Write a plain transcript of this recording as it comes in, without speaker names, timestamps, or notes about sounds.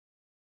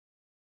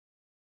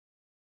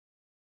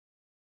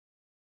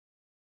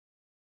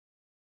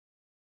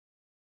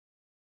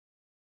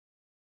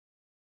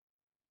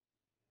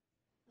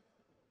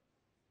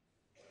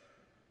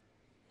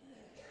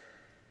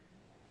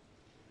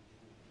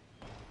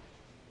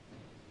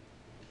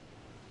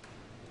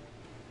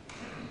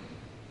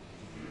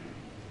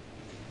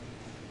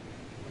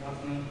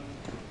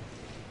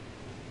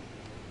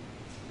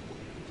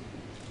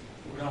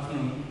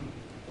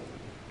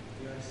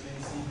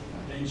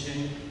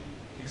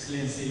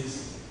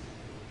Excellencies,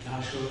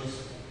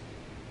 Dashos,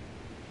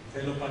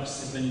 fellow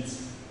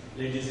participants,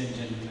 ladies and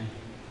gentlemen.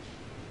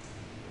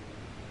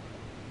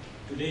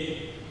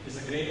 Today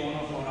is a great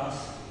honor for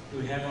us to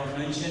have our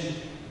Lyonchen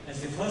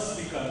as the first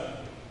speaker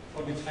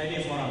for the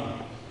Friday Forum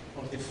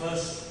of the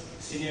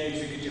first Senior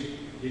Executive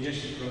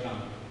Leadership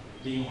Program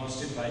being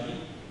hosted by the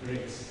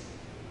RIGSS.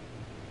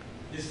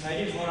 This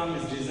Friday Forum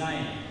is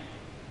designed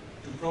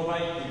to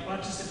provide the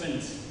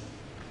participants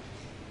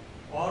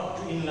or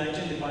to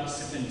enlighten the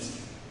participants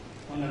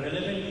on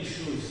relevant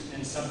issues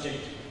and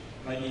subject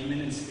by the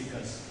eminent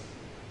speakers.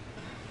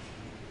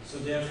 So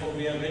therefore,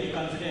 we are very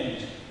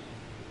confident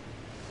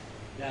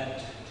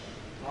that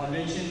our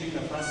Lyonchen being the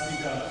first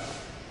speaker,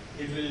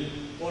 it will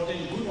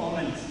portend good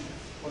omens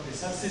for the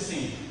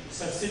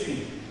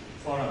succeeding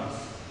forums.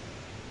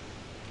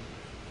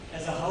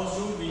 As a house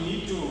rule, we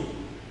need to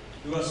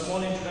do a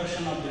small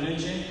introduction of the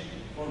Lyonchen.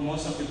 For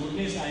most of the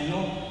goodness, I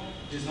know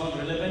it is not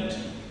relevant.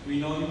 We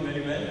know him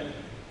very well.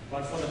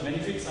 But for the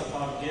benefits of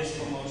our guests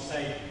from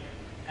outside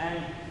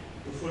and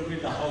to fulfill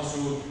the house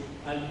rule,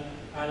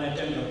 I'll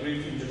attempt a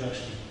brief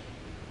introduction.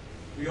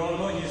 We all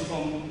know he is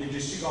from the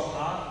district of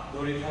Ha,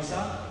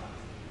 Dorithasa.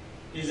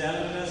 He is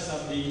alumnus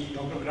of the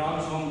Dr.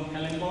 Grounds from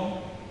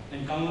Kalimpong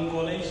and Kanglung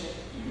College.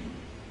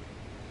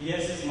 He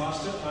has his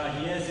master.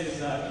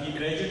 He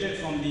graduated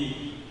from the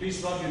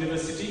Pittsburgh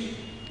University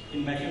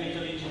in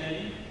mechanical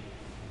engineering,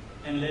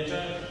 and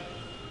later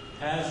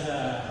has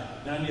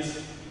done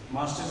his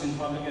Masters in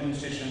Public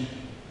Administration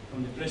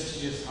from the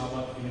prestigious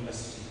Harvard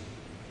University.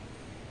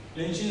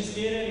 Lyonchen's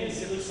career in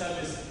civil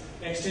service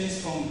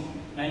extends from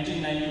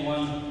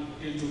 1991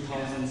 till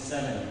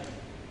 2007.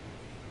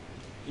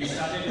 He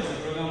started as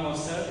a program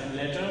officer and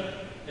later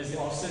as the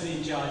officer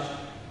in charge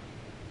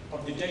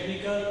of the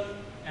technical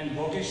and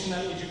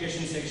vocational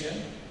education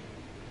section,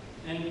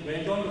 and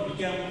went on to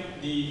become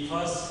the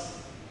first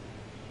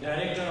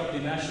director of the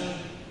National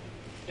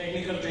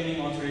Technical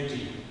Training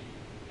Authority.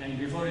 And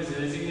before his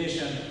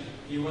resignation,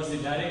 he was the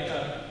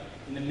director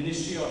in the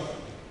Ministry of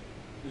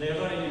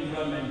Labor and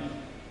Employment.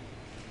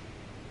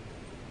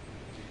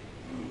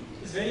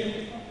 It's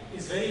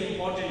very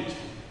important,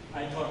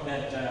 I thought,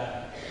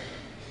 that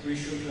we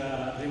should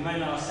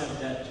remind ourselves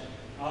that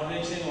our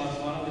Lyonchen was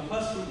one of the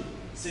first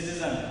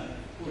citizens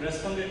who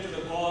responded to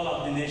the call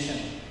of the nation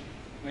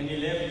when he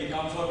left the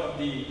comfort of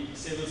the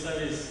civil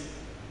service,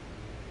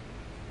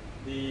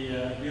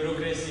 the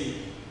bureaucracy,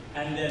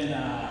 and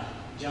then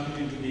jumped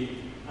into the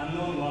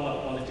unknown world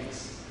of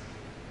politics.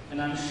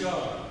 And I'm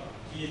sure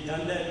he had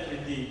done that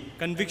with the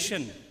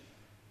conviction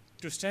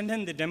to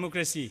strengthen the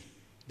democracy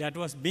that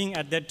was being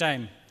at that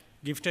time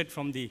gifted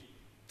from the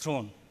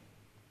throne.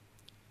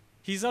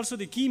 He is also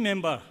the key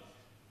member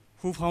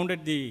who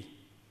founded the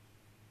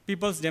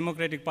People's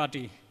Democratic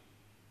Party,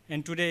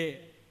 and today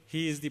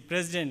he is the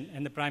president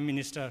and the prime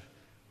minister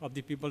of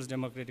the People's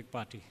Democratic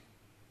Party.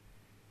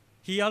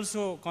 He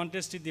also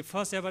contested the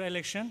first ever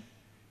election,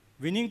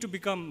 winning to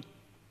become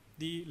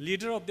the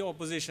leader of the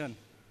opposition,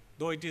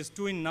 though it is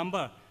two in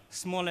number,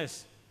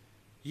 smallest,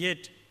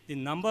 yet the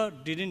number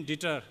didn't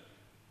deter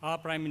our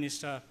prime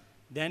minister,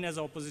 then as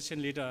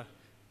opposition leader,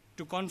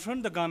 to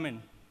confront the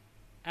government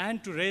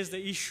and to raise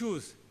the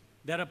issues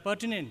that are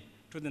pertinent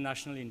to the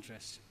national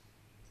interest.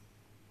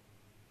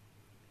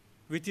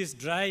 With his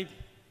drive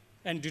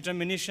and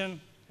determination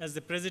as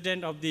the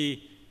president of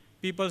the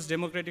People's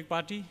Democratic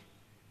Party,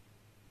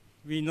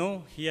 we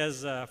know he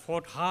has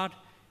fought hard,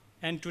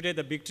 and today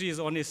the victory is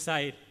on his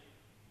side.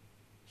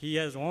 He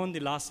has won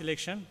the last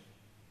election,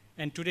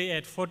 and today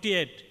at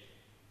 48,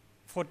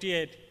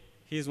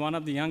 he is one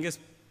of the youngest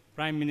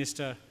prime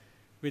minister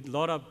with a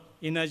lot of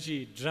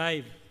energy,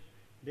 drive,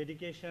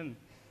 dedication,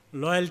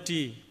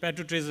 loyalty,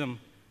 patriotism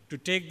to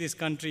take this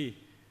country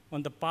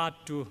on the path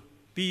to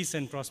peace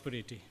and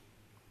prosperity.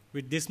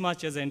 With this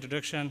much as an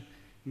introduction,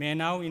 may I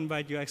now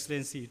invite Your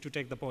Excellency to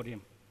take the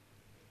podium.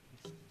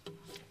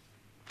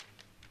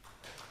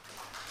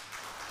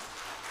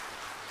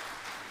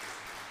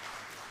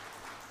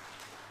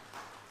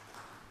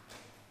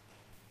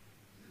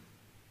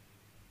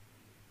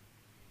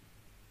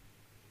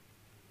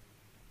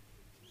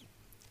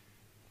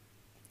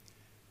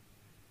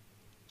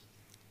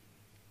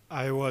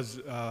 I was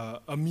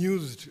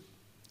amused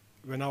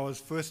when I was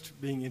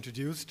first being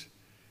introduced,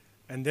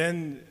 and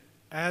then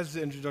as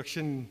the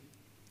introduction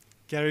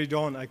carried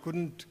on, I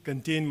couldn't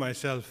contain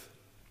myself.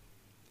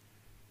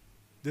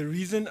 The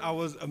reason I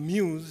was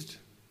amused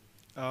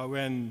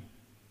when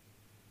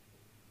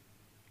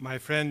my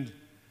friend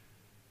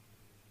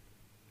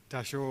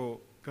Tasho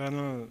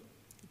Colonel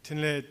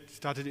Tinle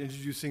started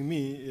introducing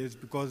me is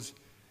because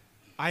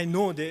I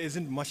know there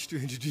isn't much to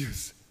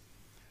introduce.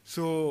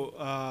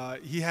 So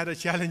he had a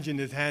challenge in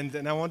his hands,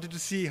 and I wanted to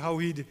see how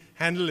he'd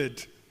handle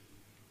it.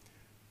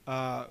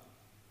 And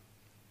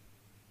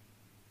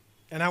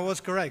I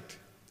was correct.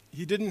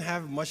 He didn't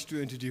have much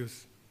to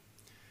introduce.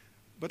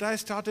 But I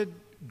started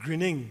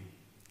grinning.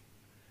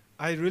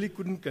 I really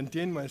couldn't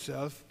contain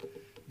myself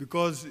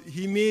because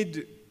he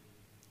made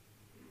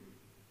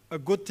a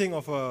good thing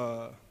of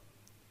a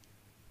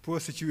poor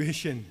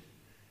situation.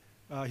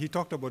 he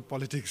talked about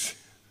politics.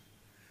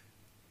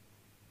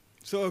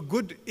 So a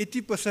good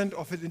 80%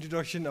 of his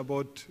introduction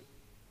about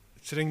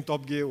Tshering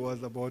Tobgay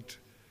was about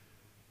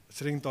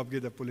Tshering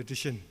Tobgay, the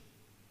politician.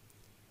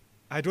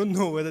 I don't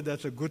know whether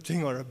that's a good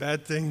thing or a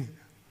bad thing,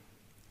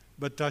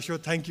 but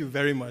Tasho, thank you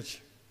very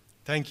much.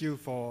 Thank you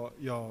for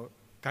your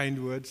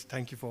kind words.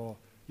 Thank you for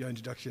your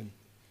introduction.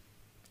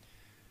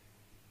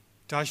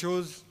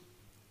 Tashos,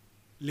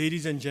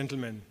 ladies and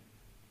gentlemen,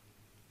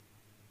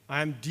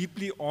 I am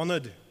deeply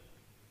honored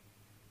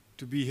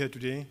to be here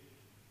today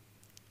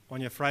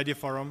on your Friday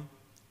Forum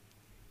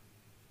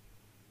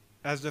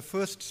as the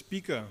first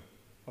speaker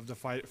of the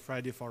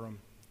Friday Forum.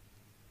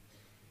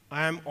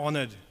 I am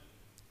honored.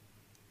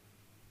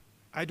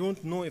 I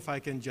don't know if I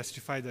can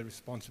justify the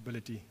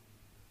responsibility.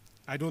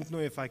 I don't know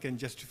if I can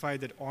justify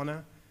that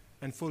honor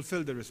and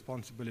fulfill the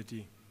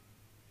responsibility.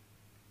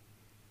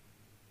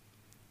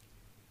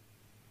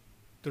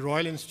 The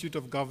Royal Institute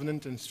of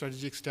Governance and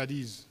Strategic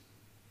Studies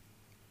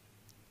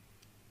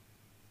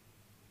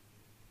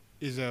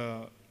is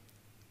an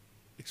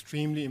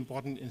extremely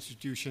important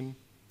institution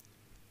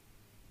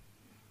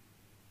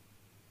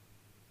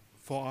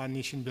for our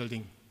nation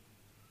building.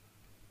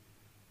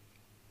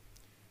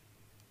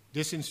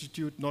 This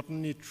institute not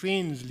only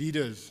trains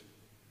leaders,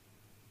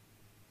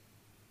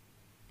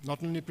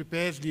 not only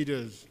prepares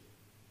leaders,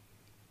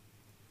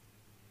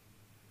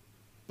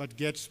 but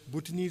gets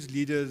Bhutanese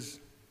leaders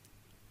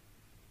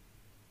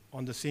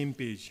on the same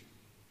page,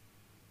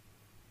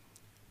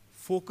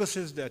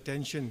 focuses the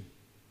attention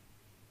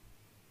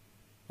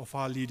of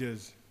our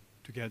leaders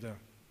together.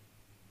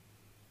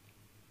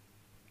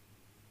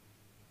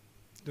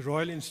 The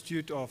Royal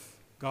Institute of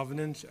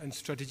Governance and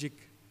Strategic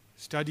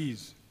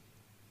Studies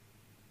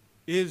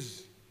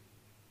is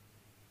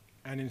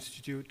an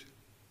institute,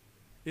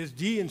 is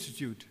the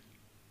institute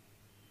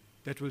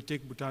that will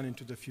take Bhutan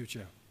into the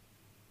future.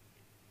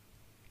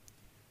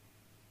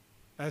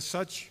 As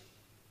such,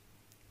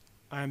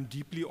 I am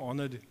deeply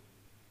honored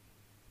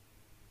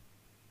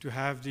to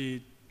have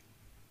the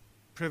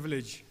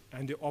privilege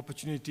and the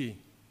opportunity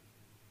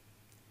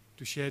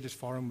to share this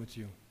forum with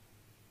you.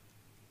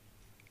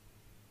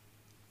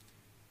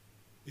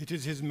 It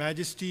is His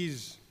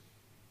Majesty's,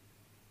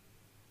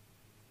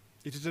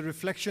 it is a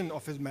reflection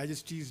of His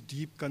Majesty's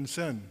deep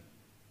concern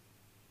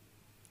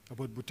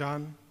about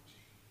Bhutan,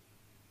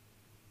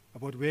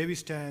 about where we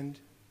stand,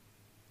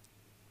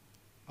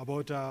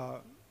 about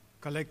our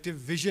collective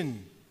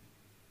vision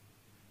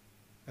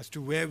as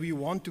to where we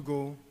want to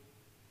go,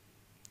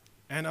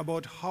 and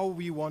about how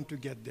we want to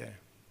get there.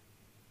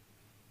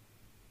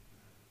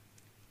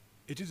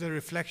 It is a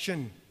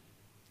reflection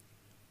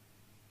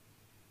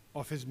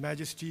of His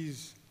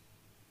Majesty's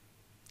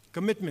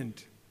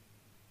commitment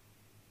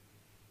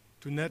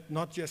to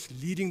not just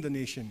leading the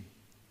nation,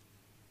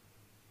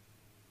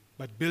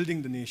 but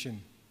building the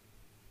nation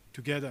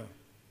together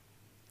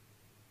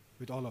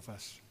with all of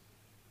us.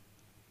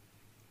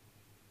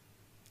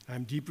 I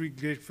am deeply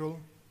grateful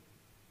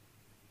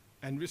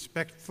and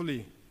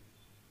respectfully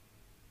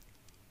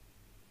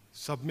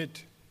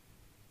submit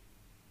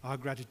our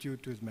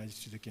gratitude to His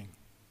Majesty the King.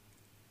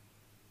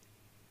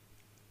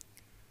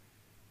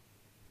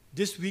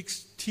 This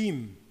week's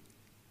theme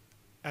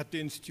at the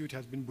Institute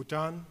has been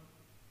Bhutan,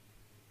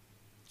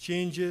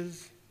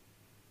 Changes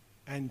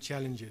and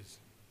Challenges.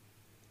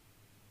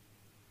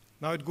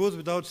 Now it goes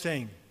without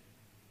saying,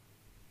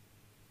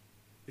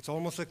 it's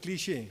almost a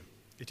cliche,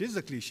 it is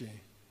a cliche,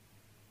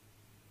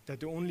 that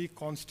the only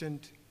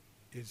constant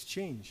is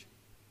change.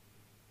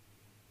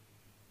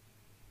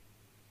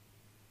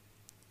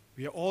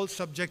 We are all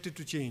subjected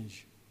to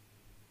change.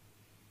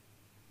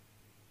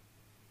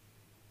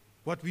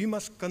 What we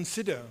must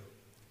consider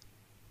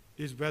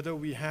is whether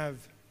we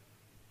have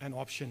an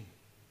option.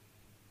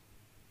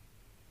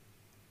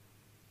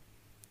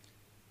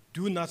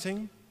 Do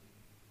nothing,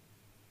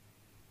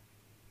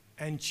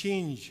 and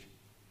change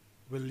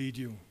will lead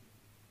you.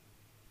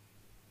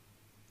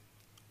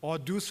 Or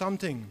do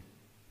something,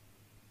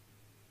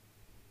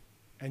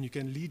 and you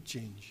can lead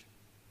change.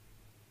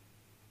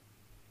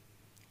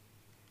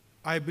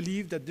 I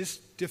believe that this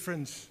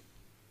difference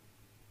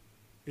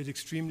is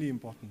extremely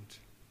important.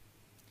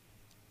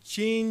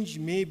 Change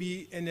may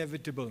be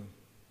inevitable.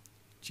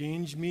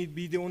 Change may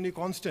be the only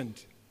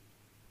constant.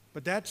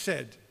 But that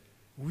said,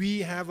 we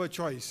have a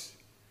choice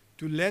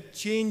to let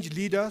change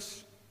lead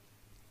us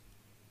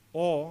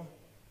or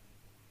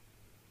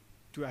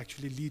to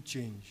actually lead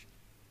change.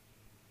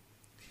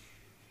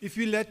 If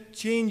we let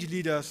change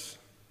lead us,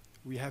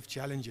 we have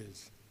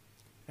challenges.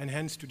 And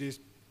hence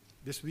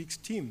this week's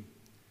theme,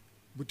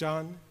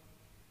 Bhutan,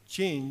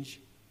 Change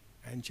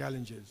and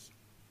Challenges.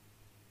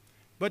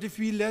 But if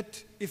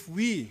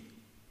we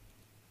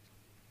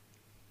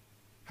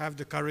have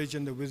the courage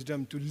and the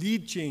wisdom to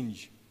lead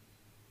change,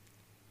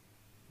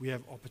 we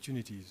have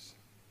opportunities.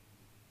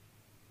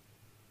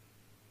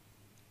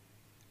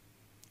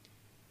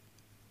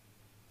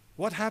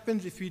 What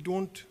happens if we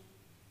don't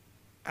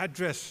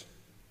address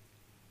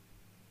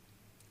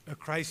a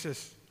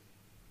crisis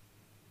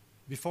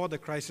before the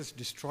crisis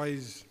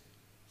destroys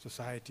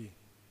society?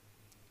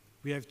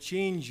 We have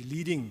change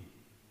leading,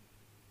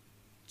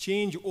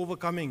 change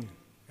overcoming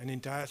an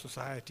entire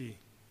society,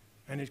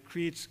 and it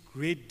creates a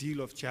great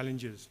deal of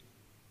challenges.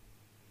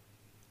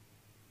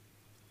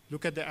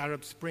 Look at the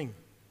Arab Spring.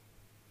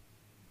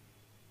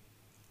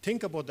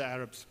 Think about the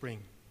Arab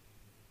Spring.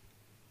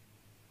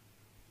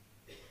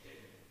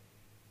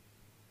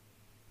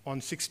 On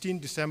 16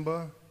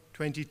 December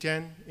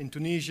 2010, in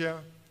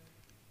Tunisia,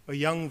 a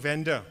young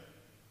vendor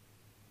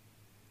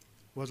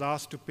was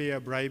asked to pay a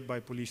bribe by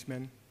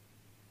policemen.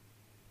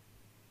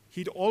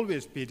 He'd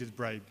always paid his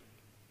bribe,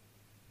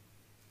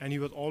 and he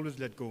was always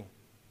let go.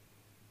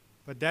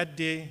 But that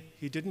day,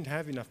 he didn't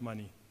have enough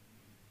money.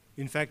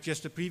 In fact,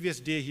 just the previous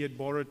day, he had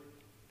borrowed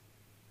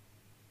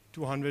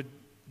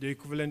the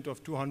equivalent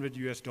of $200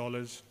 US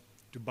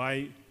to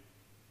buy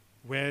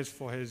wares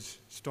for his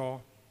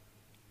store,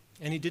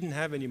 and he didn't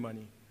have any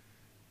money.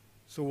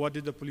 So what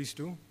did the police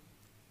do?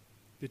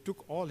 They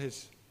took all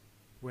his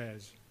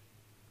wares.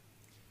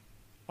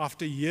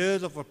 After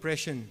years of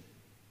oppression,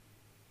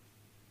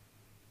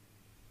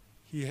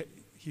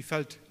 he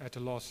felt at a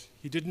loss.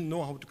 He didn't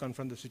know how to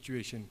confront the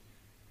situation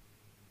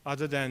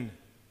other than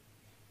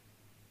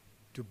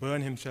to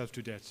burn himself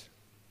to death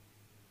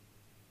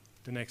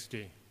the next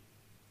day.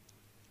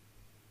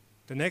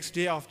 The next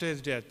day after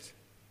his death,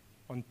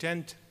 on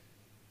the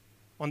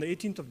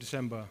 18th of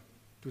December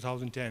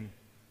 2010,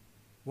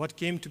 what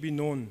came to be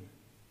known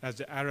as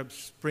the Arab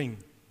Spring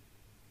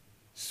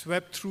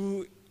swept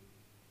through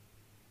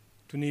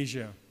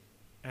Tunisia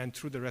and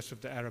through the rest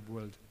of the Arab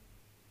world.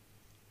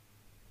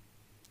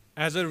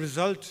 As a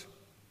result,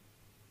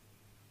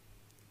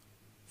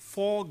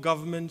 4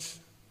 governments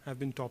have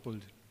been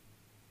toppled.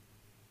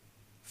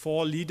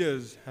 4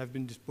 leaders have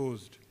been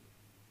deposed.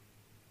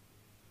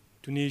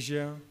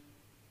 Tunisia,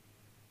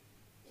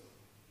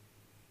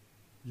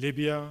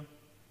 Libya,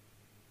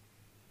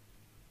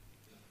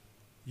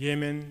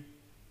 Yemen,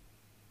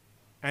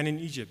 and in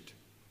Egypt.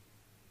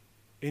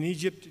 In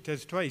Egypt, it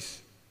has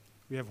twice.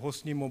 We have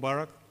Hosni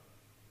Mubarak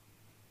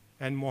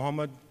and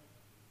Mohamed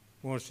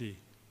Morsi.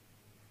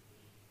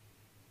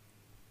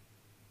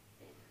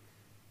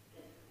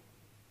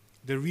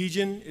 The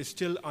region is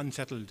still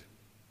unsettled.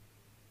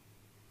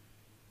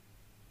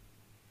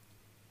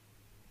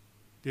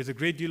 There's a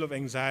great deal of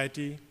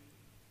anxiety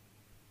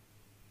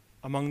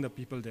among the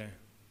people there.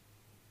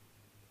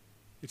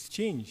 It's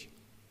change.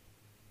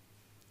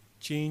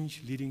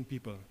 Change leading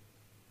people.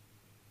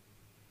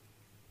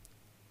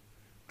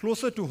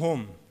 Closer to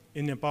home,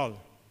 in Nepal,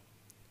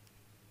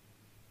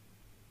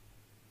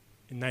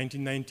 in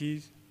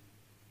 1990s,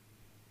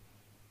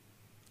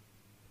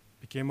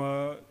 became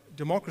a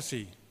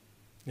democracy,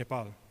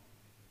 Nepal.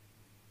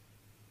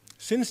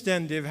 Since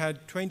then, they've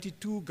had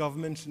 22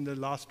 governments in the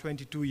last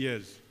 22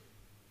 years.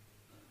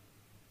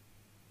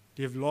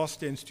 They've lost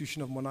the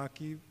institution of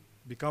monarchy,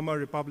 become a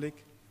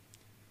republic,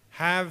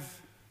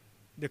 have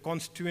the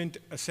Constituent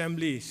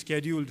Assembly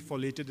scheduled for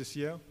later this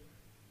year.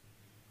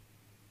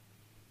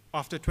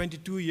 After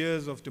 22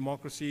 years of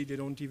democracy, they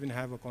don't even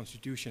have a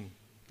constitution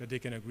that they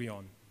can agree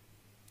on.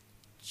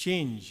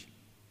 Change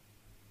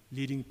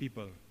leading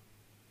people.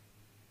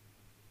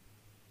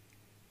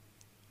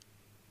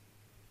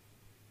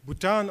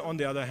 Bhutan, on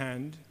the other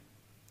hand,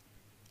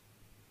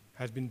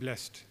 has been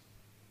blessed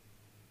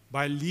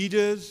by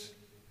leaders,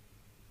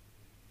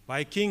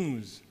 by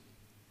kings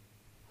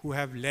who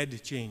have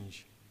led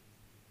change.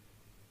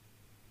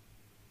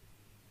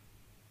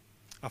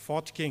 A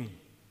 4th king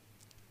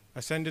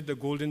ascended the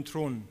golden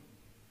throne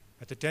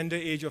at the tender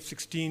age of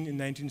 16 in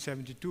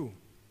 1972.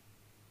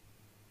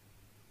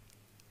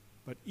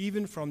 But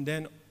even from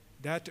then,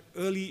 that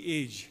early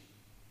age,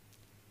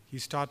 he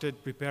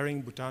started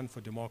preparing Bhutan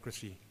for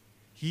democracy.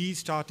 He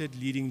started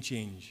leading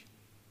change.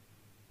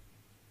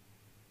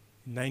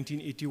 In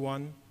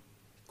 1981,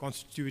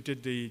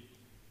 constituted the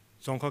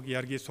Dzongkhag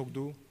Yarge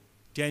Sogdu.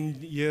 10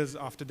 years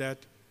after that,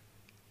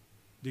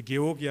 the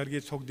Geok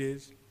Yarge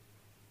Sogdes.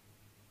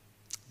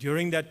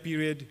 During that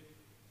period,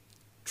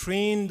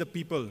 train the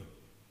people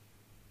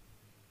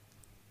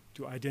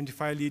to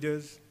identify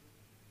leaders,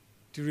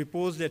 to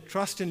repose their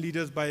trust in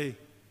leaders by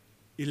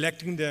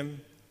electing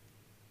them,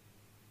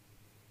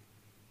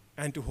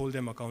 and to hold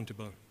them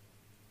accountable.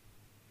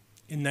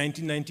 In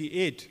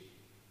 1998,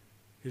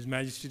 His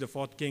Majesty the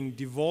 4th King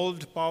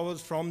devolved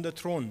powers from the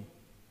throne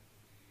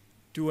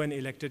to an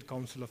elected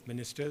council of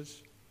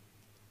ministers.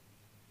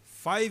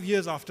 5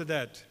 years after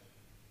that,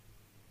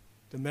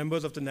 the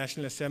members of the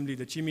National Assembly,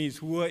 the Chimis,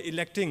 who were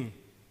electing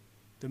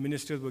the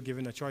ministers, were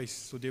given a choice,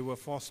 so they were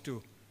forced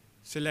to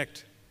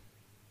select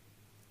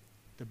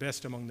the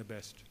best among the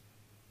best.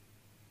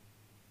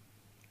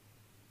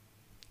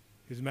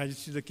 His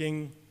Majesty the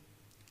King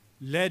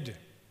led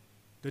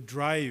the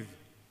drive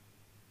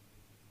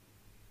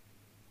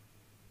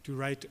to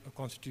write a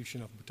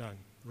constitution of Bhutan,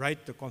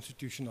 write the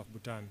constitution of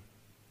Bhutan.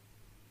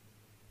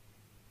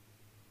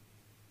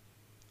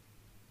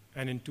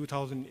 And in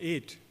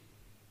 2008,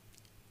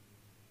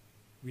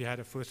 we had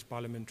a first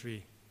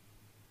parliamentary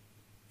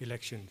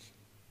elections.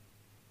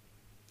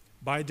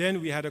 By then,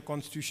 we had a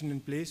constitution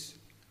in place.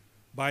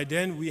 By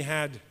then, we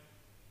had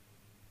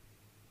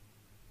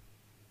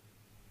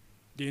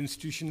the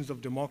institutions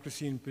of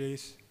democracy in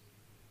place.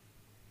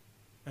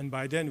 And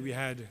by then we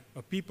had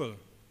a people,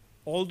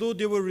 although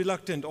they were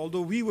reluctant,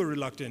 although we were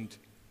reluctant,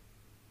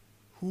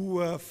 who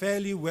were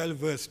fairly well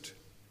versed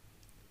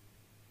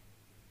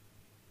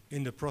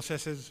in the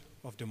processes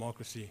of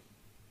democracy.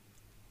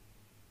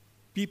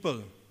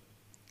 People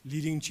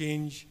leading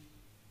change,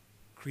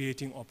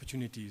 creating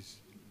opportunities.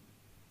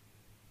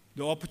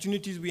 The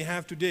opportunities we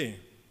have today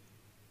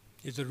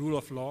is the rule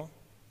of law,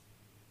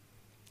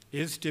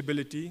 is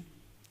stability,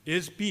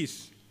 is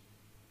peace,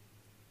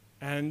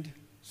 and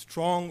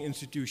strong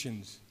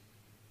institutions.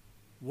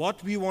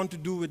 What we want to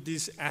do with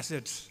these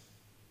assets,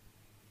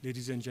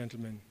 ladies and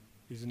gentlemen,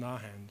 is in our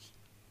hands.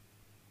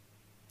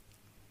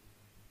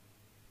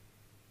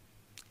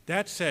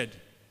 That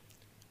said,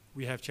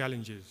 we have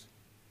challenges.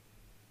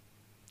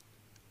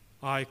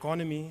 Our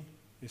economy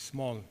is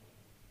small.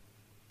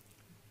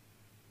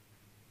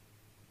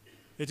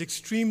 It's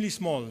extremely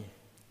small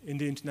in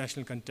the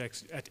international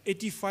context. At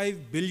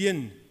 85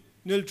 billion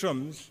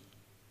niltrams,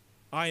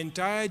 our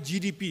entire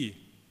GDP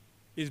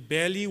is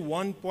barely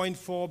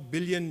 1.4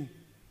 billion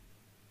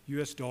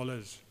US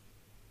dollars.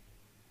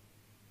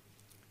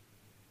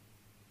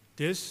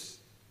 This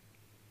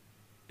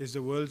is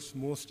the world's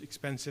most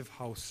expensive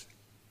house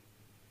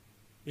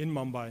in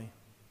Mumbai,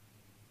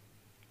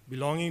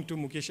 belonging to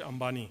Mukesh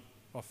Ambani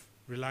of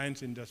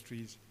Reliance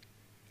Industries,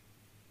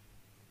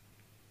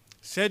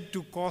 said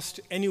to cost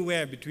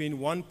anywhere between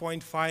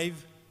 1.5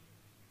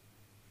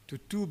 to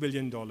 $2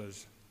 billion.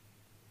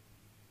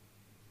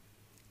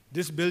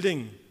 This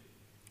building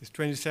is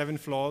 27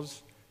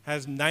 floors,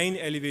 has 9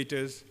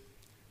 elevators.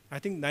 I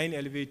think 9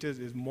 elevators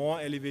is more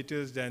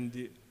elevators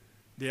than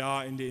there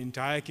are in the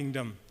entire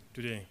kingdom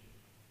today.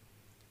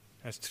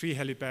 Has 3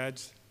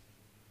 helipads,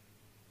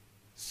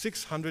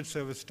 600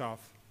 service staff,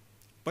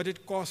 but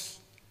it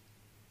costs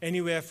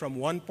anywhere from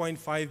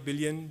 1.5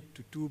 billion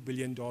to $2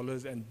 billion,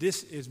 and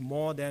this is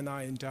more than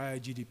our entire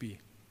GDP.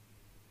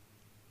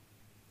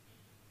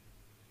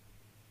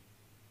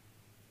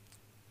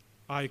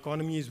 Our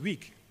economy is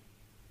weak.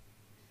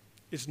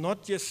 It's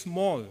not just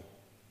small,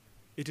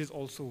 it is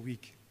also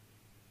weak.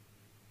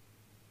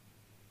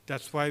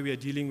 That's why we are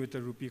dealing with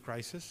the rupee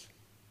crisis.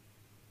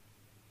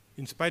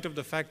 In spite of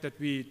the fact that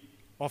we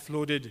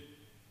offloaded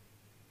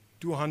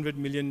 200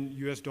 million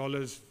US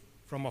dollars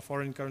from our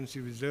foreign currency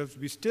reserves,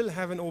 we still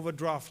have an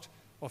overdraft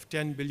of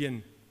 10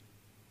 billion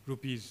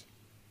rupees.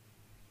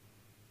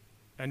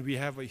 And we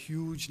have a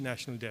huge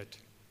national debt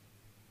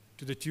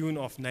to the tune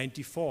of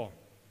 94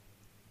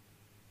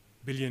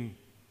 billion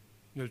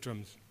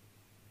niltrams.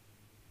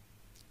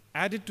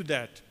 Added to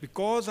that,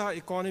 because our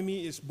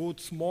economy is both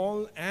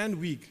small and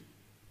weak,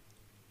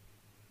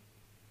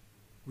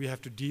 we have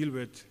to deal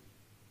with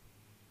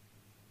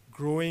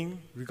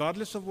growing,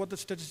 regardless of what the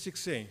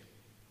statistics say.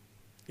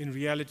 In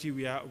reality,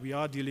 we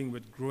are dealing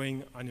with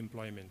growing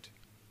unemployment.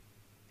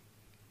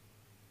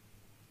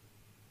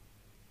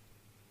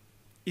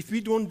 If we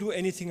don't do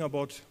anything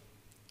about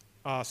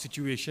our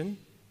situation,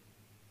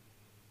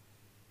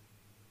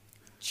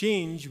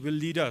 change will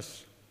lead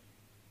us.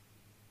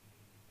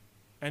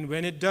 And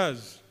when it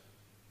does,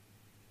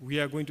 we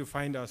are going to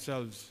find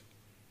ourselves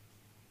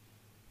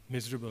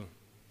miserable,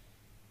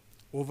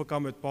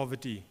 overcome with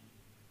poverty,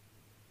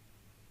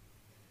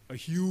 a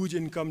huge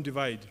income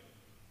divide,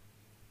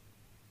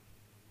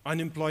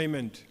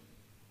 unemployment,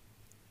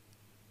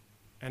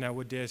 and I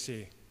would dare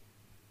say,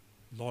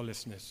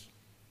 lawlessness.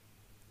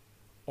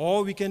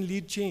 Or we can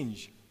lead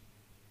change.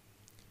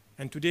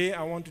 And today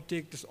I want to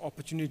take this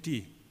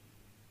opportunity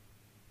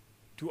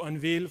to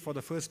unveil for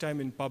the first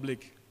time in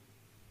public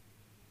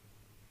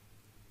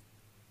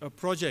a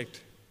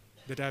project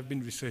that I've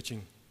been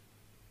researching.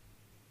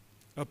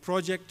 A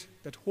project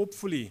that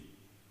hopefully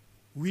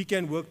we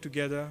can work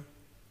together,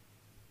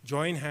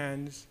 join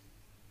hands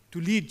to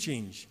lead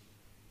change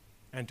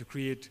and to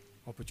create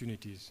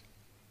opportunities.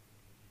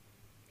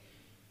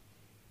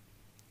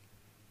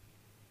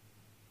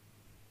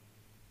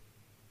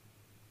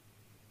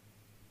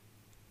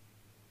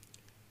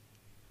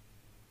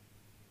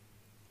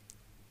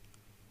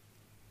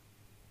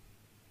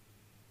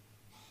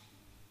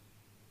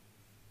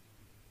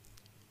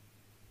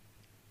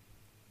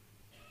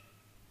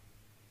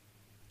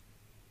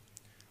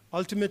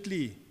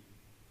 Ultimately,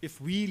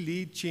 if we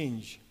lead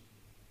change,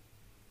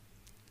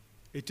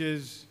 it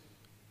is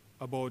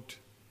about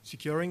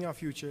securing our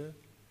future.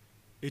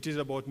 It is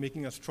about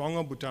making a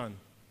stronger Bhutan.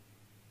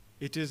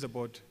 It is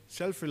about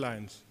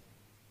self-reliance.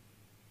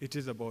 It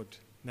is about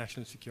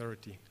national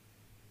security.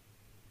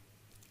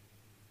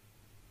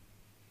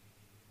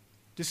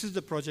 This is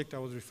the project I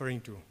was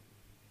referring to,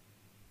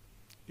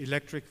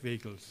 electric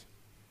vehicles.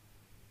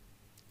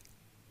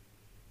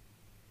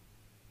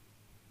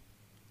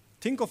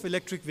 Think of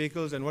electric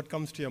vehicles and what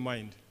comes to your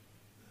mind?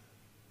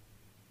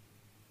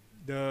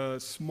 The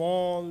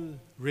small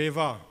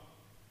Reva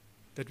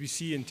that we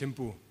see in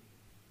Thimphu.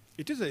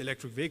 It is an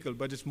electric vehicle,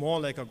 but it's more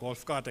like a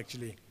golf cart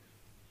actually.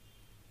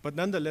 But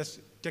nonetheless,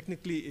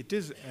 technically it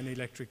is an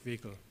electric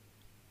vehicle.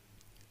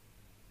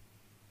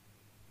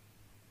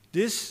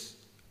 This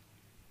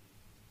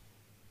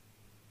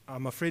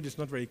I'm afraid it's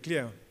not very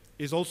clear,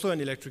 is also an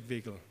electric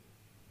vehicle.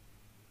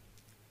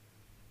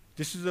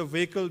 This is a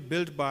vehicle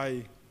built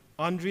by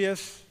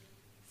Andreas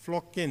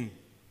Flocken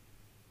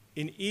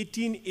in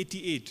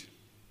 1888.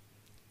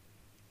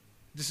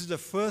 This is the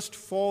first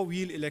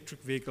four-wheel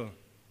electric vehicle.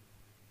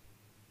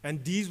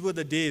 And those were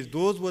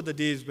the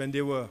days when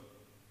they were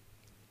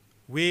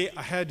way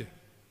ahead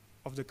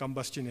of the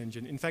combustion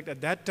engine. In fact,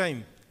 at that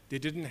time, they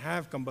didn't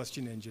have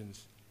combustion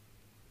engines.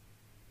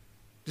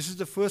 This is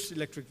the first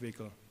electric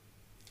vehicle.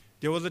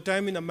 There was a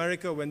time in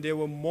America when there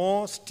were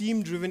more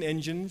steam-driven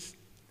engines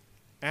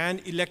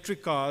and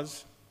electric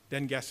cars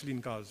than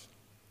gasoline cars,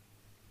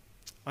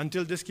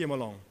 until this came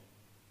along.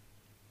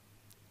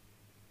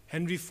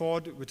 Henry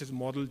Ford with his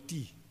Model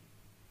T.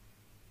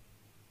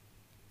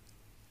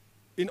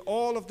 In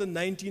all of the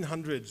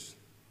 1900s,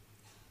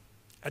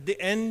 at the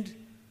end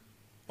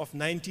of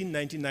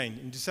 1999,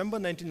 in December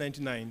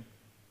 1999,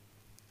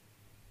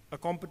 a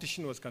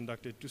competition was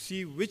conducted to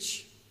see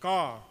which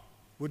car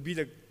would be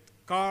the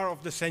car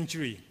of the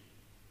century.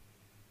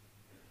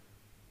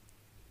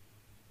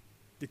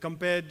 They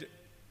compared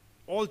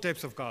all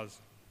types of cars,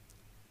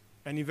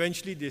 and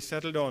eventually they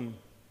settled on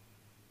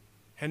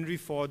Henry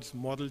Ford's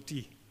Model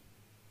T.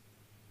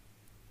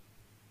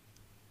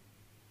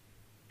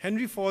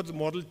 Henry Ford's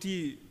Model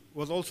T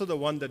was also the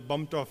one that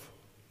bumped off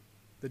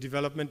the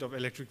development of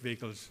electric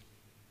vehicles.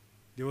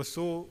 They were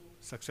so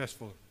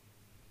successful.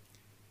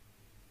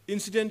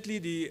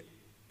 Incidentally,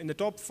 in the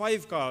top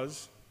 5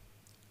 cars,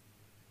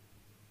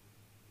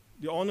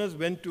 the honors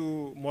went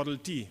to Model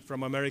T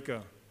from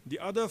America. The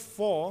other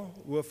 4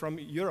 were from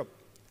Europe.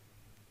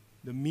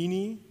 The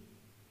Mini,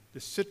 the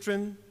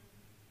Citroën,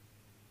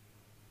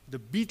 the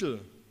Beetle,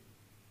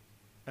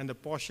 and the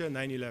Porsche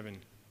 911.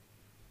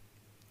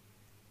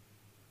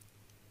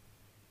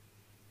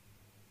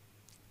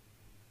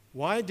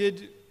 Why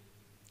did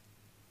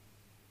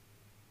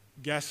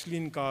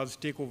gasoline cars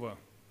take over?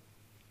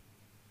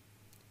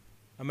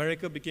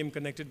 America became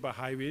connected by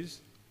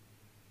highways.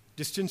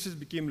 Distances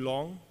became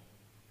long.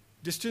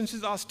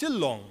 Distances are still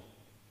long.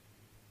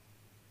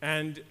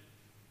 And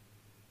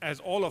as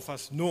all of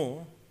us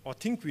know, or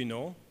think we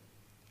know,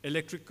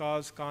 electric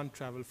cars can't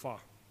travel far.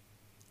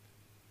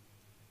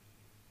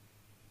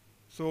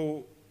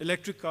 So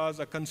electric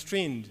cars are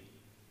constrained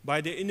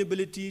by their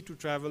inability to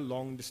travel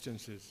long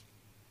distances.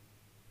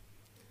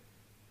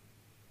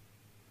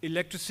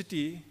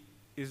 Electricity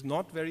is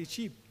not very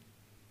cheap.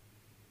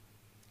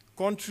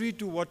 Contrary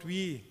to what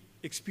we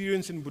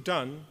experience in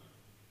Bhutan,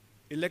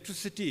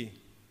 electricity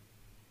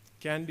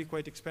can be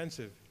quite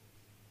expensive.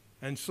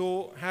 And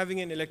so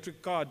having an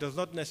electric car does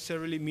not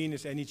necessarily mean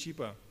it's any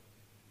cheaper,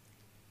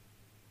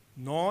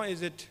 nor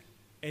is it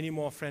any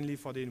more friendly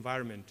for the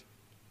environment.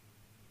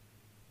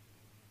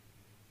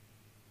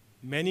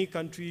 Many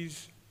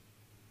countries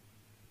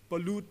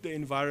pollute the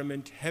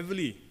environment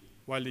heavily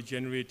while they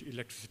generate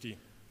electricity,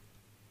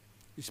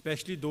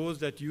 especially those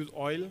that use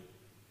oil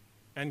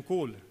and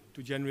coal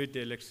to generate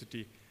the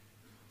electricity.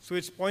 So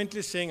it's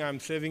pointless saying I'm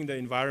saving the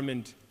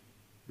environment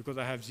because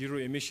I have 0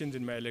 emissions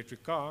in my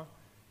electric car,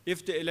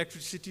 if the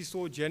electricity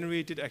so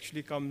generated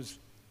actually comes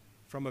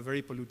from a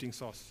very polluting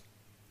source.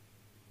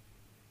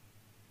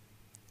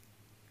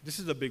 This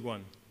is a big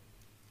one.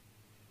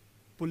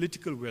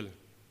 Political will.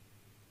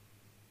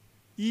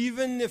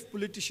 Even if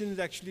politicians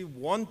actually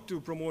want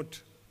to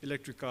promote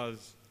electric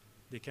cars,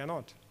 they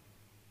cannot.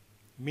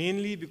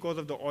 Mainly because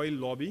of the oil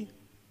lobby,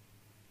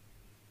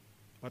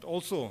 but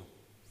also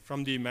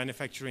from the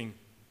manufacturing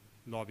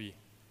lobby,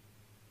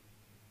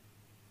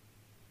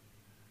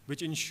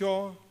 which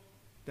ensure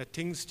that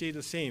things stay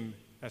the same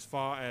as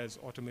far as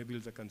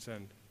automobiles are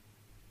concerned.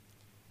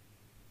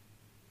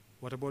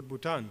 What about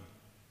Bhutan?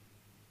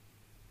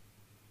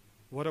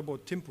 What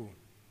about Thimphu?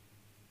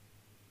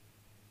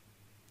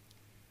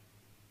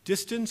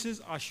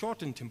 Distances are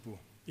short in Thimphu.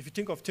 If you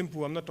think of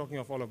Thimphu, I'm not talking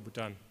of all of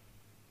Bhutan.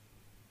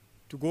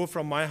 To go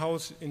from my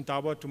house in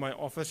Taba to my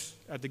office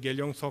at the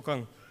Gelyong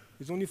Sokang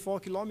is only 4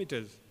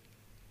 kilometers.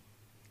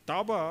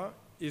 Taba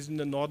is in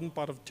the northern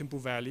part of Thimphu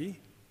Valley,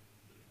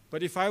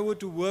 but if I were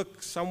to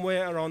work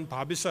somewhere around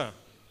Bhabisa,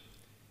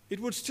 it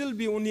would still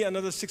be only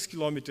another 6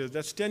 kilometers.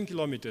 That's 10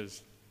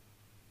 kilometers.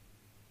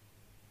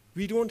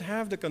 We don't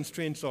have the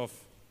constraints of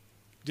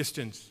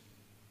distance.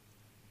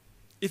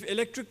 If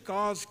electric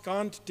cars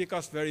can't take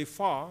us very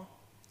far,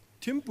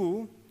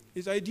 Thimphu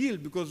is ideal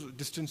because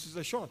distances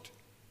are short.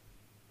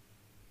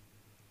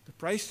 The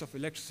price of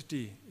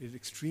electricity is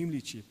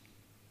extremely cheap.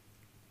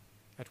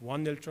 At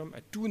 1 niltram,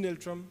 at 2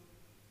 niltram,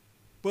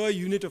 per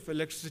unit of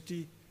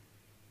electricity,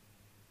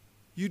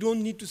 you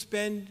don't need to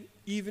spend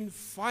even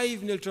 5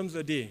 niltrams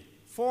a day,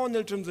 4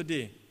 niltrams a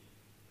day,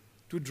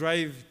 to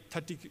drive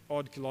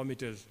 30-odd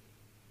kilometers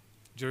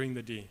during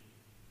the day.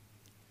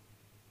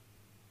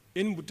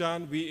 In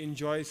Bhutan, we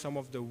enjoy some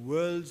of the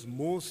world's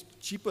most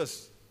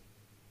cheapest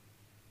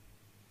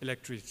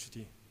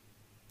electricity.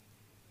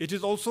 It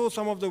is also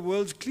some of the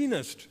world's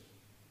cleanest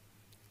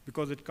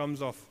because it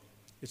comes off,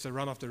 it's a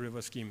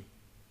run-of-the-river scheme.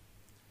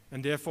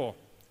 And therefore,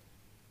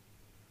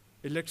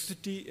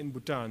 electricity in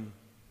Bhutan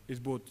is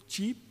both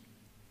cheap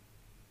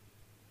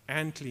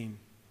and clean.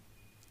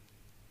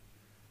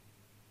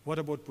 What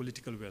about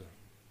political will?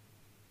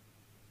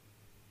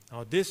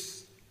 Now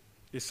this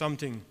is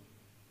something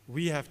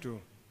we have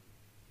to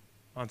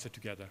answer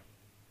together.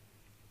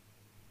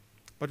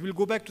 But we'll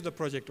go back to the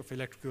project of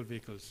electrical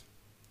vehicles.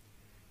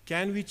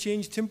 Can we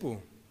change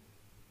Thimphu?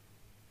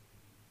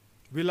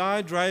 Will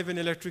I drive an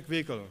electric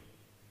vehicle?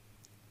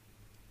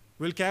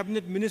 Will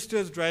cabinet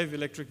ministers drive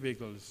electric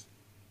vehicles?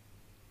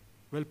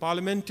 Will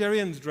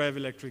parliamentarians drive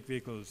electric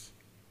vehicles?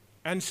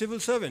 And civil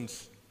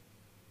servants?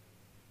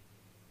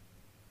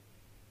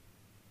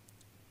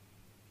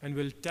 And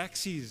will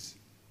taxis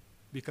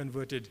be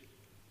convert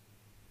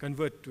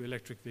to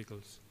electric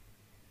vehicles?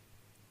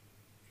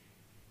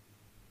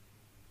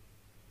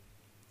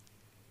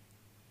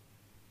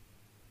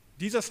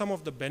 These are some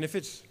of the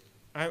benefits.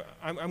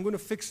 I'm going to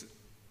fix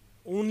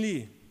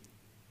only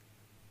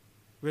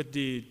with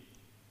the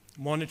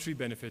monetary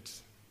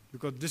benefits,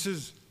 because this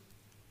is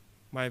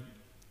my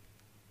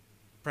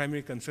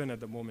primary concern at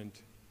the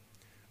moment.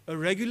 A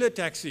regular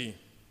taxi,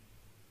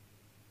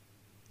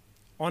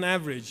 on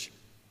average,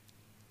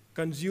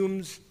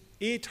 consumes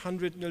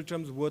 800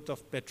 niltrams worth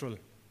of petrol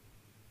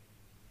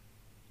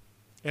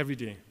every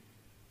day.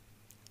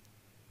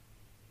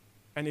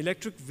 An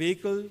electric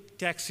vehicle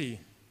taxi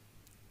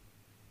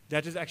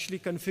that is actually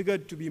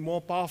configured to be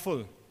more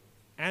powerful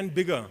and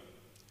bigger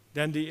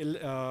than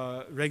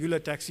the regular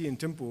taxi in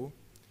Thimphu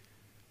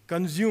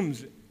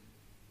consumes,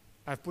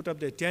 I've put up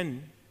there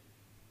 10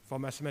 for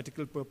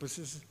mathematical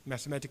purposes,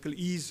 mathematical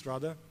ease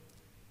rather,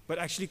 but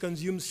actually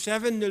consumes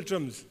 7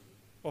 niltrams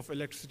of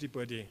electricity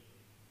per day.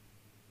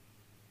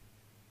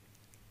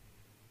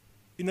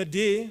 In a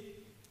day,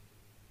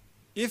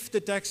 if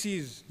the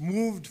taxis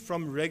moved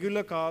from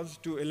regular cars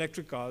to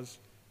electric cars,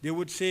 they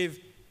would save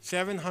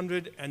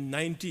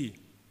 790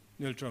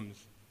 niltrams.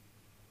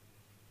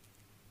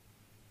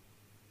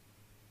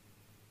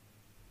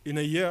 In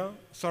a year,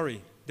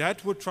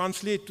 that would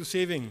translate to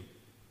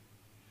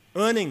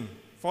earning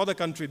for the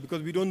country,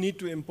 because we don't need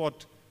to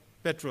import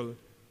petrol,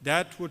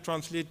 that would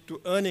translate to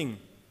earning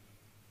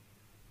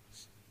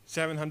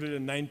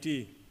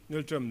 790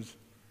 niltrams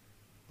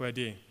per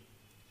day.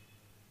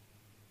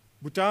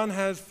 Bhutan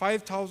has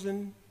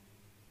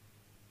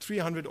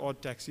 5,300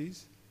 odd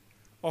taxis,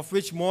 of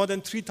which more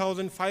than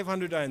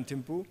 3,500 are in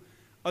Thimphu.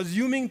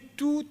 Assuming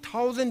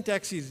 2,000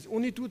 taxis,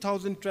 only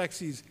 2,000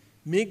 taxis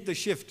make the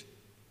shift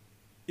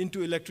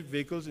into electric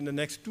vehicles in the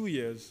next 2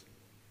 years,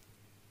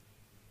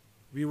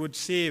 we would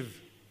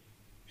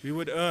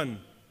earn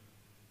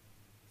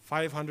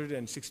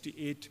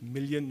 568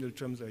 million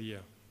niltrams a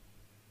year.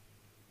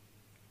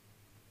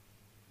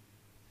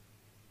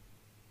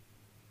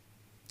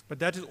 But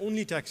that is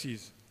only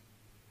taxis.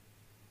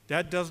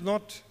 That does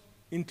not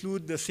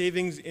include the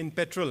savings in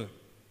petrol.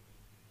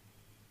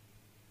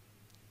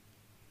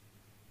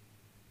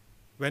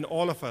 When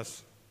all of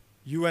us,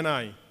 you and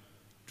I,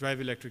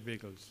 drive electric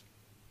vehicles.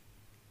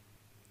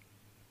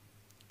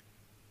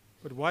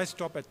 But why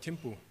stop at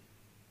Thimphu?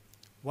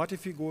 What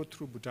if we go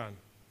through Bhutan?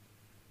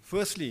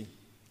 Firstly,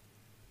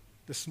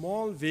 the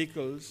small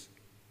vehicles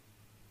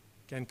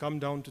can come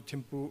down to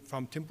Thimphu,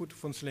 from Thimphu to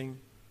Phuntsling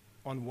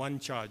on one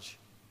charge.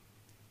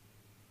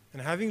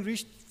 And having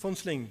reached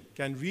Phuntsling,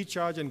 can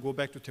recharge and go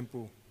back to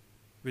Thimphu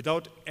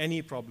without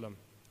any problem.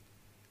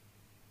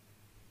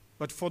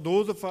 But for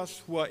those of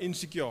us who are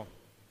insecure,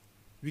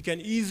 we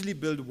can easily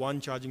build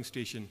one charging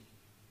station.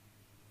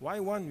 Why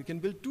one? We can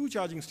build 2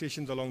 charging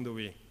stations along the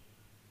way,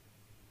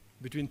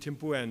 between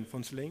Thimphu and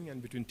Phuntsling,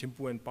 and between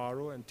Thimphu and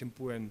Paro, and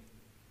Thimphu and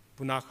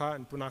Punakha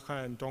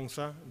and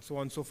Tongsa, and so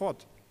on and so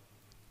forth.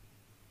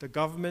 The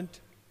government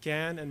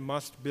can and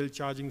must build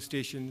charging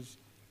stations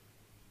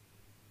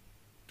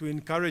to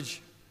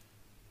encourage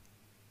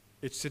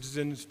its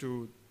citizens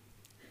to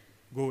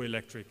go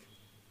electric.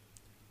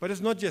 But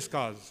it's not just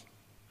cars.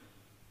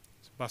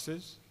 It's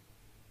buses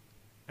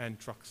and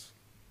trucks.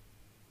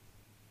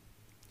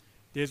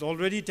 There's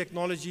already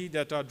technology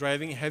that are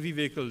driving heavy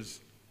vehicles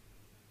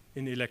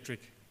in electric.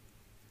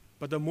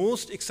 But the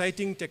most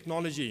exciting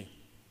technology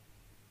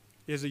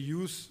is the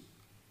use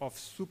of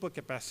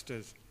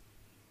supercapacitors.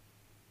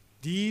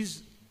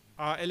 These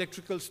are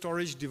electrical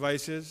storage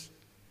devices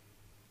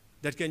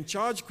that can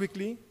charge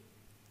quickly,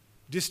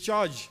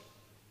 discharge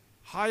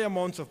high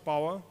amounts of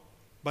power,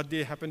 but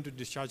they happen to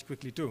discharge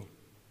quickly too.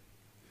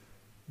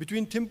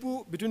 Between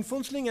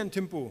Phuntsling and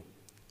Thimphu,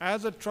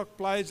 as a truck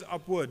plies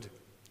upward,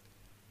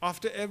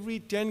 after every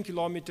 10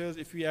 kilometers,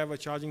 if we have a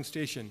charging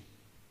station,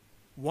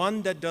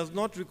 one that does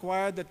not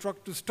require the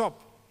truck to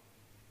stop,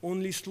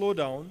 only slow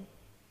down,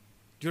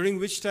 during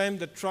which time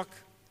the truck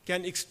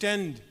can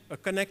extend a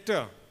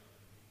connector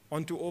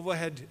onto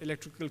overhead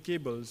electrical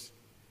cables.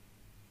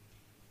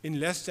 In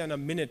less than a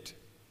minute,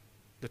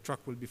 the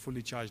truck will be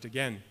fully charged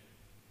again.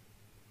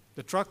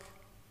 The truck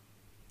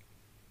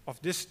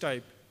of this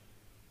type,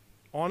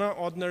 on an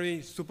ordinary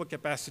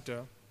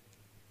supercapacitor,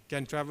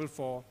 can travel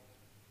for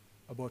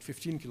about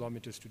 15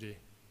 kilometers today.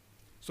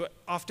 So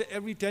after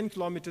every 10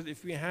 kilometers,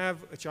 if we have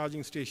a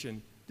charging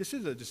station, this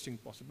is a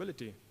distinct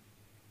possibility.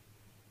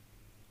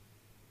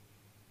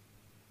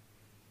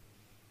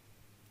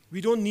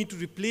 we don't need to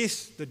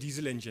replace the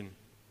diesel engine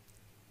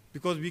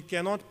because we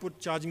cannot put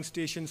charging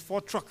stations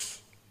for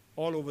trucks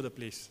all over the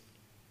place,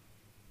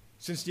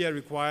 since they are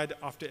required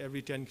after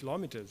every 10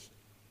 kilometers.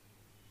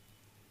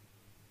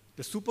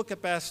 The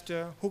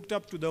supercapacitor hooked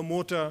up to the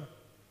motor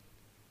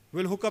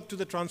will hook up to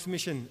the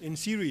transmission in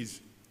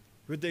series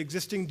with the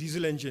existing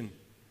diesel engine,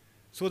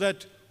 so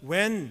that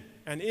when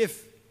and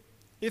if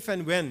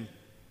and when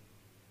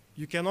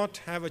you cannot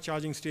have a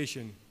charging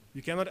station,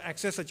 you cannot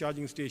access a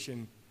charging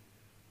station,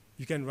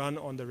 you can run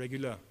on the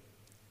regular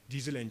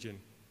diesel engine.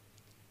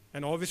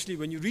 And obviously,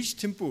 when you reach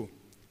Thimphu,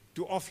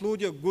 to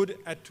offload your good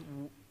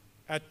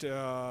at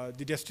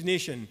the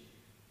destination,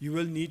 you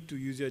will need to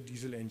use your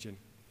diesel engine.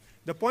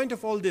 The point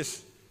of all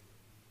this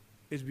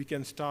is we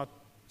can start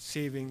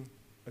saving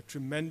a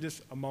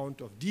tremendous amount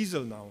of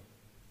diesel now,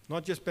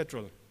 not just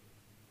petrol,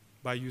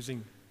 by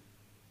using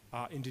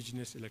our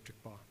indigenous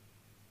electric power.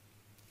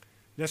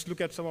 Let's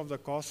look at some of the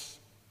costs,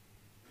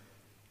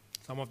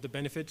 some of the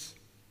benefits.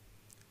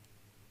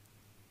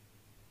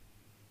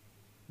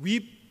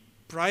 We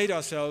pride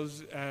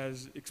ourselves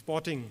as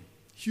exporting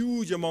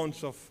huge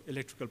amounts of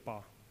electrical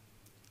power.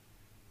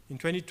 In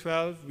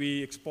 2012,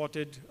 we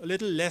exported a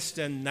little less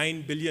than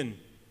 9 billion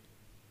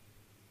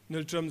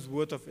niltrams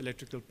worth of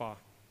electrical power.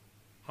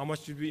 How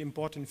much did we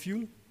import in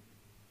fuel?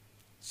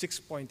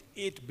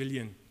 6.8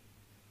 billion.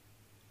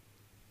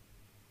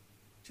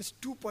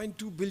 Just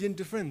 2.2 billion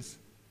difference.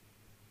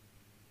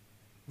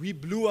 We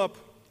blew up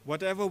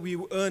whatever we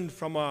earned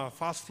from our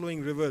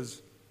fast-flowing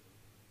rivers,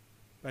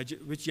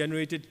 which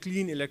generated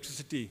clean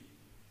electricity,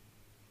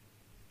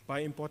 by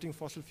importing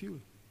fossil fuel.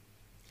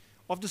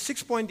 Of the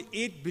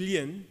 6.8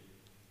 billion,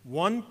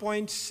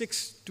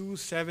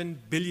 1.627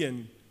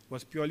 billion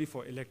was purely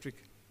for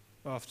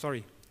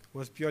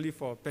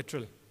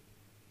petrol.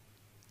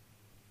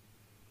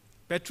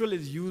 Petrol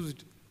is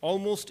used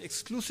almost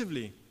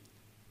exclusively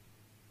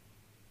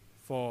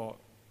for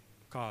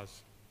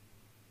cars.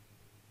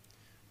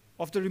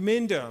 Of the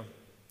remainder,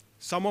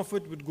 some of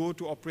it would go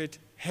to operate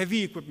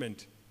heavy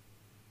equipment,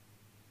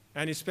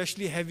 and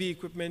especially heavy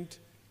equipment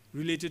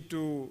related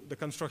to the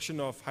construction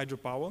of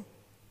hydropower.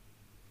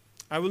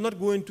 I will not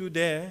go into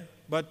there,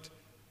 but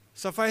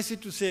suffice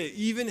it to say,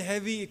 even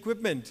heavy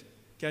equipment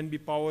can be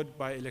powered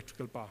by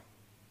electrical power.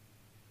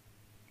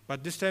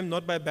 But this time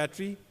not by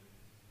battery,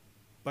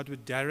 but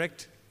with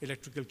direct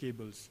electrical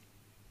cables.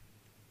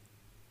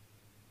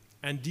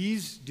 And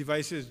these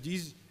devices,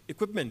 these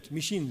equipment,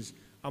 machines,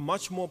 are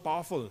much more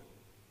powerful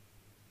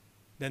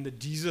than the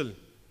diesel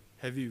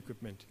heavy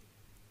equipment.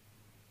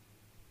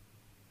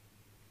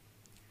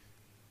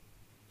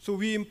 So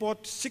we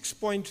import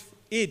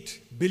 6.8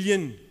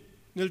 billion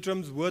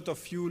niltrams worth of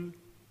fuel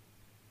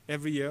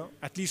every year,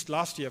 at least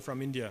last year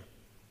from India.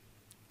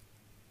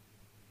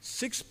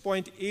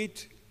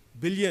 6.8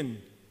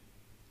 billion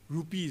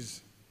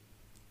rupees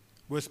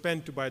were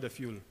spent to buy the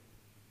fuel.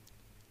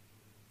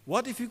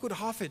 What if you could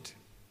half it?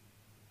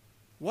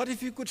 What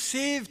if you could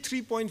save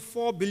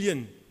 3.4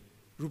 billion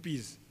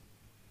rupees?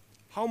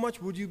 How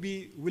much would you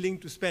be willing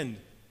to spend?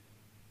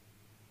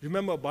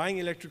 Remember, buying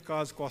electric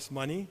cars costs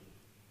money.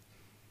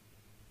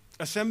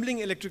 Assembling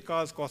electric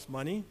cars costs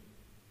money.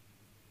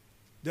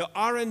 The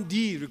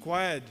R&D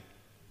required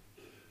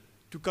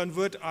to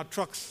convert our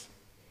trucks,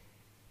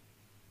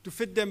 to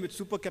fit them with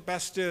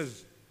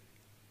supercapacitors,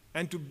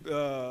 and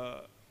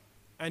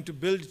to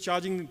build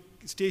charging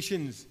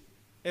stations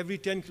every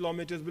 10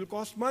 kilometers will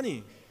cost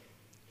money.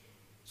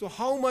 So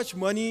how much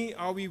money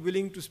are we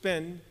willing to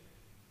spend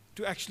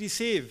to actually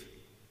save,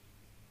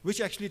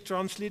 which actually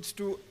translates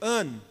to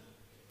earn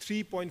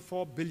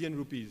 3.4 billion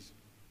rupees?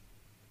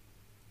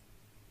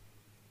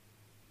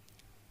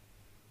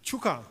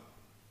 Chukha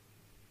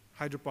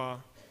hydropower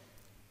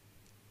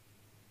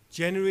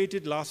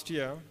generated last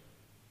year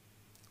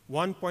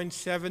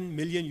 1.7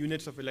 million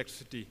units of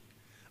electricity.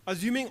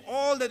 Assuming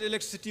all that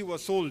electricity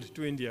was sold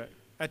to India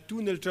at 2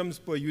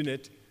 niltrams per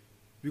unit,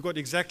 we got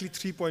exactly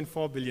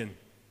 3.4 billion.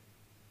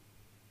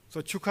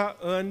 So Chukha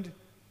earned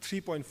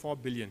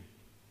 3.4 billion.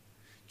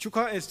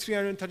 Chukha is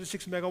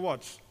 336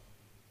 megawatts.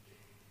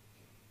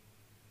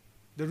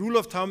 The rule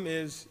of thumb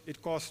is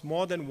it costs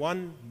more than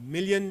 $1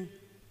 million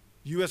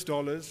US,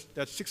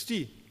 that's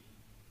 60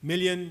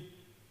 million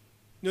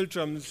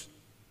niltrams,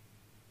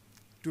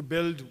 to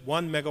build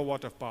 1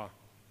 megawatt of power.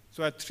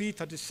 So at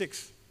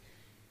 336,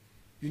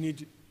 you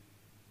need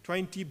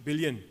 20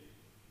 billion.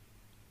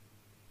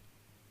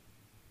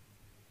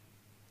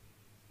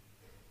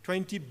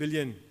 20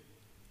 billion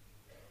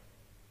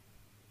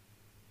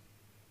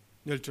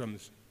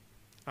niltrams.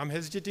 I'm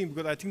hesitating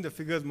because I think the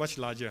figure is much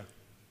larger.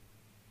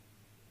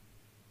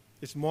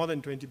 It's more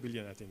than 20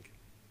 billion, I think.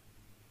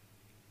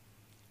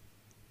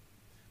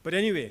 But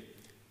anyway,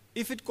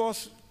 if it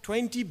costs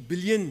 20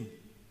 billion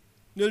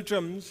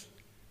niltrams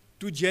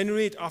to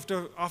generate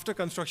after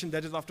construction,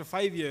 that is after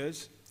 5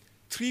 years,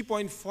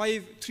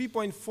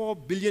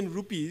 3.4 billion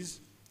rupees,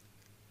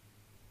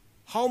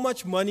 how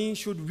much money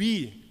should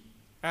we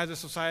as a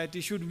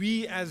society, should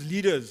we as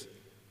leaders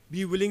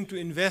be willing to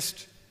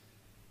invest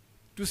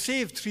to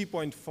save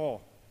 3.4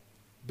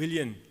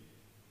 billion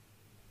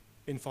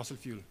in fossil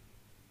fuel.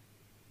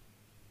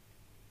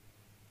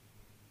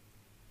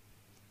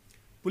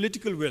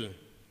 Political will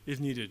is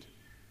needed.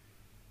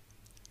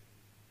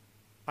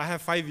 I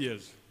have 5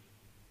 years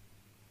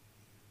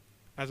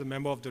as a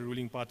member of the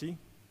ruling party,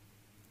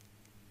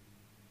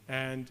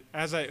 and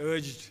as I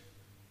urged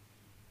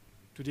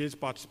today's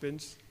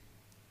participants,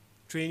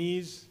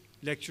 trainees,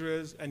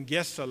 lecturers, and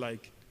guests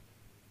alike,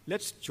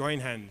 let's join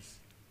hands.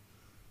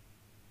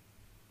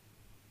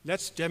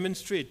 Let's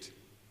demonstrate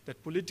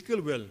that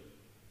political will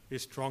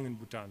is strong in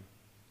Bhutan.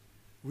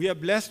 We are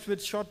blessed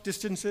with short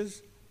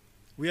distances.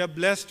 We are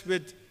blessed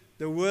with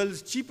the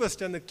world's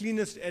cheapest and the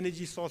cleanest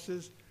energy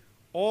sources.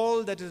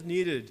 All that is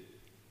needed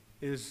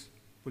is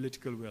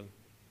political will.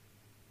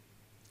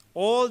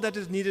 All that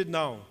is needed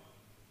now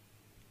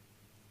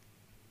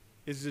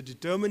is the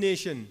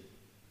determination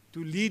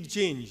to lead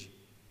change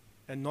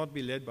and not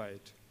be led by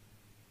it.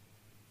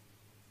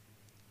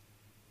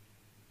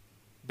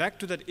 Back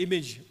to that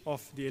image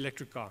of the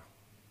electric car,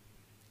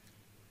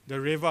 the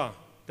Reva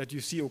that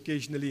you see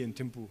occasionally in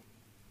Thimphu.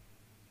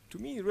 To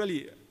me,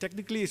 really,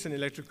 technically it's an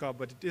electric car,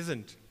 but it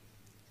isn't.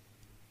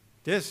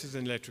 This is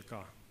an electric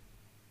car.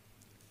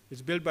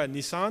 It's built by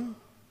Nissan.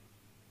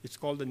 It's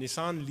called the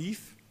Nissan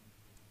Leaf.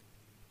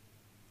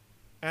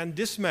 And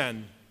this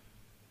man,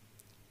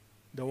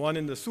 the one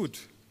in the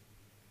suit,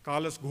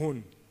 Carlos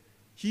Ghosn,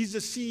 he's the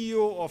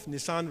CEO of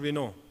Nissan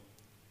Renault.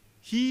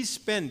 He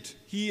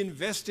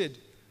invested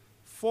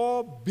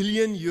 4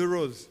 billion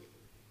euros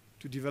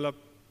to develop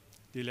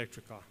the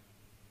electric car.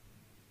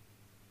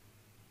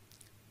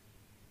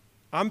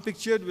 I'm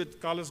pictured with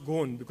Carlos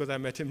Ghosn because I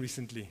met him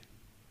recently.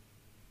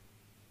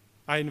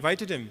 I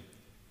invited him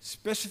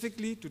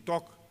specifically to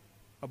talk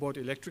about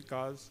electric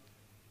cars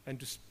and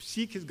to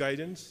seek his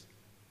guidance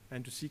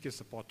and to seek his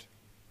support.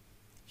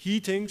 He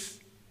thinks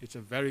it's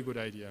a very good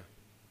idea.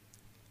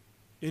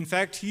 In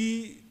fact,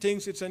 he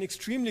thinks it's an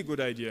extremely good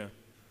idea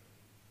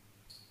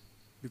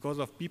because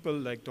of people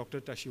like Dr.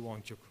 Tashi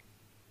Wangchuk.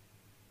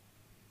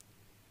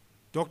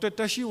 Dr.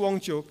 Tashi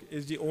Wangchuk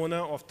is the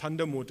owner of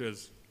Thunder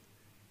Motors.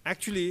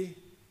 Actually,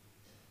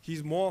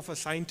 he's more of a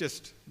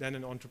scientist than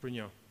an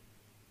entrepreneur.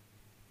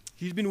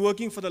 He's been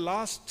working for the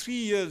last 3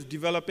 years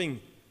developing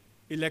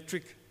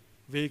electric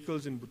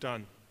vehicles in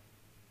Bhutan,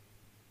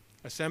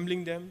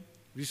 assembling them,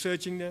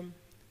 researching them,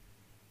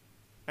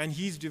 and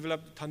he's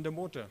developed Thunder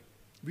Motor.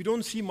 We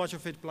don't see much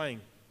of it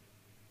flying.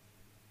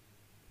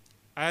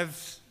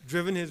 I've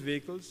driven his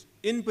vehicles,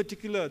 in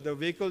particular the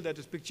vehicle that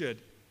is pictured,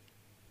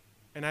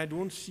 and I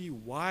don't see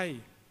why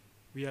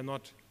we are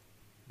not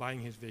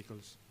buying his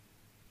vehicles.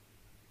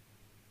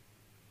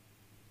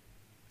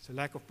 It's a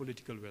lack of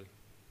political will.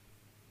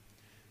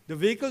 The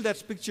vehicle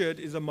that's pictured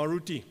is a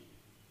Maruti.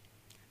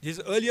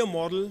 His earlier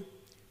model,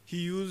 he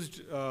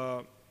used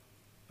a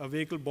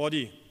vehicle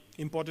body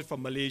imported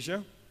from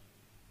Malaysia,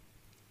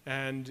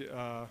 and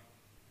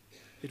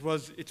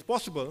it's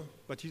possible,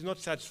 but he's not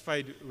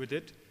satisfied with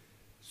it.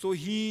 So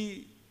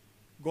he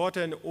got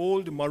an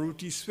old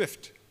Maruti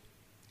Swift,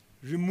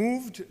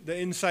 removed the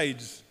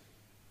insides,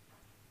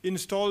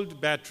 installed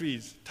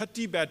batteries,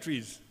 30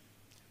 batteries.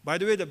 By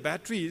the way, the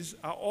batteries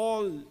are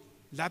all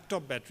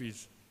laptop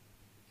batteries.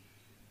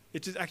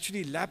 It is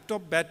actually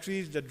laptop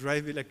batteries that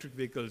drive electric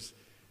vehicles.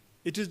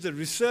 It is the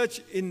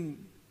research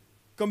in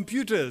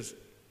computers,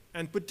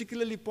 and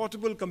particularly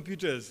portable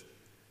computers,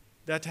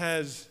 that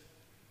has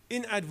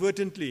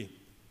inadvertently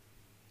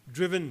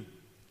driven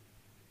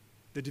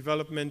the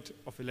development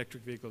of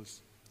electric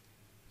vehicles.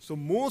 So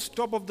most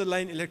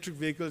top-of-the-line electric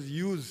vehicles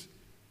use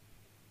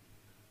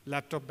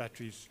laptop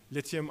batteries,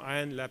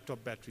 lithium-ion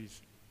laptop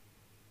batteries.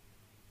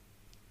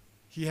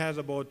 He has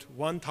about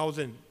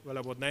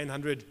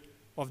 900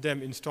 of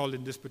them installed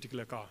in this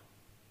particular car.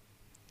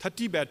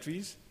 30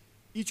 batteries,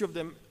 each of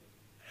them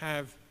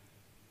have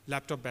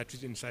laptop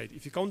batteries inside.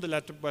 If you count the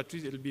laptop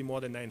batteries, it'll be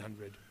more than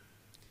 900.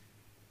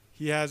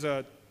 He has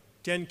a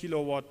 10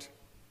 kilowatt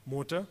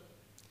motor,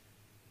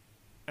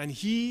 and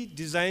he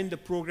designed the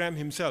program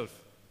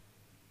himself.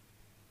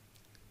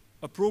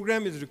 A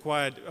program is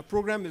required. A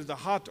program is the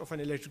heart of an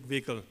electric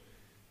vehicle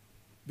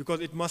because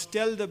it must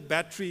tell the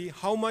battery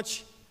how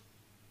much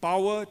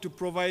power to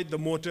provide the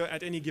motor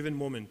at any given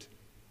moment.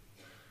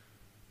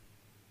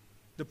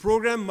 The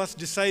program must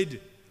decide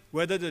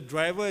whether the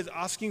driver is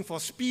asking for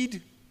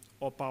speed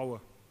or power.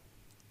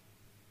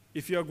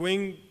 If you are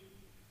going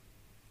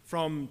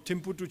from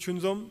Thimphu to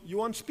Chunzom, you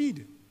want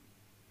speed.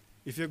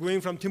 If you're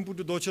going from Thimphu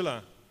to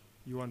Dochala,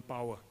 you want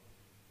power.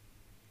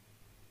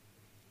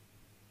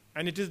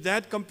 And it is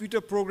that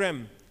computer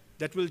program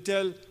that will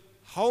tell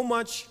how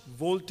much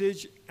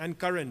voltage and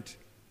current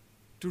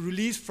to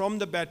release from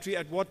the battery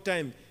at what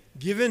time,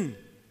 given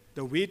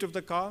the weight of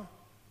the car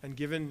and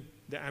given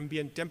the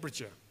ambient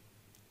temperature.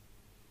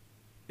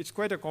 It's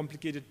quite a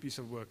complicated piece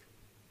of work.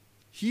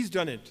 He's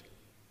done it,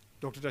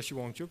 Dr. Tashi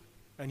Wangchuk,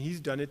 and he's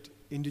done it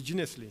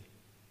indigenously.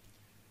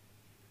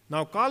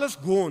 Now, Carlos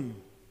Ghosn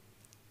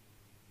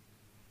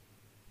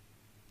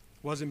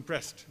was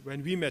impressed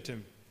when we met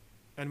him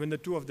and when the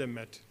two of them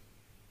met.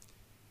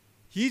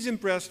 He's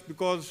impressed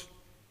because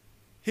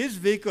his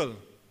vehicle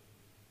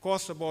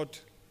costs about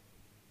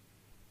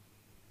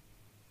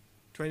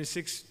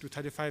 26 to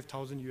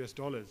 35,000 US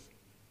dollars.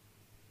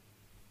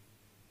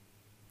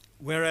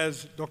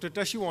 Whereas Dr.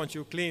 Tshering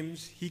Wangchuk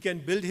claims he can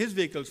build his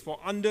vehicles for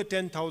under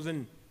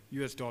 10,000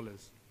 US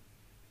dollars.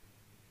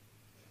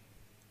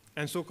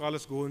 And so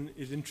Carlos Ghosn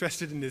is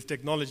interested in this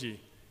technology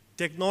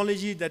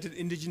that is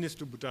indigenous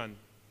to Bhutan.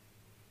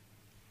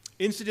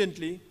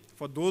 Incidentally,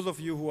 for those of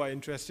you who are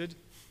interested,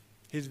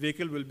 his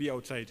vehicle will be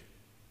outside.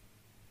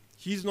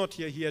 He's not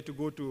here, he had to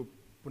go to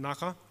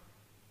Punakha,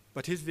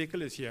 but his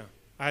vehicle is here.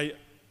 I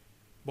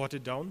bought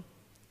it down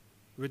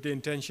with the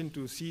intention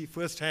to see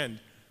firsthand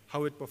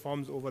how it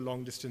performs over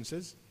long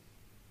distances.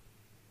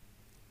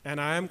 And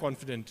I am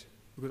confident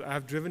because I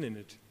have driven in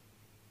it.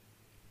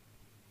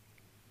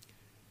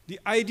 The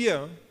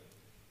idea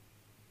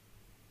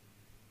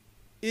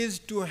is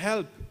to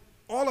help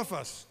all of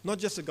us, not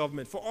just the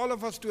government, for all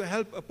of us to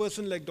help a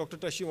person like Dr.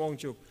 Tshering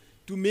Wangchuk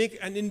to make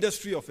an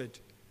industry of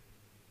it.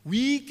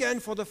 We can,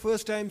 for the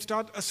first time,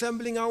 start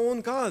assembling our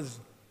own cars.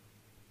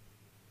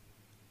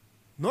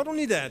 Not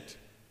only that,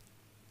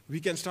 we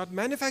can start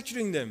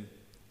manufacturing them.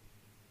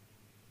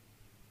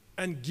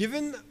 And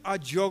given our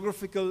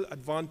geographical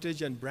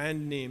advantage and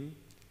brand name,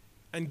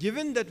 and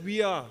given that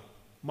we are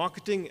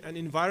marketing an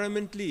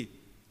environmentally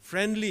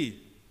friendly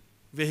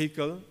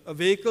vehicle, a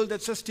vehicle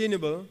that's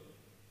sustainable,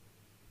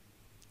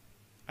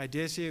 I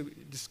dare say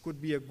this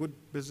could be a good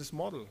business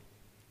model.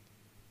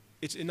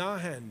 It's in our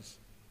hands.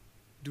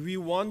 Do we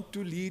want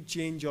to lead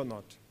change or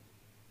not?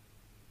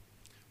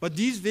 But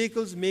these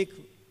vehicles make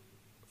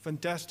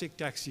fantastic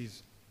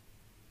taxis.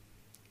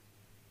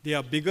 They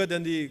are bigger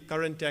than the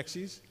current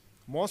taxis,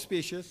 more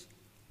spacious,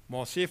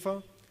 more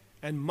safer,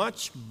 and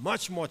much,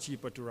 much more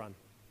cheaper to run.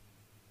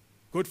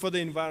 Good for the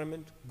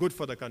environment, good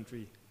for the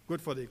country,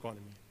 good for the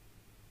economy.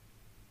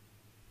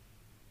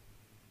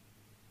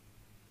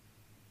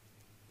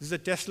 This is a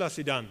Tesla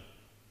sedan.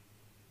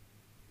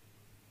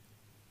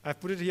 I've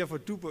put it here for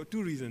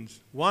two reasons.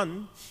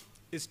 One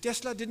is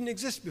Tesla didn't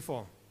exist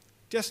before.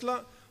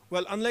 Tesla,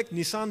 well, unlike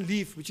Nissan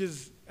Leaf, which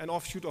is an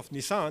offshoot of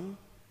Nissan,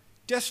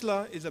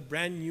 Tesla is a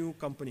brand new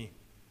company.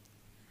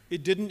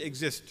 It didn't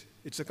exist.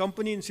 It's a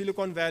company in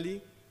Silicon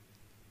Valley,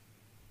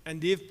 and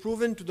they've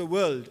proven to the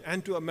world,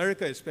 and to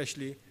America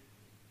especially,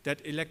 that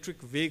electric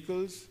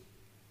vehicles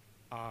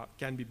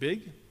can be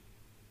big,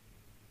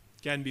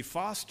 can be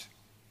fast,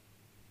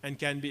 and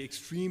can be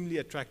extremely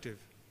attractive.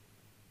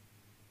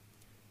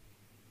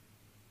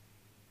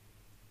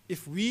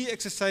 If we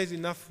exercise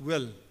enough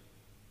will,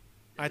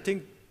 I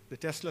think the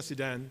Tesla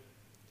sedan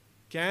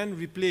can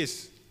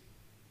replace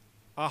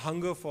our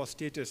hunger for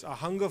status, our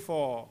hunger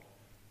for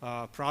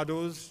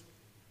Prados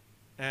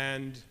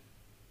and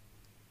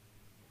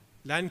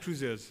Land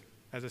Cruisers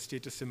as a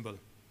status symbol.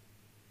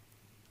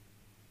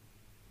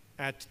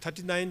 At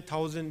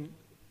 65,000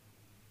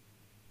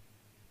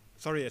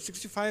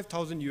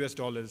 US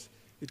dollars,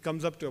 it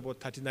comes up to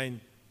about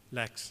 39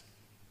 lakhs,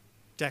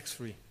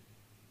 tax-free.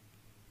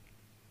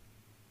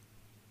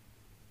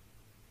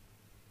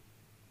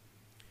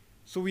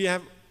 So we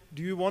have,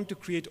 do we want to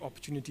create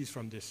opportunities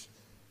from this?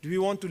 Do we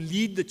want to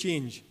lead the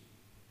change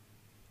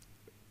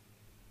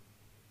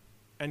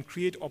and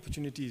create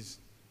opportunities?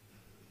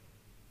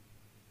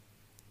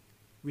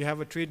 We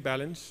have a trade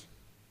balance,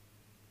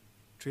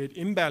 trade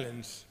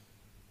imbalance.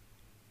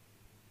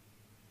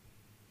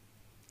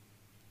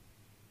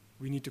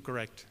 We need to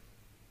correct.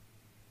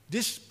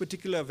 This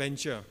particular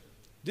venture,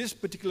 this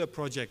particular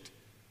project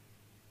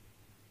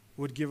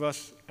would give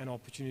us an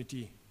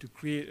opportunity to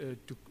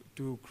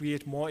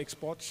create more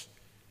exports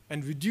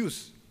and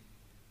reduce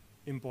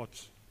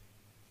imports.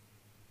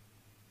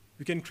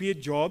 We can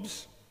create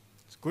jobs.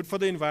 It's good for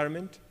the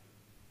environment,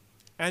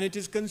 and it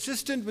is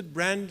consistent with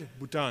brand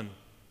Bhutan.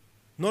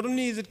 Not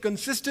only is it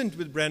consistent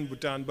with brand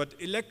Bhutan, but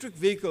electric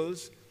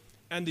vehicles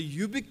and the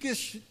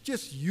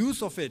ubiquitous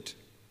use of it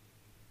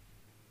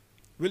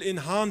will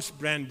enhance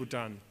brand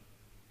Bhutan.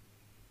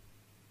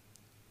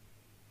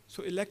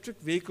 So electric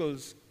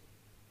vehicles,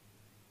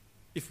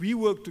 if we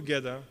work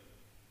together,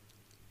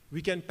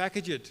 we can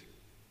package it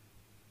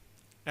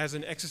as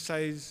an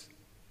exercise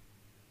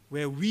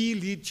where we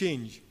lead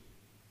change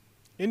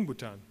in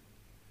Bhutan.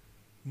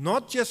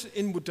 Not just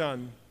in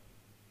Bhutan,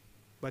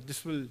 but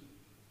this will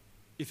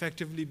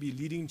effectively be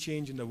leading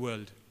change in the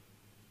world.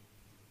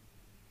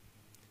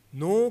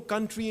 No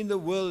country in the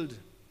world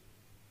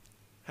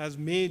has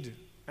made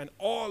an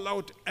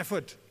all-out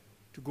effort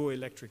to go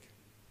electric.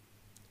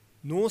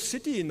 No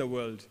city in the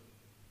world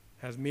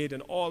has made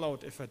an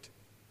all-out effort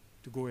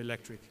to go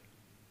electric.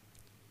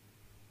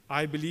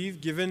 I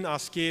believe, given our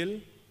scale,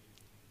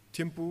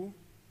 Thimphu,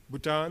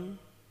 Bhutan,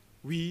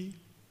 we,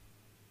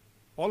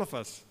 all of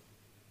us,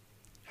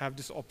 have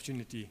this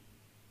opportunity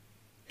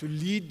to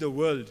lead the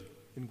world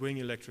in going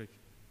electric.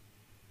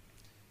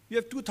 We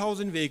have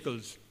 2,000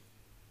 vehicles,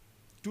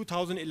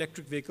 2,000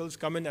 electric vehicles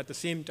come in at the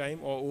same time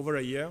or over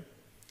a year,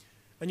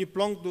 and you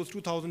plonk those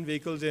 2,000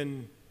 vehicles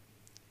in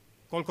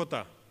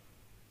Kolkata.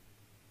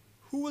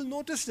 Who will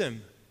notice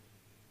them?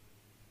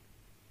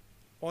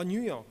 Or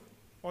New York,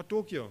 or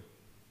Tokyo?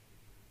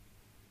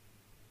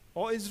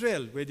 or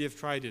Israel, where they've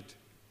tried it.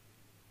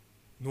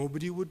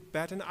 Nobody would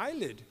bat an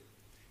eyelid.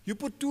 You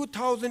put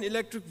 2,000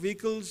 electric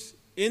vehicles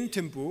in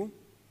Thimphu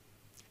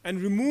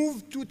and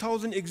remove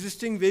 2,000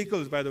 existing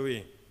vehicles, by the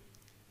way.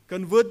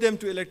 Convert them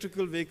to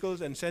electrical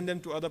vehicles and send them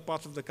to other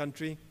parts of the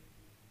country.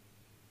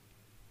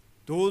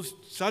 Those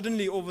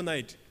suddenly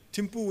overnight,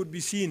 Thimphu would be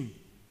seen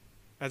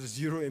as a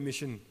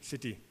zero-emission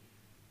city.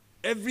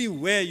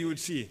 Everywhere you would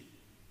see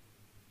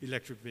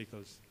electric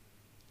vehicles.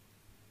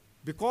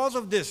 Because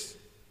of this,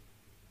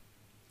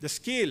 the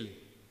scale,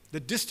 the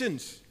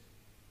distance,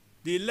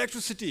 the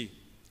electricity,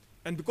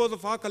 and because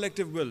of our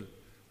collective will,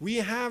 we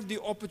have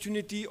the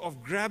opportunity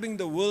of grabbing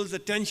the world's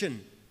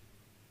attention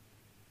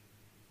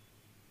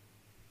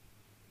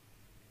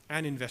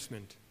and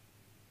investment.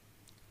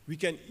 We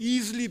can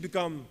easily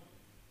become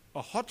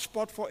a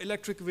hotspot for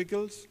electric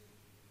vehicles,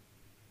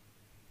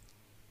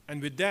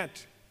 and with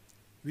that,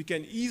 we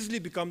can easily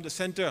become the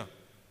center,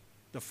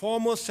 the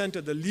foremost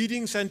center, the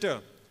leading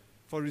center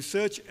for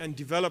research and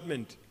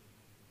development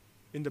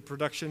in the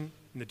production,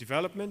 in the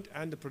development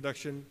and the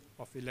production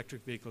of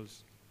electric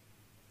vehicles.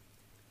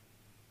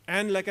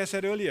 And like I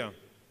said earlier,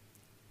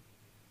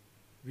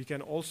 we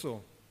can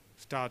also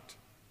start,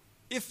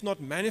 if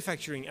not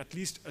manufacturing, at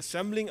least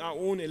assembling our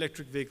own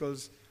electric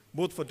vehicles,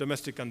 both for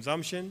domestic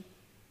consumption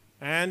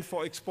and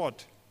for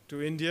export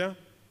to India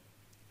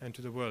and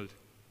to the world.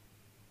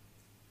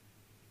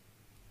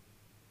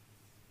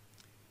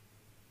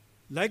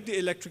 Like the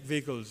electric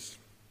vehicles,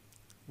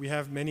 we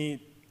have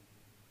many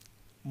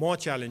more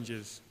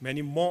challenges,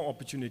 many more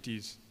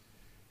opportunities.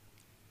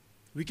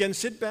 We can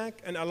sit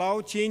back and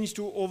allow change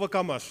to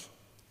overcome us,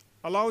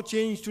 allow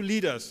change to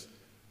lead us,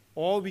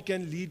 or we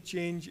can lead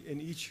change in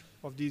each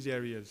of these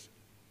areas.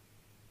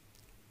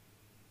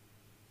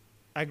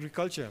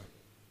 Agriculture.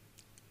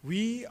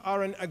 We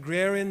are an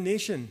agrarian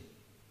nation.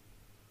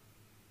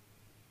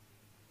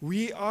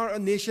 We are a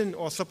nation,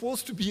 or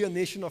supposed to be a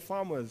nation of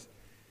farmers.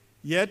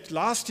 Yet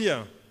last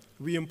year,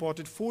 we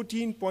imported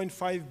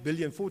 14.5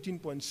 billion,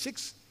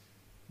 14.6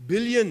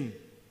 billion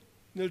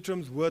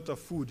niltrams worth of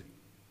food.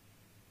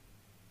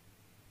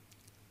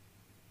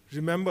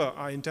 Remember,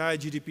 our entire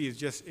GDP is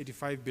just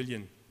 85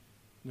 billion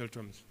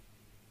niltrams.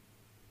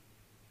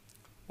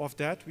 Of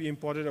that, we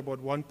imported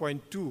about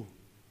 1.2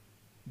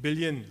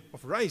 billion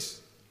of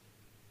rice.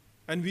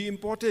 And we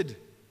imported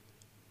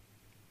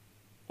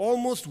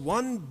almost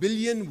 1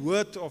 billion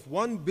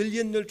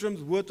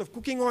niltrams worth of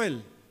cooking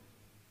oil.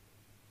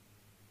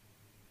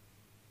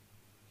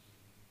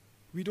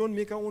 We don't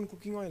make our own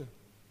cooking oil.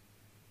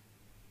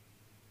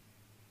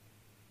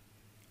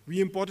 We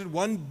imported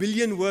 1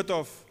 billion worth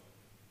of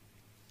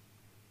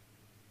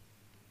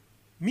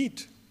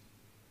meat.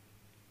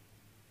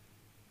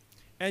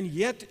 And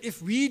yet,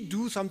 if we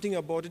do something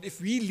about it, if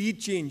we lead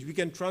change, we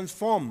can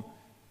transform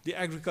the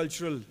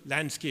agricultural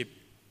landscape.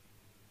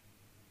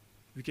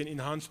 We can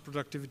enhance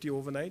productivity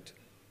overnight.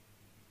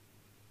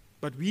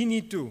 But we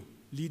need to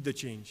lead the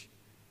change.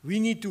 We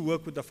need to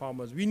work with the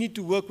farmers. We need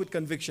to work with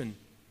conviction.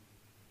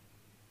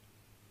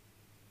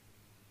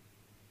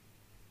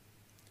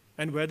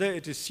 And whether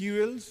it is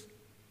cereals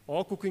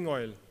or cooking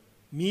oil,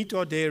 meat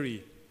or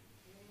dairy,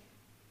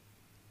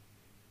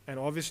 and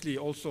obviously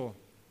also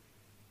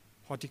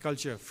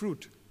horticulture,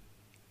 fruit,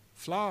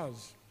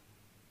 flowers,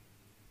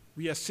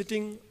 we are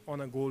sitting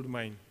on a gold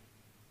mine.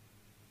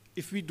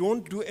 If we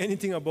don't do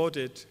anything about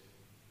it,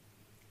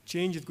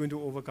 change is going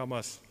to overcome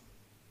us.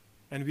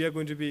 And we are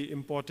going to be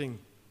importing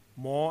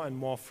more and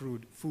more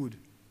food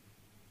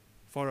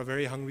for a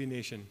very hungry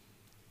nation.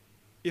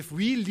 If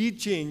we lead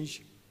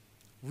change,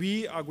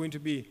 we are going to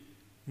be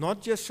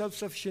not just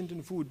self-sufficient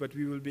in food, but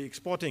we will be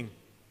exporting.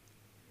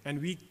 And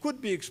we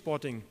could be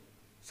exporting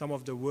some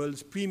of the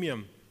world's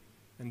premium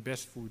and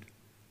best food.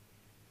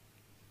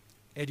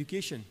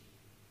 Education.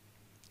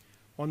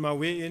 On my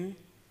way in,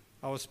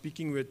 I was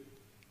speaking with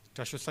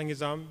Tasho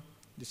Sangizam,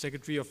 the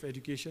Secretary of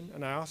Education,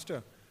 and I asked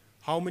her,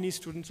 how many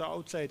students are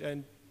outside?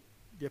 And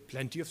there are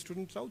plenty of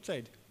students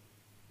outside.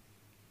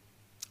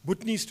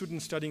 Bhutanese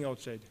students studying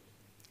outside.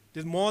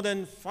 There's more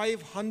than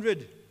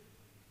 500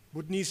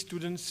 Bhutanese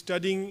students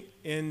studying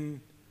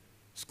in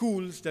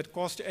schools that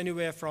cost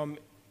anywhere from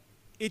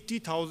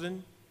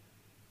 80,000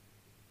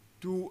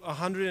 to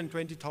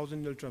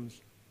 120,000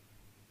 niltrams.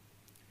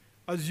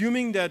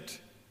 Assuming that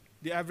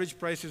the average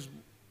price is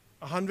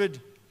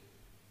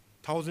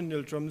 100,000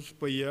 niltrams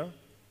per year,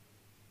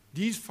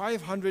 these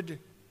 500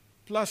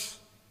 plus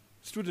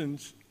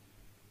students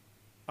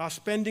are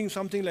spending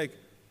something like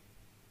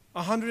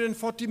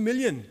 140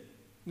 million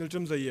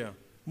niltrams a year,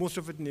 most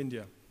of it in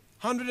India.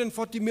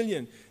 140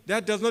 million.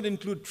 That does not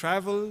include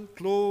travel,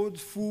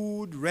 clothes,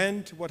 food,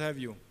 rent, what have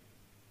you.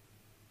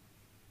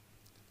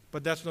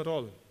 But that's not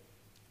all.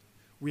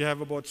 We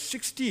have about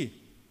 60,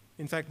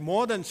 in fact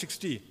more than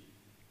 60,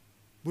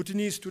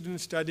 Bhutanese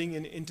students studying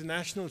in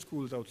international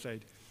schools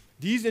outside.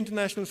 These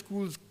international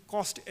schools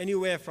cost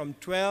anywhere from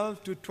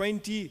 12 to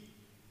 20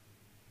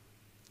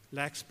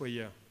 lakhs per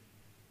year.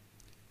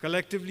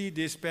 Collectively,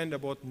 they spend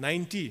about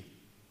 90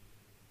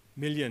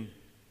 million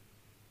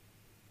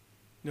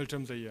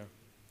niltrams a year.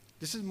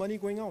 This is money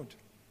going out.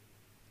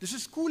 This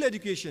is school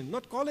education,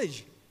 not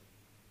college.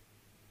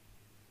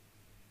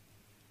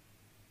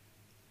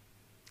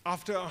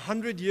 After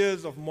 100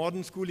 years of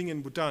modern schooling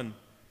in Bhutan,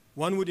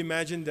 one would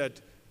imagine that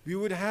we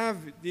would have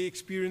the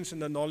experience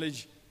and the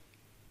knowledge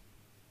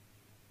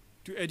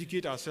to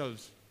educate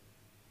ourselves,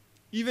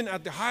 even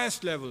at the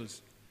highest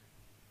levels.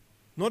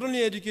 Not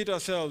only educate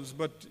ourselves,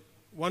 but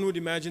one would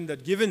imagine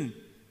that given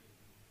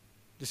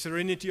the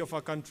serenity of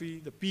our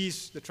country, the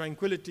peace, the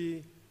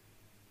tranquility,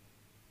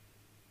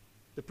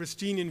 the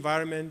pristine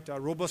environment, our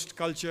robust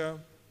culture,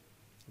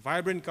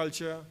 vibrant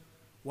culture,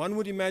 one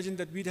would imagine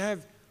that we'd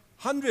have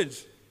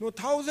hundreds, no,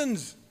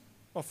 thousands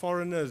of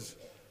foreigners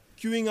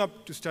queuing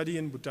up to study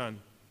in Bhutan.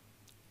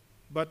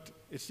 But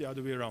it's the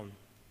other way around.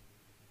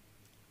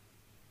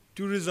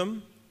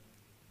 Tourism,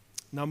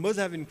 numbers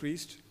have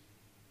increased.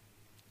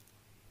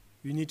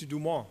 We need to do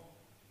more.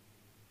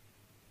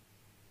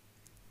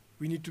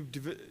 We need to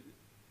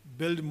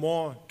build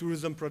more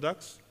tourism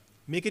products,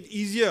 make it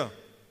easier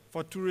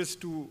for tourists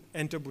to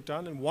enter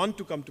Bhutan and want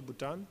to come to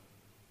Bhutan.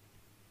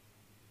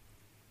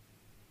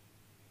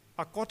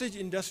 Our cottage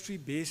industry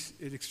base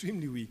is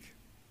extremely weak.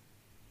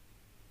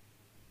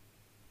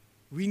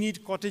 We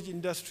need cottage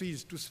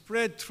industries to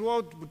spread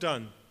throughout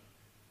Bhutan,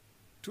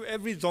 to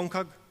every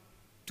dzongkhag,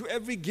 to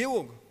every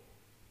geog.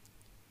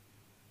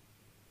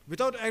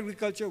 Without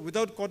agriculture,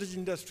 without cottage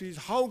industries,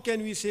 how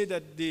can we say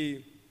that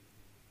the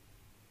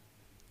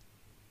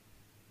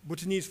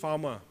Bhutanese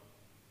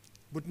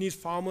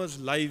farmers'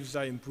 lives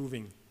are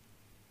improving?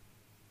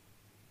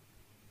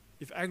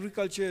 If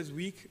agriculture is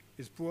weak,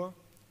 is poor,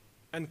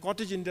 and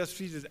cottage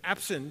industries is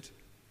absent,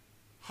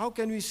 how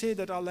can we say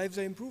that our lives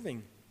are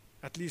improving?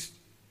 At least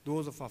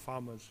those of our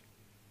farmers.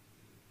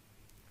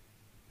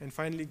 And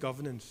finally,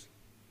 governance.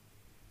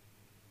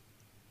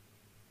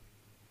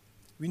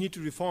 We need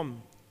to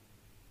reform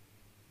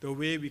the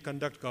way we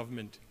conduct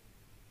government.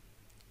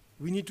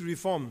 We need to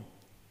reform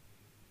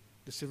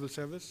the civil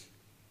service.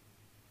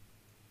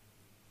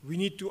 We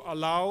need to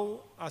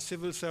allow our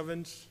civil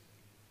servants,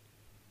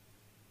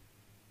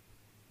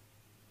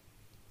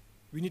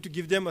 we need to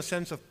give them a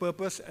sense of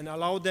purpose and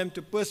allow them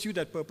to pursue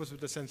that purpose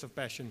with a sense of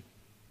passion.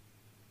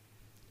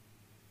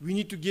 We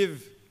need to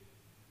give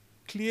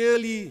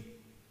clearly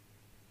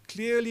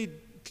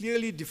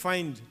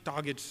defined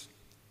targets,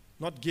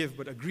 not give,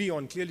 but agree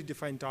on clearly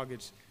defined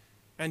targets.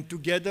 And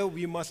together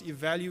we must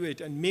evaluate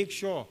and make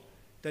sure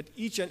that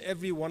each and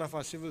every one of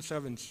our civil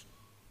servants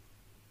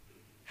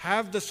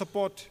have the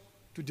support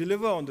to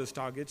deliver on those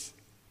targets,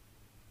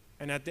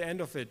 and at the end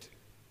of it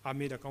are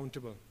made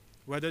accountable,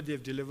 whether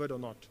they've delivered or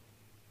not.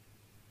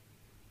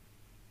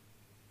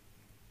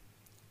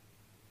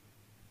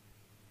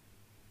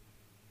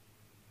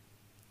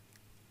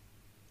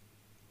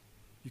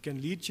 You can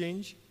lead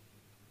change,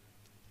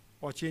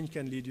 or change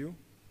can lead you.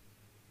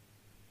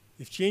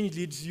 If change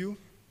leads you,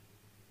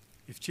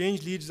 if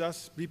change leads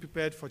us, be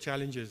prepared for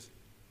challenges.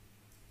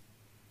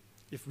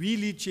 If we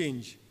lead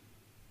change,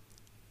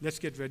 let's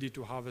get ready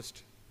to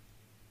harvest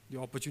the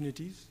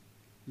opportunities.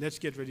 Let's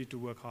get ready to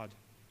work hard.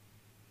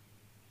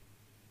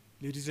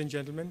 Ladies and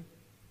gentlemen,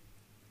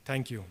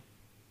 thank you.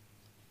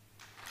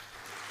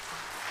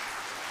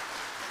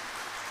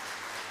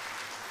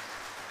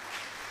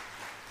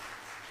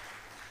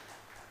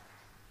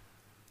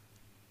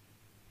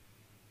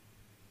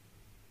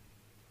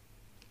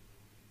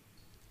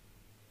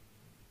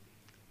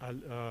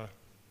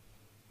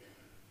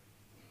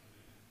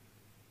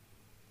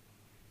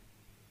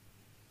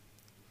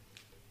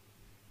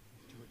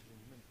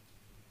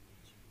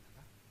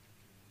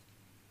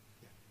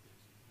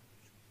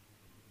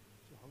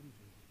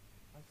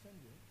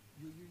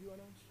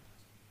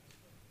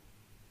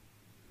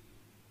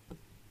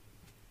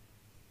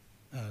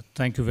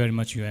 Thank you very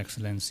much, Your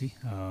Excellency,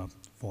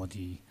 for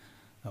the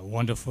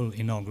wonderful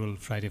inaugural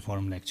Friday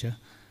Forum lecture.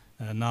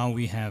 Now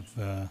we have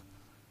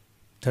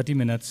 30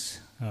 minutes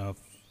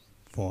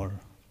for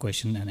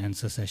question and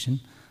answer session.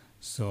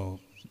 So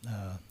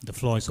the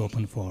floor is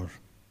open for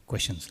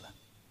questions.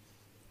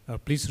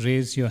 Please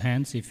raise your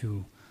hands if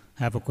you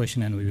have a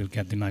question and we will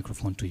get the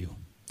microphone to you.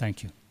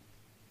 Thank you.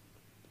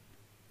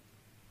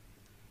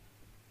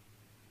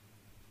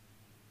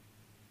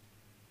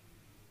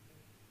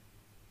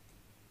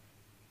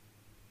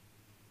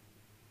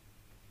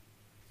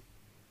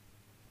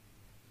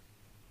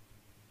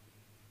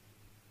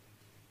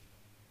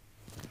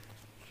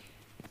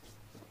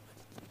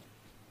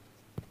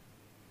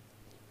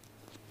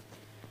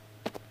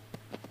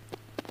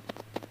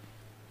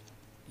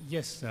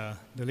 Yes,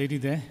 the lady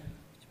there.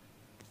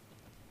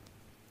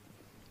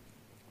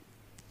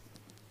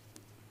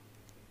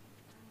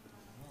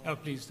 Oh,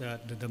 please,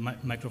 the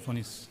microphone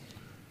is...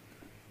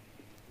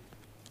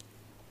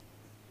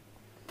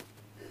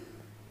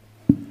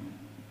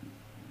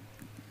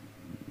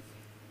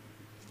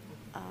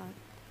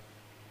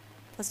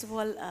 First of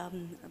all,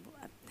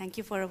 thank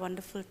you for a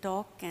wonderful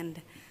talk and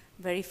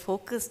very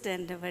focused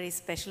and a very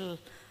special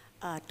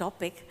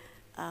topic.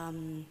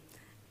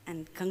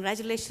 And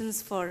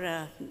congratulations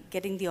for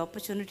getting the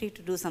opportunity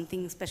to do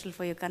something special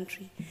for your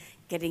country,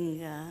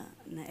 getting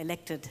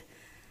elected.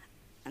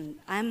 and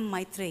I'm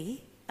Maitreyi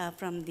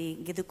from the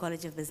Giddu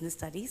College of Business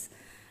Studies.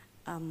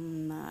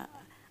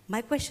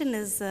 My question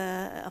is,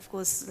 of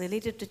course,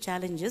 related to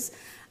challenges.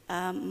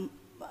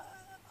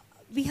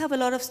 We have a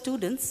lot of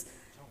students.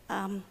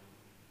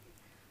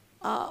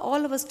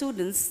 All of our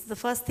students, the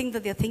first thing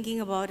that they're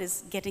thinking about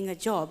is getting a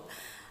job.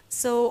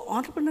 So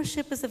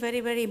entrepreneurship is a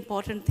very, very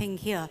important thing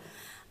here.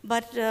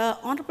 But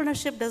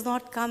entrepreneurship does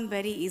not come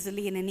very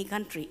easily in any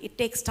country. It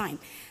takes time.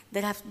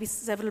 There have to be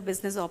several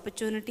business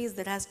opportunities.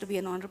 There has to be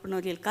an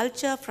entrepreneurial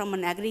culture. From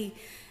an agri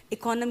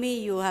economy,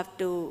 you have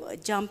to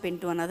jump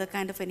into another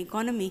kind of an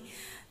economy.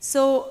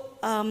 So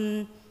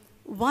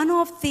one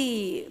of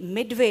the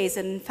midways,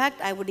 and in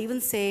fact, I would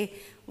even say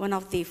one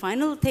of the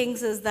final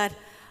things is that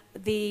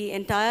the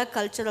entire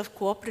culture of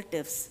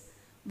cooperatives,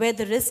 where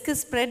the risk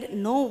is spread,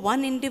 no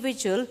one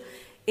individual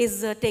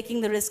is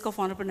taking the risk of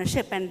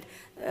entrepreneurship. And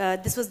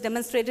this was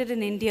demonstrated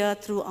in India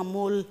through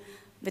Amol,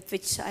 with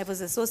which I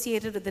was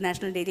associated with the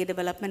National Dairy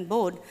Development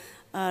Board,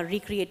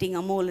 recreating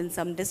Amol in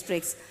some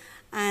districts,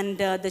 and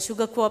the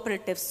sugar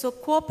cooperatives. So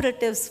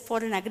cooperatives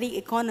for an agri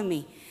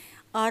economy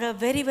are a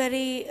very,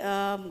 very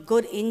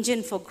good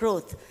engine for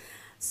growth.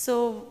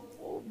 So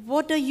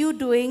what are you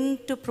doing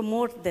to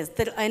promote this?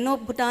 I know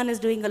Bhutan is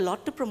doing a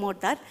lot to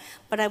promote that,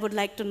 but I would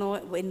like to know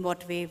in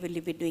what way will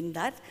you be doing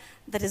that?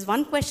 That is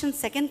one question.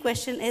 Second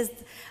question is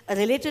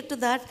related to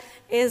that,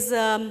 is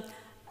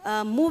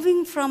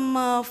moving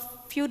from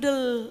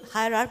feudal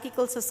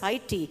hierarchical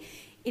society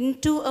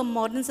into a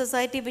modern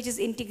society which is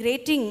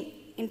integrating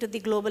into the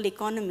global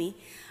economy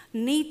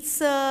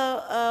needs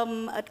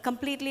a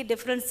completely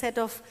different set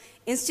of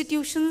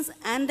institutions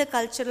and a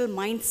cultural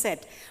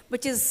mindset,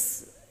 which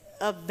is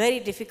very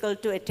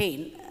difficult to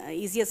attain.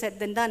 Easier said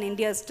than done.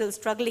 India is still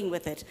struggling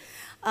with it.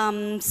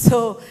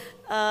 So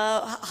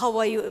how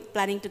are you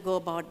planning to go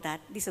about that?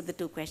 These are the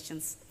two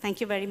questions.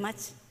 Thank you very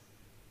much.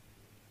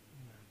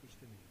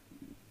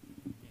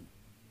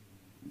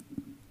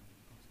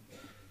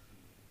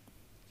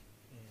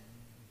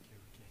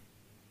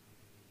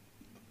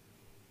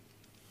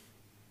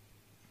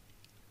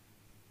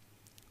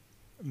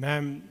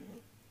 Ma'am,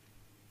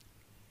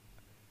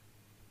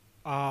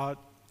 our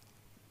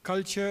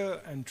culture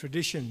and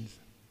traditions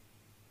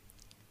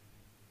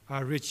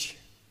are rich,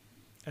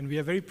 and we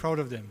are very proud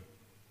of them.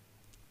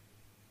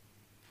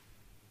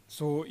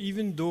 So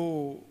even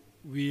though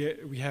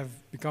we have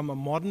become a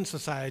modern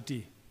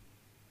society,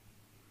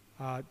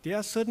 there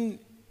are certain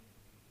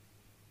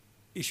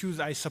issues,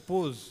 I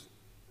suppose,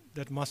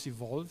 that must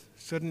evolve,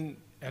 certain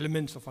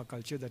elements of our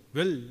culture that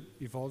will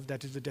evolve.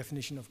 That is the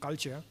definition of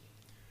culture.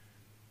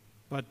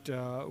 But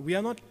we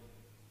are not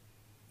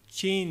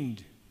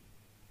chained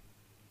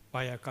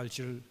by our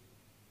culture.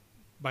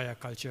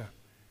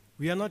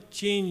 We are not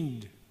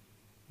chained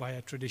by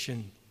a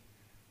tradition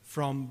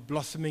from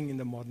blossoming in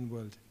the modern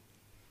world.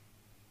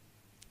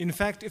 In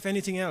fact, if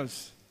anything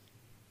else,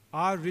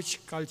 our rich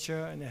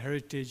culture and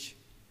heritage,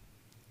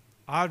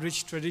 our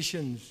rich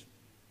traditions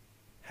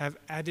have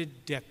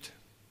added depth,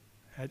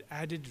 had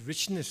added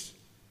richness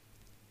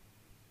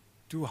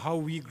to how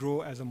we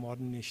grow as a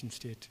modern nation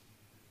state,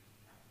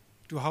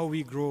 to how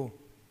we grow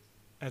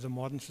as a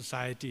modern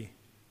society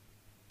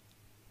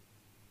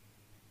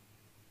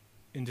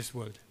in this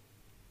world.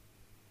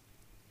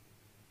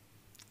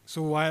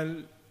 So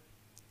while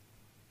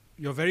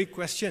your very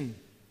question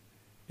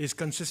is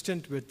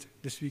consistent with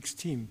this week's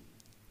theme,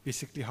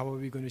 basically how are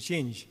we going to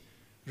change,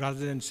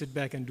 rather than sit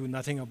back and do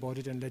nothing about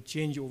it and let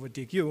change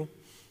overtake you,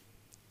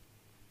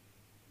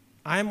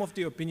 I am of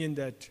the opinion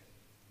that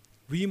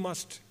we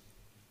must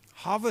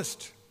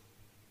harvest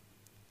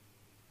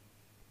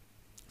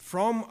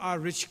from our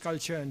rich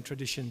culture and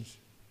traditions.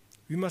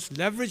 We must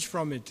leverage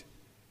from it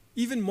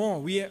even more.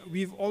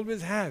 We've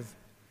always have,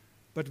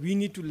 but we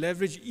need to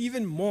leverage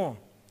even more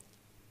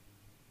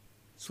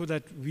so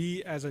that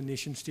we as a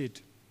nation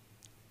state,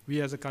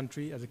 we as a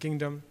country, as a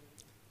kingdom,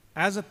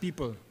 as a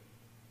people,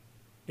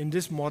 in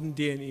this modern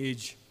day and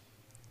age,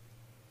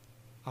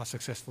 are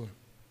successful.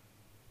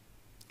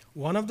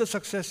 One of the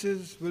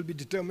successes will be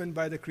determined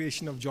by the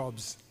creation of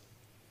jobs.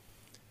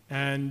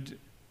 And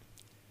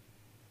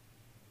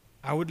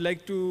I would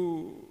like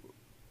to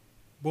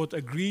both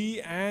agree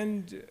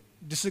and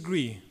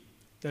disagree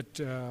that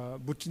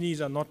Bhutanese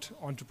are not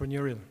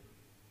entrepreneurial.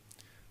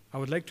 I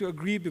would like to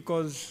agree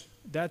because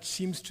that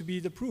seems to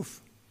be the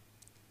proof.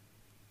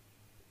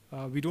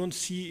 We don't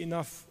see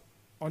enough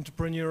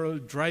entrepreneurial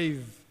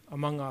drive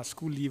among our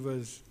school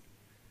leavers,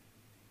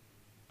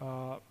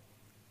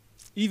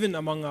 even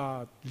among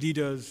our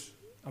leaders,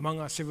 among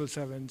our civil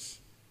servants.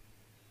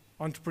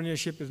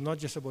 Entrepreneurship is not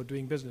just about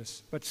doing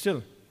business, but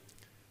still,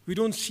 we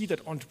don't see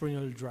that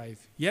entrepreneurial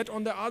drive. Yet,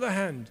 on the other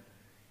hand,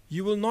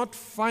 you will not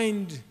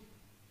find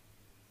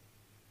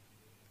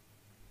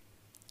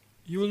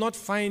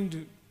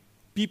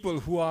people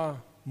who are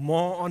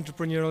more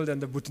entrepreneurial than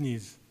the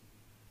Bhutanese.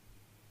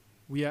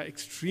 We are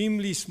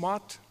extremely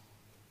smart,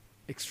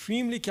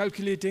 extremely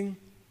calculating,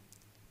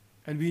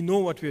 and we know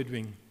what we are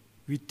doing.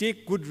 We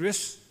take good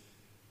risks,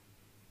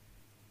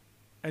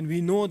 and we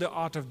know the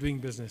art of doing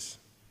business.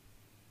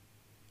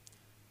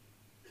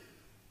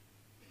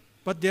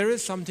 But there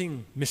is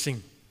something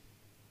missing.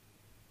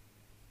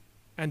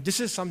 And this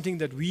is something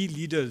that we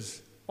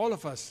leaders, all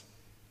of us,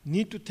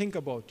 need to think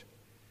about.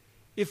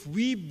 If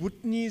we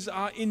Bhutanese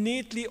are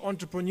innately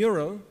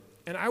entrepreneurial,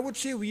 and I would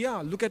say we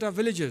are, look at our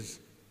villages.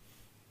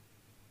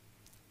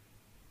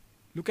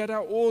 Look at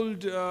our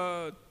old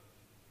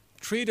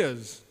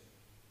traders.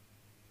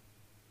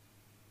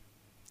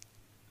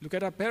 Look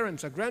at our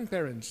parents, our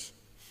grandparents.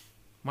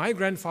 My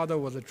grandfather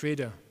was a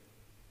trader.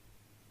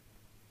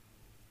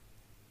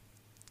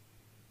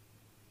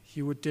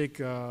 He would take,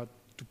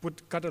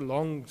 cut a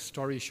long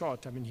story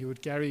short, he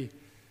would carry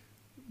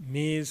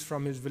maize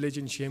from his village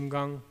in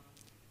Shemgang,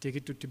 take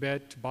it to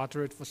Tibet,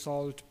 barter it for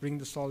salt, bring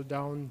the salt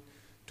down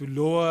to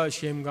lower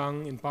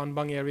Shemgang in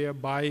Panbang area,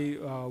 buy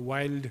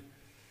wild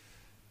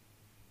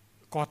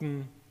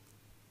cotton,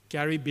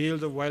 carry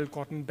bales of wild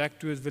cotton back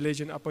to his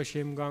village in Upper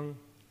Shemgang,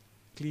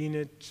 clean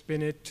it,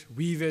 spin it,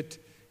 weave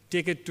it,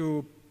 take it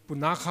to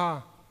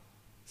Punakha,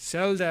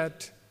 sell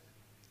that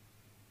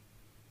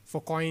for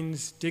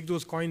coins, take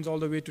those coins all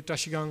the way to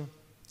Tshering,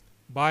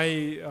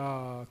 buy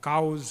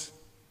cows,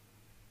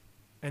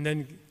 and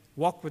then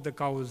walk with the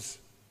cows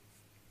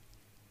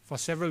for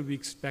several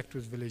weeks back to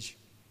his village.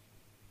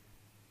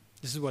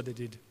 This is what they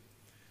did.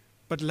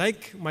 But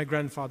like my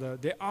grandfather,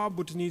 there are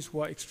Bhutanese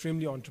who are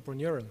extremely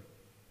entrepreneurial.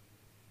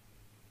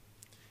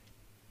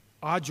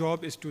 Our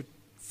job is to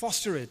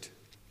foster it.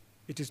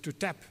 It is to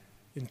tap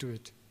into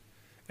it.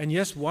 And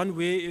yes, one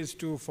way is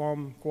to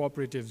form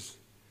cooperatives.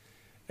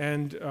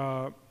 And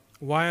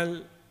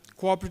while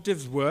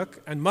cooperatives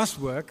work and must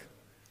work,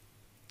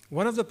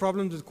 one of the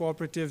problems with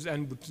cooperatives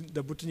and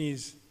the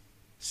Bhutanese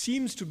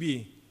seems to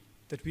be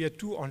that we are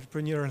too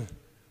entrepreneurial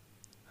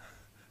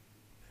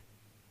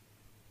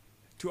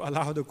to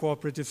allow the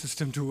cooperative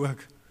system to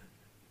work.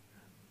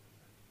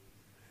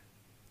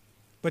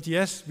 But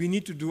yes, we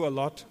need to do a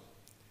lot.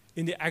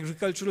 In the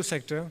agricultural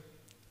sector,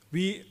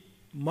 we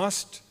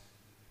must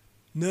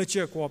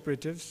nurture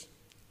cooperatives.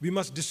 We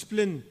must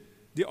discipline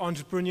the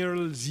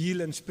entrepreneurial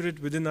zeal and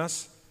spirit within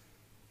us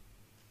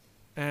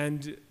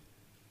and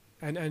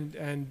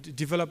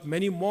develop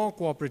many more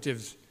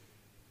cooperatives.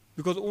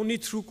 Because only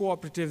through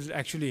cooperatives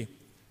actually,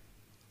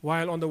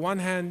 while on the one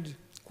hand,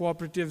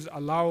 cooperatives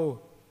allow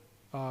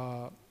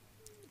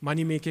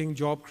money-making,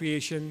 job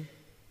creation,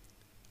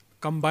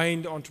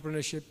 combined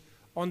entrepreneurship.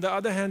 On the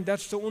other hand,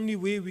 that's the only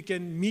way we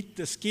can meet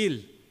the scale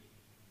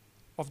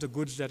of the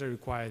goods that are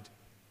required,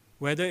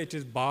 whether it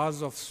is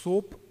bars of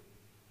soap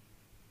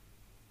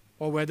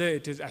or whether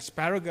it is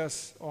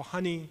asparagus or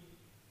honey,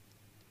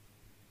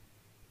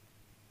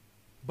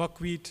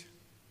 buckwheat,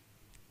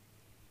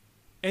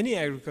 any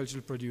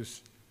agricultural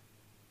produce.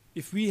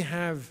 If we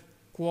have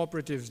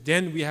cooperatives,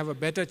 then we have a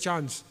better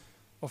chance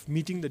of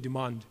meeting the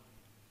demand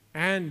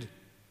and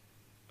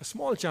a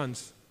small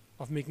chance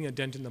of making a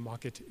dent in the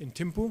market in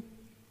Thimphu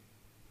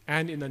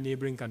and in the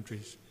neighboring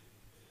countries.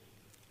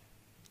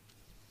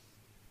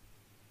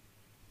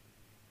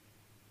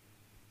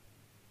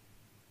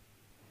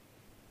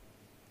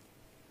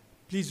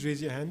 Please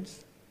raise your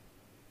hands.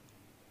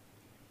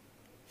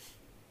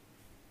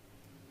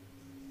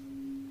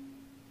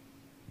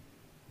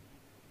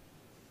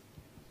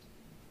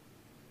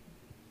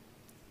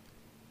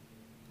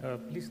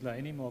 Please,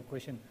 any more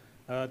question?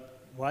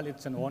 While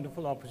it's a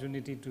wonderful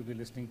opportunity to be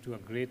listening to a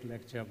great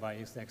lecture by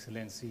His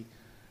Excellency,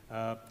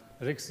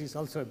 RIGSS is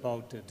also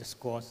about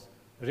discourse.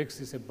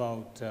 RIGSS is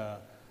about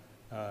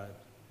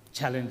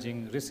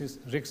challenging.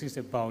 RIGSS is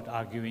about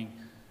arguing,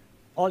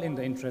 all in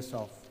the interest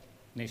of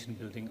nation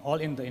building, all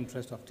in the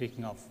interest of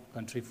taking our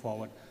country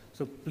forward.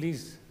 So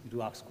please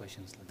do ask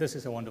questions. This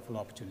is a wonderful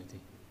opportunity.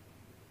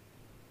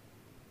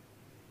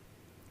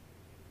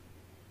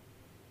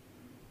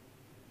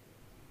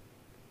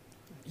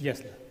 Yes,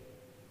 sir.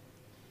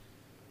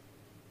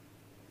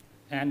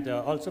 And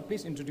also,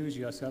 please introduce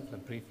yourself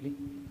briefly.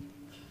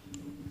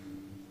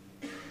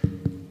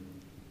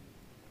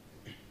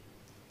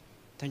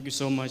 Thank you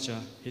so much,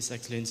 His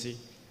Excellency.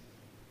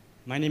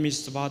 My name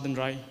is Subhadan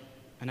Rai,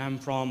 and I'm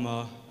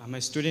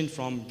a student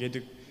from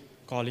Geduk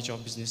College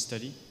of Business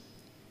Study.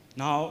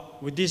 Now,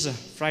 with this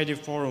Friday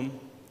forum,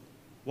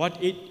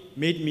 what it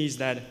made me is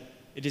that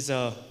it is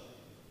an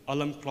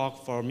alarm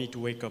clock for me to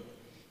wake up,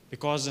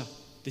 because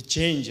the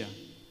change,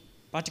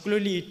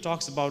 particularly it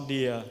talks about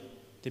the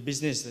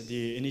business,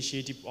 the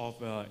initiative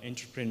of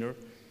entrepreneur.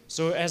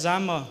 So as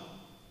I'm a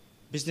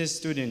business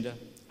student,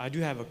 I do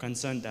have a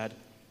concern that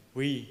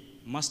we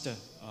must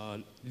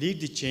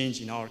lead the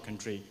change in our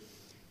country.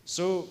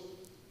 So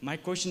my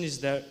question is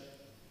that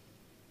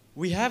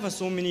we have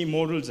so many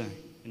models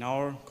in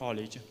our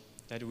college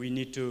that we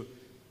need to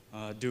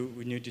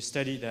we need to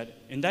study that.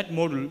 In that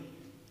model,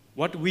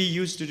 what we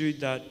used to do is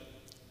that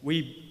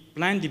we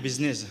plan the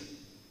business.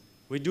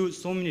 We do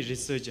so many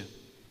research.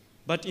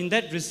 But in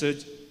that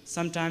research,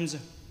 sometimes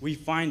we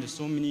find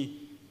so many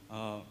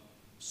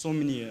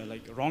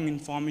like wrong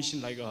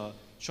information, like a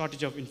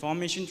shortage of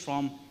information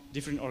from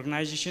different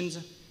organizations.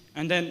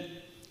 And then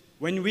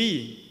when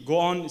we go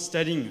on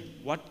studying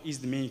what is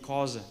the main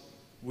cause,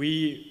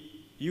 we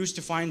used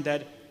to find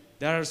that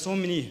there are so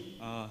many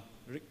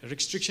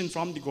restriction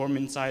from the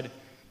government side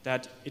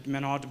that it may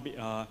not be,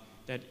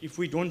 that if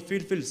we don't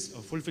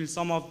fulfill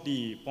some of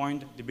the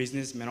point, the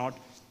business may not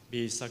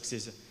be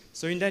success.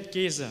 So in that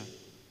case,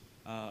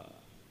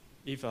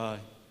 if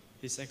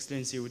His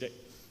Excellency would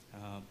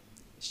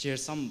share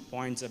some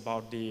points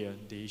about the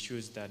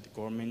issues that the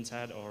governments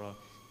had, or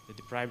that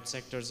the private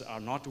sectors are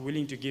not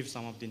willing to give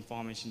some of the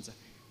information,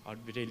 I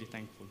would be really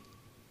thankful.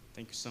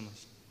 Thank you so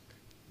much.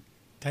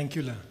 Thank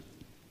you, La.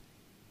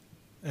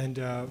 And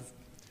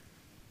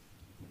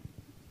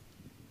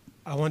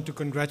I want to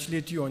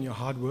congratulate you on your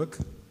hard work.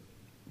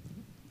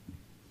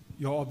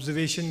 Your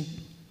observation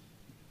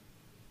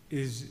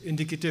is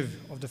indicative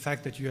of the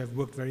fact that you have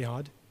worked very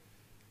hard.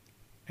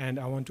 And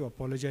I want to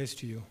apologize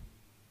to you.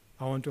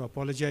 I want to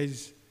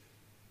apologize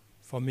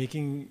for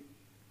making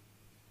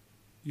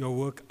your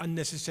work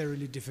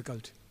unnecessarily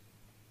difficult.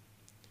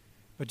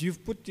 But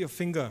you've put your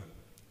finger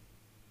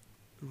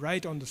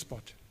right on the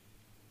spot.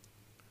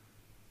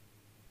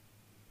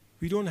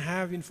 We don't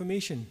have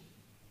information.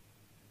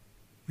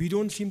 We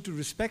don't seem to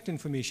respect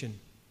information.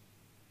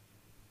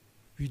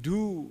 We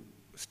do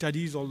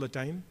studies all the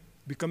time.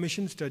 We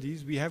commission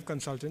studies. We have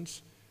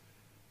consultants.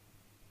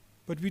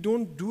 But we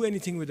don't do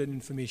anything with that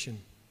information.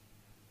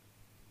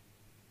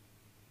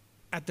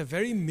 At the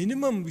very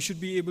minimum, we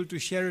should be able to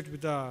share it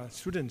with our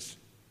students,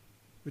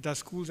 with our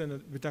schools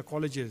and with our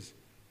colleges.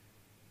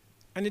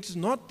 And it's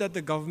not that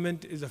the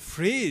government is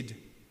afraid.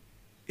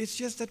 It's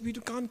just that we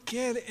can't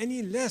care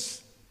any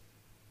less.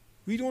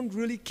 We don't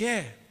really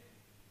care.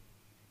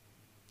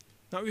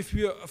 Now, if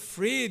we are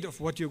afraid of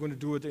what you're going to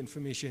do with the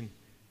information,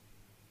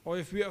 or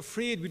if we are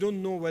afraid we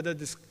don't know whether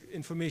this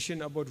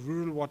information about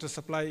rural water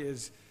supply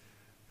is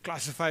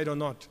classified or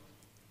not,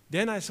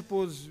 then I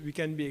suppose we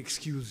can be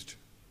excused.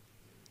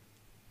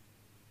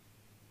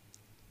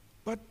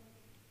 But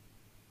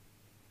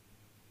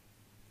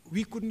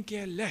we couldn't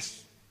care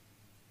less.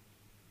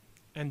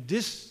 And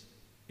this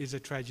is a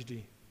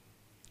tragedy.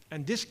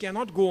 And this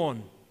cannot go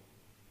on.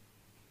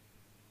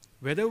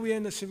 Whether we are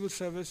in the civil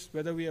service,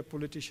 whether we are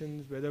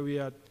politicians, whether we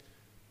are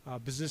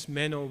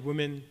businessmen or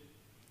women,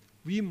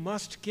 we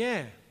must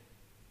care.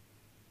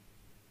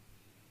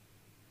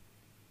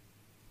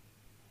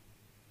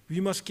 We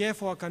must care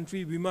for our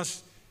country. We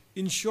must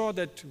ensure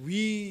that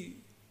we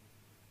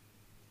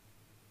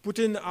put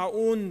in our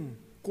own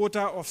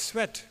quota of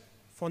sweat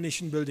for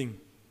nation building.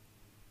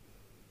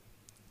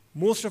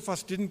 Most of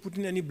us didn't put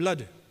in any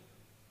blood.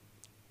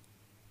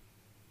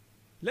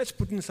 Let's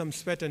put in some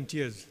sweat and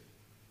tears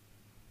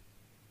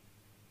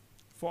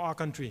for our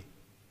country.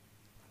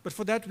 But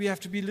for that, we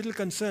have to be a little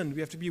concerned. We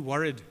have to be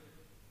worried.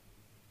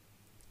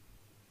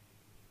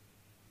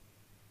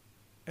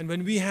 And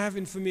when we have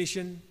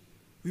information,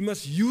 we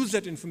must use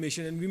that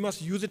information, and we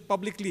must use it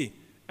publicly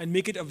and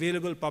make it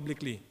available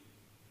publicly,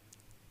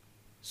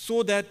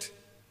 so that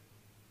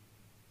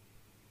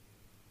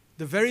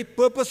the very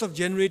purpose of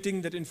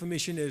generating that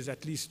information is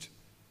at least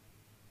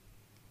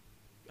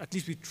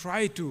we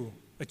try to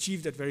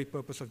achieve that very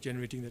purpose of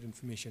generating that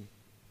information.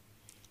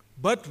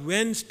 But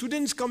when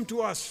students come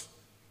to us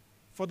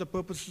for the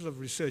purposes of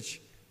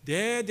research,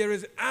 there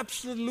is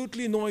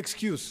absolutely no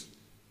excuse.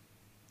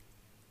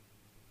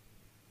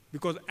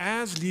 Because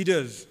as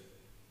leaders,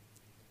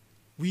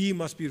 we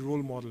must be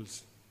role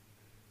models.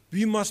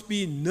 We must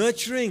be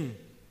nurturing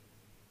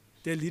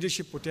their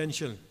leadership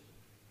potential,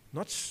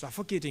 not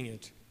suffocating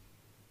it.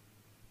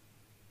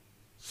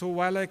 So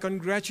while I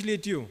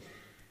congratulate you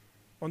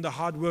on the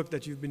hard work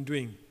that you've been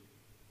doing,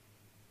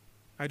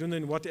 I don't know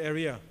in what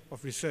area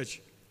of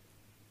research,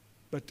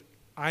 but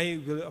I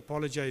will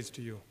apologize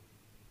to you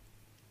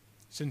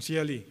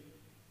sincerely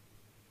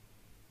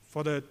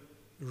for the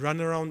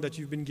runaround that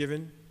you've been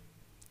given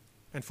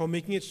and for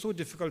making it so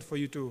difficult for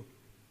you to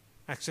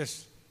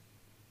access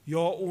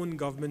your own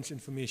government's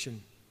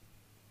information.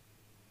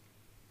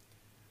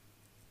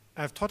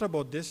 I've thought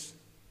about this,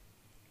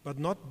 but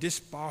not this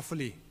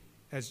powerfully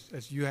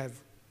as you have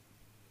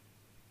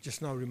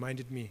just now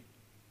reminded me.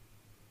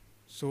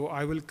 So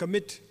I will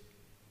commit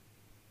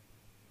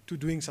to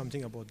doing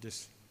something about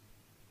this.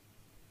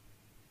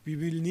 We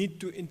will need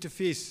to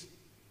interface,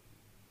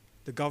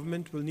 the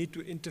government will need to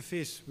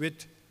interface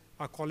with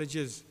our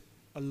colleges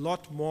a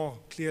lot more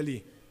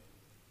clearly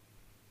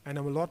and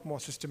a lot more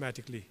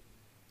systematically.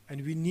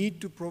 And we need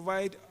to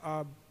provide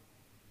our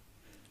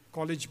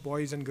college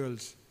boys and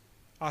girls,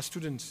 our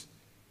students,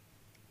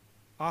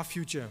 our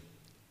future,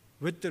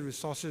 with the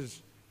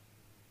resources,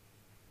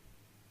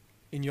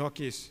 in your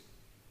case,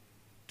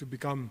 to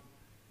become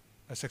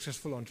a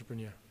successful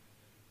entrepreneur.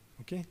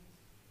 Okay?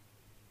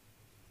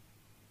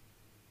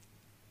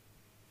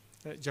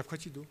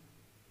 Japkachidu.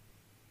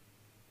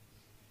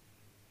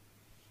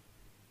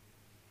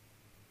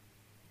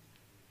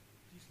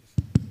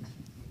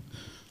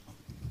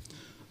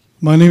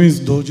 My name is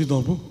Doji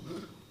Dobu.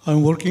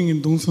 I'm working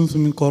in Dongsan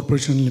Cement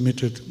Corporation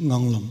Limited,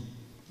 Nganglam.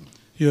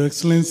 Your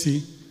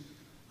Excellency,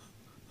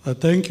 I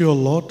thank you a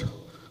lot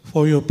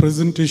for your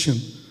presentation,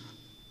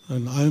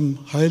 and I'm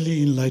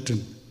highly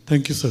enlightened.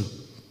 Thank you, sir.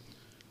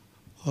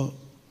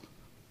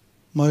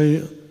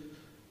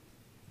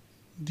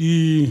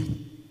 the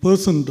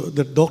person,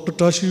 that Dr.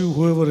 Tashi,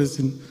 whoever has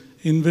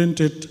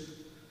invented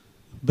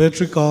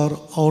battery car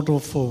out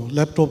of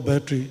laptop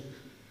battery,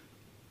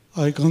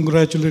 I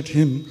congratulate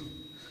him.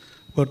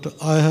 But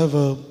I have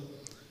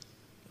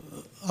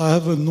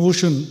a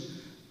notion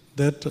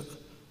that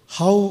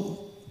how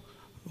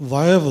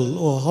viable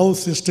or how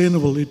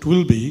sustainable it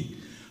will be.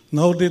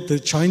 Nowadays, the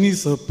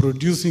Chinese are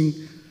producing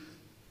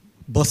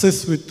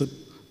buses with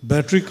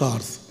battery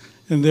cars,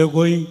 and they're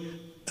going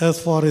as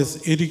far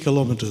as 80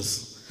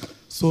 kilometers.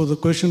 So the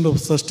question of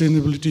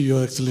sustainability,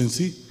 Your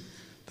Excellency,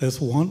 that's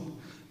one.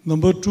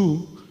 Number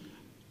two,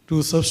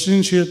 to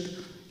substantiate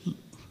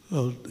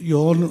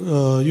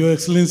Your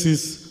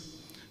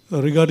Excellencies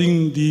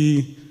regarding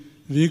the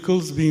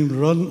vehicles being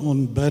run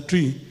on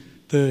battery,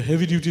 the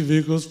heavy-duty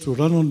vehicles to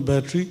run on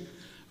battery,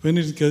 when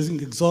it is getting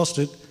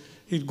exhausted,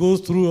 it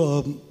goes through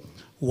a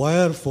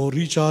wire for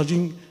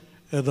recharging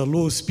at a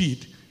low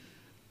speed.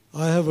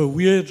 I have a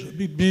weird,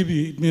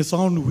 it may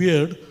sound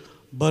weird,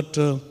 but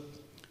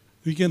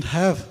we can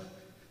have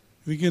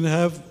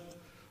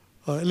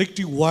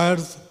electric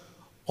wires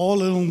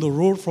all along the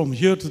road from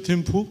here to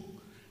Thimphu,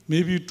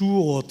 maybe 2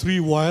 or 3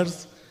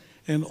 wires,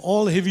 and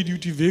all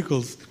heavy-duty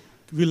vehicles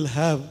will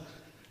have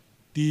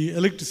the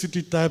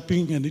electricity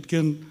tapping, and it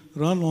can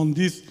run on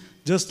this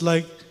just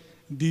like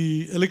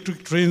the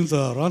electric trains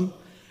are run.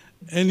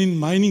 And in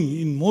mining,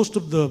 in most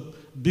of the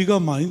bigger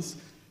mines,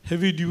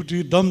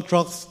 heavy-duty dump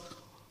trucks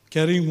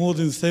carrying more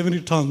than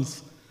 70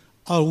 tons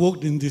are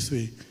worked in this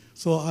way.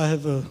 So I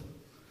have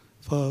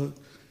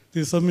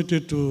they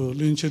submitted to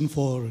Lyonchen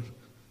for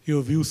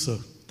your views, sir.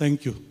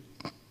 Thank you.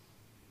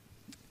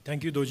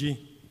 Thank you, Doji.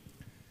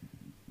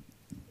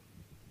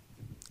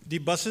 The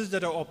buses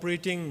that are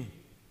operating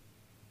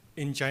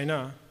in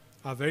China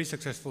are very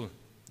successful,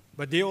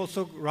 but they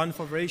also run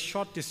for very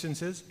short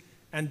distances,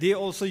 and they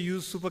also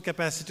use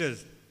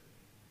supercapacitors.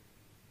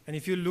 And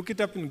if you look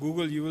it up in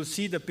Google, you will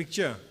see the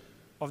picture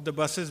of the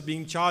buses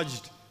being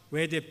charged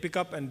where they pick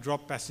up and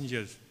drop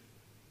passengers.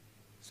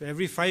 So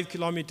every 5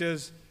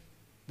 kilometers,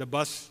 the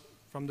bus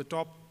from the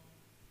top,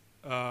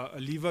 a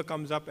lever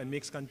comes up and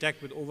makes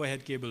contact with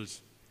overhead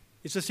cables.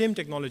 It's the same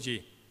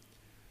technology.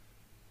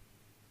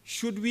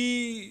 Should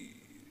we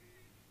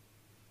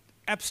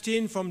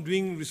abstain from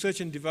doing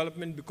research and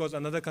development because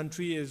another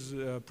country is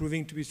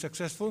proving to be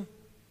successful?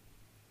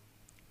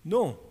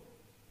 No,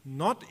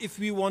 not if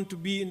we want to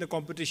be in the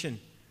competition.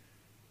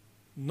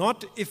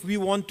 Not if we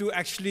want to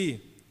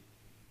actually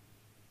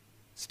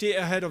stay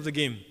ahead of the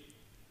game.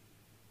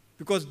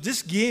 Because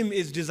this game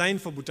is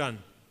designed for Bhutan.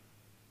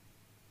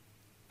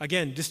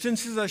 Again,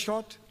 distances are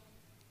short.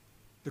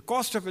 The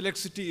cost of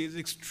electricity is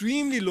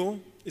extremely low.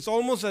 It's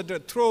almost at a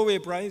throwaway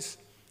price.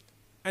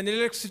 And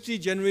electricity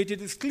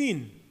generated is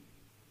clean.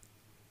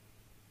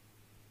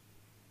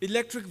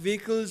 Electric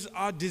vehicles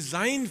are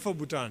designed for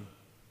Bhutan,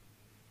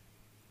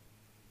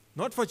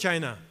 not for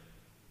China.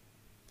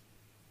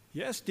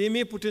 Yes, they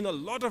may put in a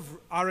lot of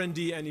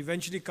R&D and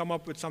eventually come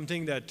up with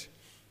something that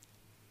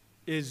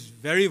is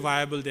very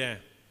viable there.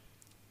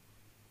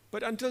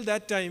 But until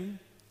that time,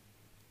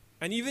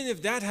 and even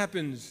if that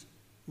happens,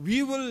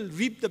 we will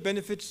reap the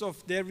benefits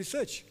of their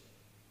research.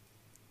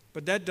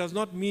 But that does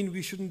not mean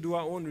we shouldn't do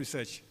our own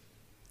research.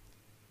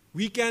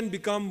 We can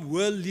become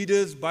world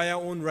leaders by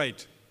our own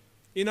right,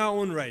 in our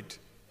own right.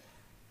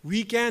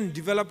 We can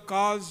develop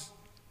cars,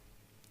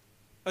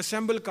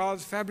 assemble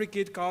cars,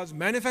 fabricate cars,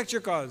 manufacture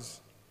cars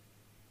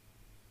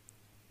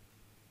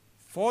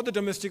for the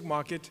domestic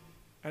market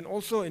and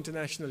also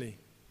internationally.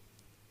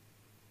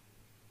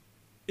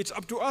 It's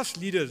up to us,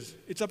 leaders.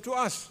 It's up to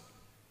us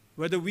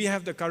whether we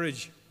have the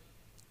courage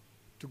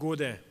to go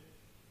there.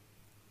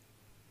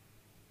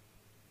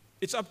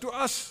 It's up to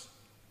us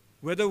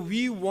whether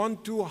we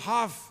want to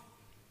halve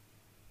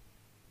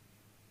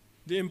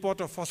the import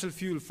of fossil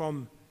fuel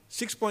from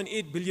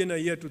 6.8 billion a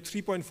year to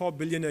 3.4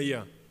 billion a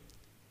year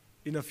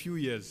in a few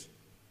years.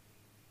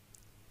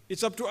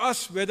 It's up to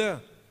us whether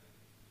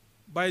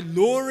by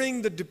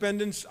lowering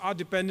our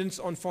dependence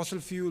on fossil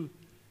fuel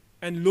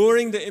and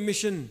lowering the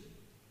emission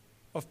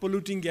of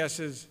polluting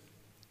gases,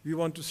 we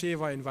want to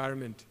save our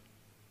environment.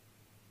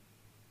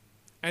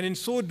 And in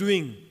so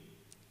doing,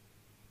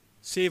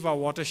 save our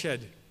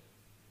watershed.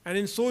 And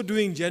in so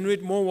doing,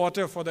 generate more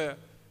water for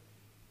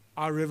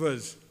our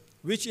rivers,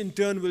 which in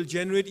turn will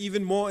generate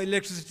even more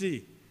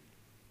electricity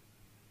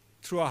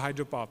through our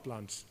hydropower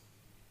plants.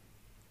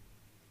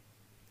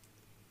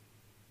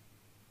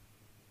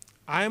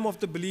 I am of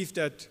the belief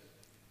that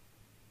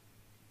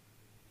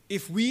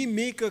if we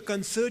make a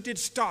concerted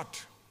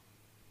start,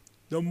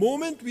 the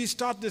moment we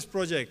start this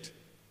project,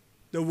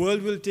 the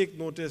world will take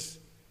notice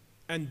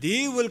and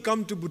they will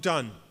come to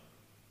Bhutan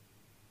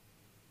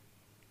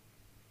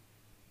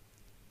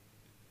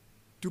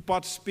to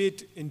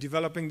participate in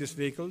developing these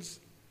vehicles,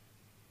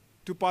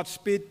 to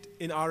participate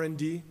in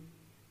R&D,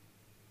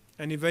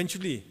 and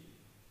eventually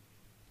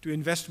to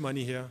invest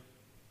money here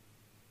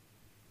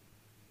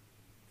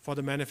for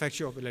the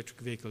manufacture of electric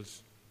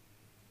vehicles.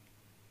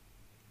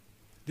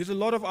 There's a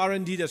lot of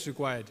R&D that's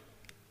required,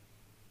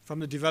 from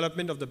the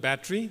development of the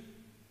battery.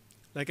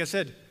 Like I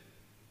said,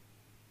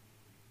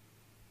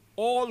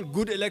 all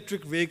good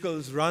electric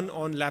vehicles run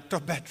on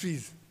laptop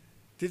batteries.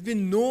 There's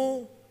been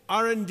no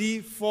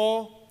R&D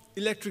for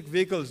electric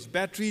vehicles,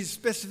 batteries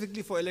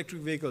specifically for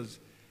electric vehicles.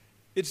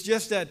 It's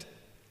just that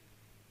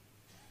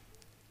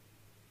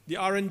the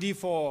R&D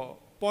for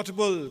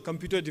portable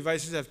computer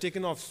devices have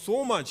taken off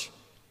so much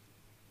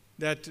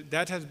that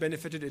that has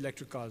benefited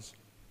electric cars.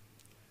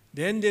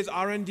 Then there's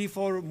R&D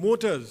for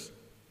motors,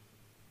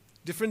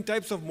 different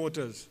types of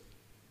motors,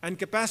 and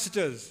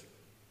capacitors.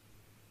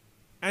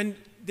 And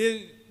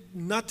there's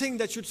nothing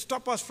that should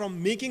stop us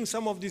from making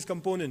some of these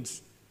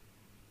components.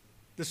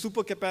 The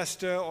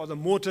supercapacitor or the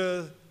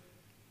motor,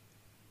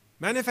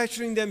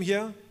 manufacturing them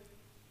here,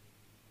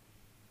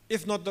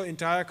 if not the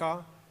entire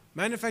car,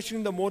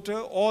 manufacturing the motor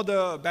or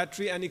the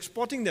battery and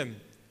exporting them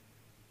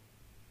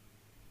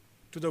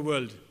to the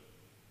world.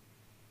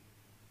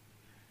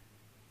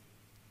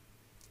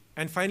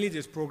 And finally,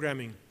 there's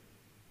programming.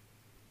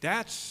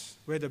 That's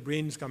where the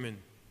brains come in.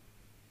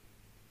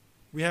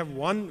 We have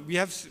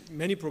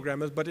many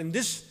programmers, but in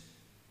this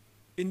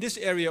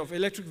area of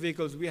electric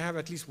vehicles, we have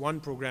at least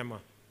one programmer.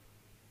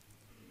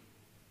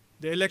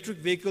 The electric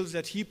vehicles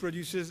that he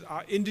produces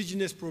are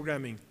indigenous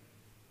programming.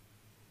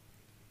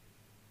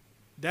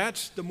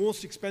 That's the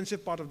most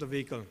expensive part of the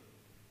vehicle,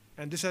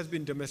 and this has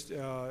been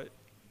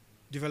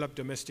developed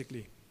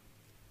domestically.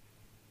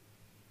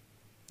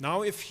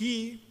 Now, if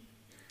he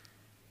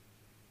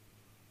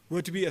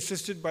were to be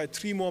assisted by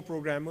 3 more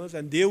programmers,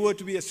 and they were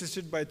to be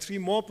assisted by 3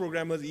 more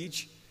programmers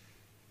each,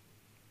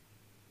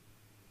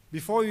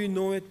 before you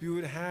know it, we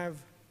would have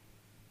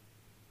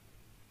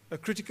a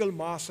critical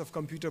mass of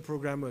computer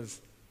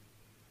programmers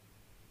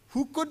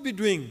who could be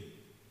doing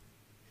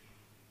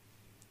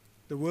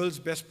the world's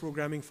best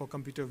programming for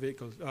computer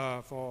vehicles,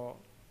 for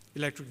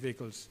electric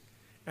vehicles,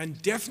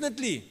 and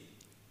definitely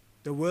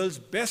the world's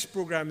best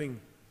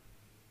programming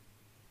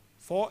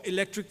for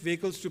electric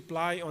vehicles to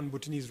ply on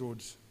Bhutanese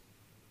roads.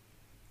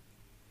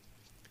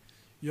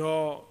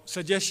 Your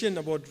suggestion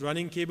about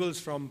running cables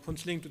from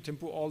Tshering to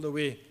Thimphu all the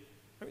way,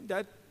 I mean,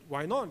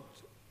 why not?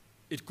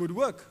 It could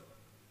work.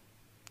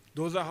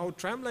 Those are how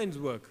tram lines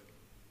work.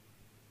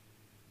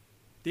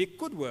 They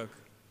could work,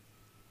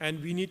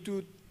 and we need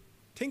to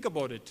think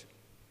about it.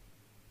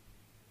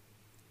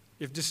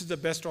 If this is the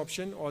best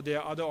option or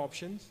there are other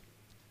options.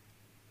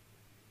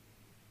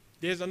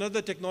 There's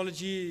another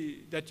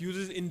technology that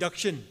uses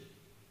induction.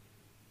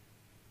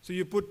 So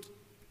you put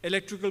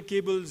electrical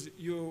cables,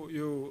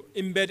 you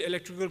embed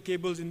electrical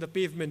cables in the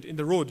pavement, in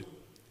the road,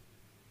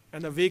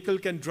 and a vehicle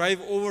can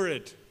drive over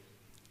it.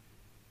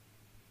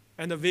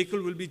 And the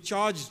vehicle will be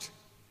charged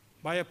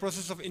by a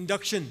process of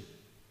induction.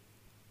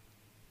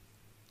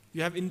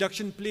 You have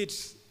induction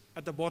plates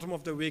at the bottom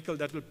of the vehicle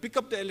that will pick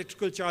up the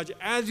electrical charge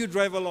as you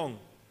drive along,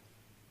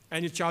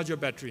 and you charge your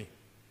battery.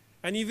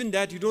 And even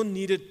that, you don't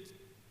need it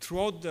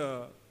throughout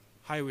the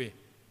highway,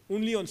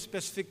 only on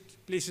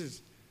specific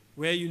places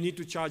where you need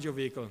to charge your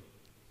vehicle.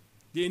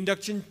 The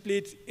induction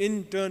plate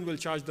in turn will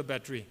charge the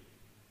battery.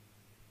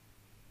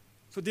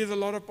 So there's a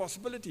lot of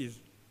possibilities.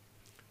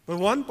 But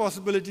one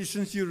possibility,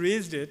 since you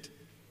raised it,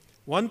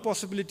 one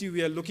possibility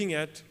we are looking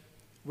at,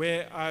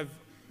 where I've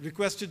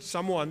requested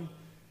someone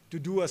to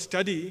do a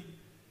study,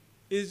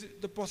 is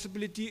the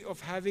possibility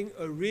of having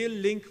a rail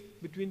link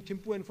between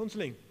Thimphu and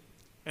Tshering,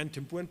 and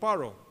Thimphu and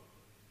Paro.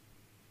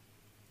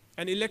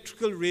 An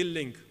electrical rail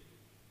link.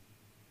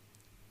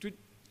 To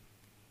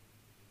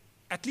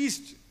at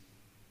least,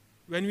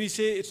 when we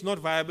say it's not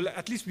viable,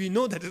 at least we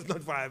know that it's not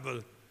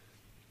viable.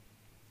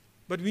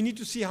 But we need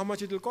to see how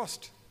much it will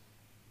cost.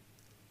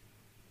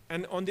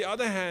 And on the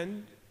other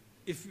hand,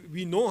 if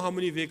we know how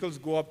many vehicles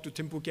go up to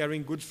Thimphu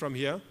carrying goods from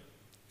here,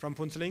 from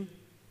Tshering,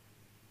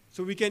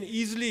 so we can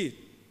easily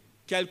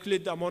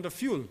calculate the amount of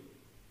fuel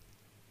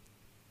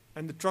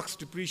and the trucks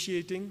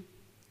depreciating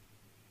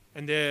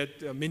and their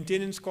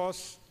maintenance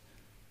costs.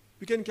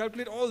 We can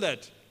calculate all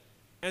that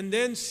and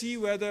then see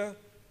whether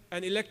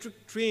an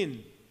electric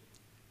train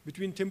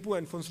between Thimphu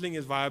and Tshering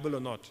is viable or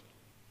not.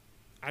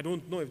 I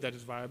don't know if that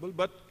is viable,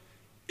 but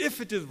if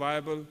it is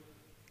viable,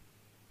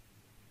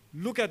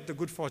 look at the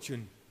good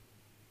fortune.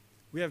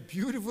 We have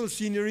beautiful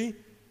scenery,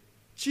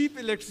 cheap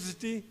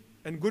electricity,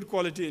 and good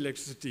quality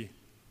electricity.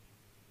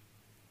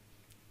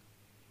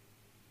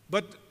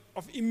 But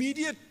of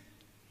immediate,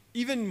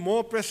 even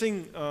more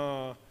pressing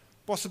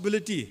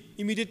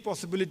immediate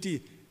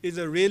possibility is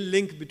a rail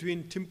link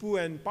between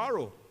Thimphu and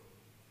Paro.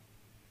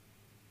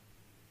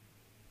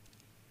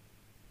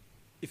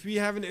 If we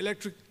have an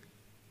electric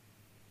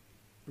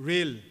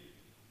rail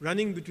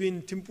running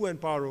between Thimphu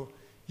and Paro,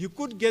 you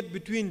could get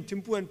between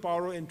Thimphu and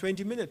Paro in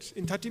 20 minutes,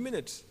 in 30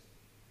 minutes.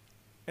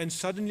 And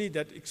suddenly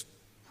that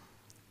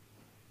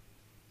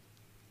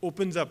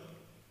opens up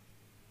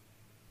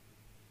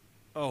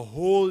a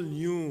whole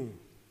new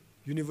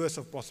universe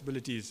of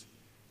possibilities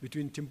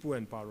between Thimphu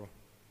and Paro.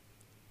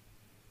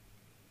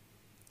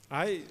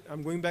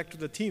 I'm going back to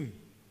the theme.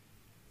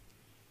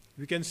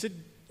 We can sit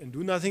and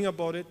do nothing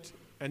about it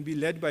and be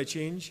led by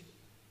change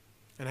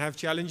and have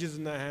challenges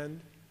in our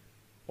hand,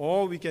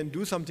 or we can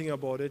do something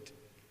about it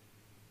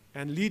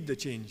and lead the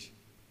change.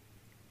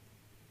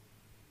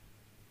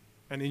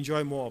 and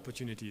enjoy more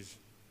opportunities.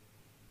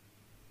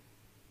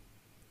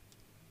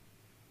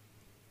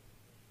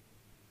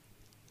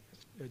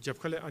 There's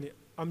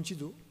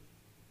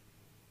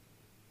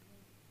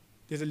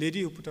a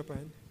lady who put up her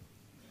hand.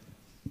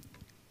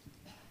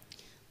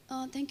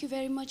 Thank you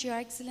very much, Your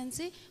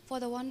Excellency, for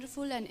the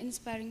wonderful and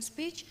inspiring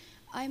speech.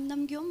 I'm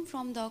Namgyom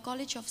from the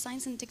College of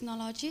Science and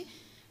Technology,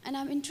 and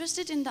I'm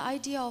interested in the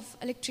idea of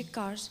electric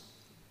cars.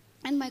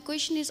 And my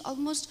question is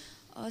almost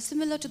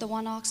similar to the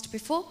one asked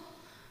before.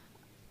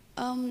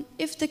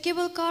 If the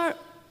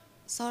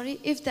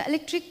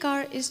electric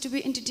car is to be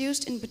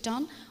introduced in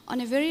Bhutan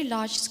on a very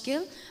large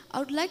scale, I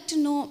would like to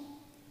know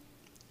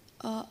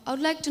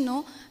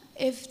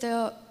if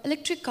the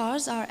electric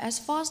cars are as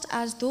fast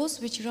as those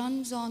which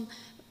runs on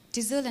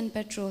diesel and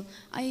petrol.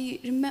 I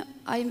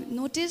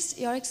noticed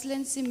Your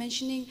Excellency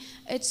mentioning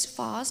it's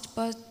fast,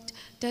 but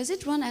does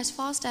it run as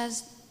fast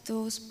as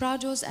those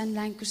Prados and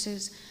Land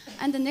Cruisers?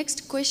 And the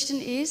next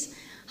question is,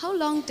 how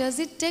long does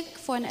it take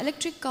for an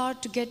electric car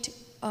to get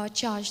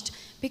charged?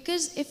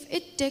 Because if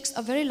it takes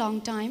a very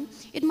long time,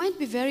 it might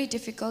be very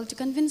difficult to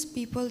convince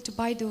people to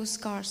buy those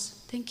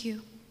cars. Thank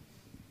you.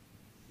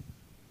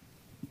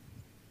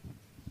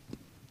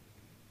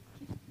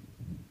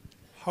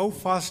 How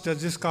fast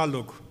does this car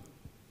look?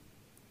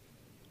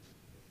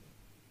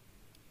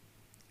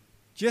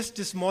 Just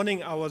this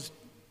morning, I was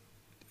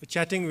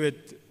chatting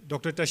with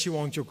Dr. Tashi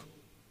Wangchuk,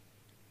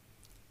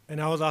 and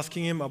I was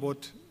asking him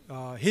about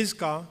his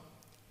car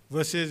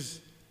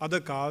versus other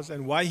cars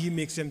and why he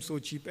makes them so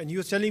cheap. And he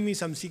was telling me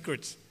some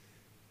secrets.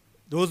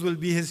 Those will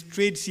be his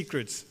trade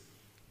secrets.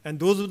 And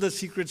those were the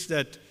secrets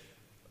that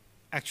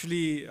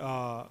actually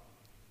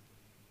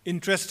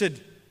interested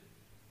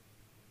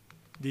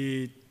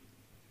the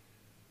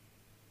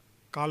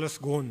Carlos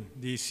Ghosn,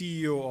 the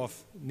CEO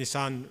of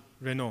Nissan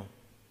Renault.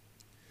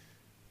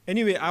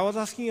 Anyway, I was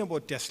asking him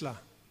about Tesla,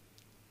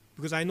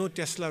 because I know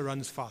Tesla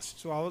runs fast.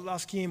 So I was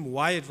asking him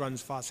why it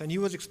runs fast, and he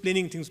was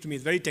explaining things to me.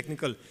 It's very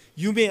technical.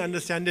 You may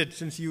understand it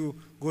since you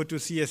go to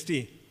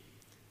CST,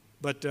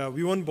 but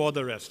we won't bore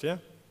the rest, yeah?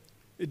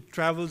 It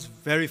travels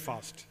very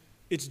fast.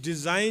 It's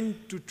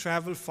designed to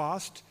travel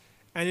fast,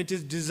 and it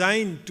is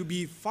designed to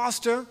be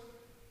faster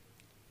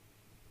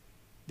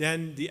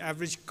than the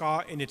average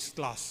car in its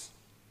class.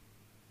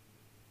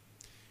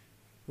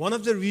 One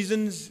of the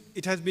reasons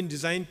it has been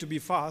designed to be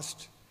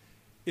fast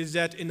is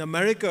that in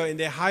America, in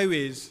their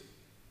highways,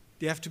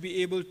 they have to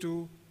be able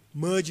to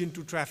merge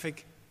into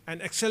traffic and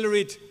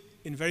accelerate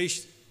in very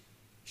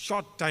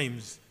short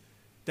times.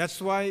 That's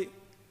why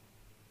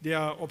they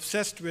are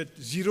obsessed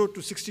with 0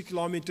 to 60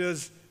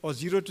 kilometers or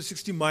 0 to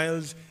 60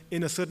 miles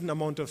in a certain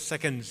amount of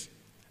seconds.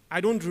 I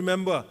don't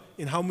remember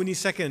in how many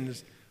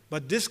seconds,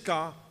 but this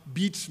car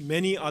beats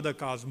many other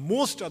cars,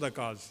 most other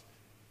cars.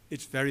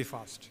 It's very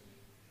fast.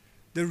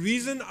 The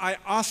reason I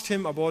asked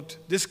him about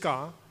this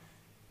car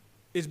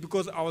is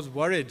because I was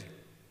worried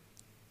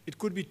it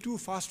could be too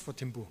fast for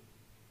Thimphu.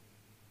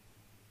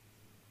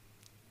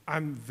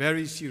 I'm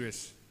very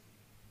serious.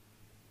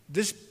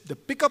 The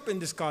pickup in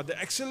this car, the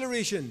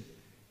acceleration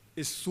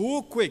is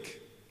so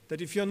quick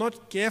that if you're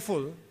not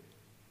careful,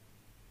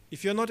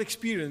 if you're not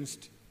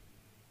experienced,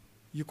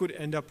 you could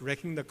end up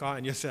wrecking the car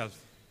and yourself.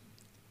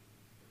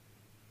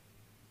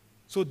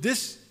 So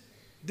this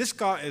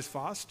car is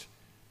fast.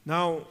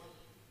 Now,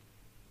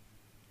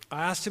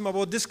 I asked him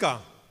about this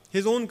car,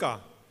 his own car.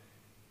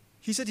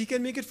 He said he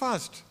can make it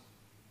fast.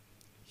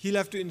 He'll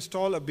have to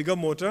install a bigger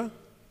motor,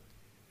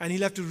 and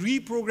he'll have to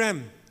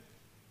reprogram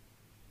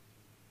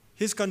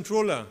his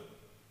controller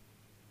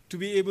to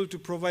be able to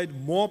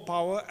provide more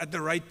power at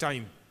the right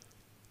time,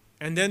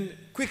 and then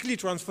quickly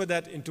transfer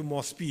that into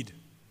more speed.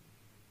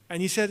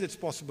 And he said it's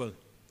possible,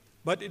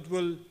 but it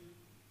will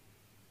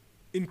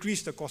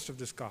increase the cost of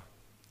this car.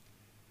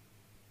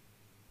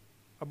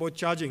 About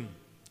charging.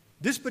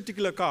 This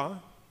particular car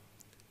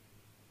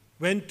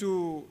went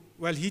to,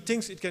 well, he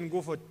thinks it can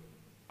go for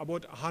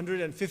about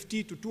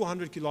 150 to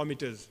 200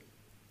 kilometers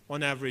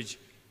on average.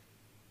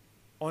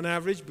 On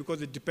average,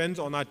 because it depends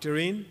on our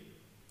terrain,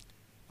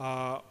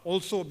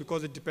 also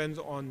because it depends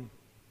on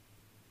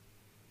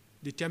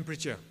the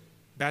temperature.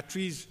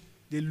 Batteries,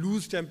 they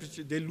lose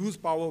temperature, they lose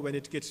power when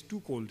it gets too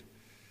cold.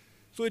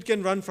 So it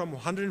can run from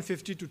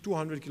 150 to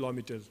 200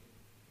 kilometers.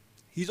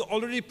 He's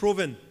already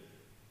proven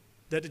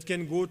that it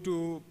can go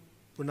to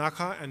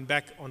Punakha and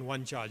back on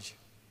one charge.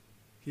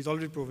 He's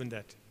already proven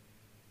that.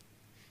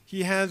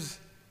 He has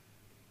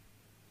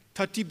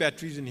 30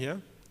 batteries in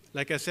here.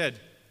 Like I said,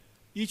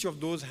 each of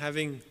those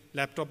having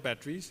laptop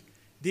batteries.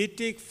 They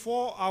take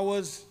 4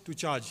 hours to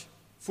charge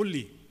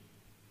fully.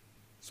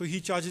 So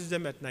he charges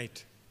them at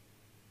night.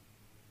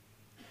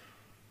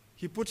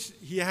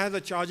 He has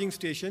a charging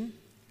station.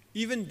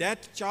 Even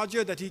that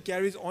charger that he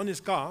carries on his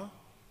car,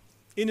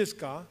 in his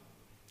car,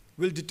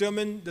 will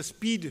determine the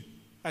speed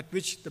at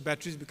which the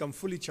batteries become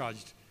fully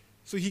charged.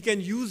 So he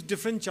can use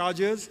different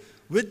chargers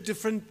with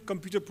different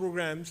computer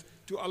programs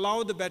to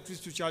allow the batteries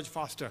to charge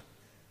faster.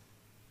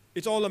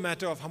 It's all a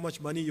matter of how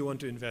much money you want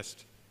to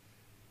invest.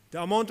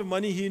 The amount of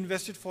money he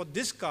invested for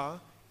this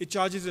car, it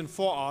charges in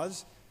 4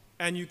 hours,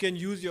 and you can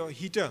use your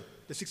heater,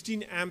 the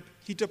 16 amp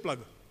heater plug.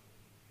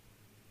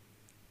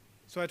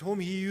 So at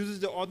home he uses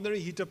the ordinary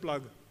heater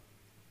plug,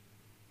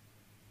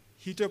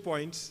 heater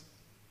points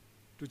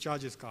to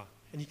charge his car.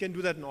 And he can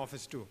do that in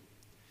office too.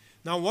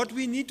 Now what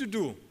we need to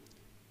do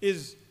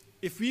is,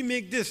 if we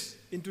make this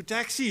into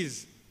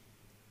taxis,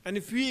 and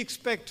if we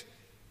expect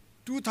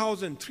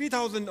 2,000,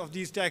 3,000 of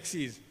these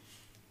taxis,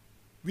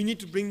 we need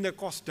to bring the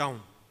cost down.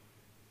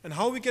 And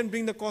how we can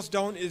bring the cost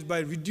down is by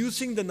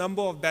reducing the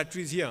number of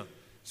batteries here,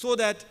 so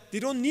that they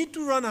don't need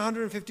to run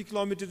 150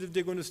 kilometers if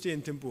they're going to stay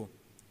in Thimphu.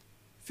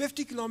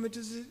 50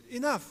 kilometers is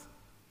enough.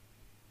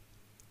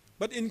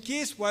 But in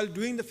case while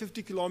doing the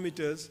 50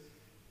 kilometers,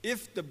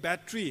 if the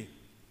battery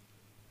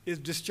is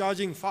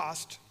discharging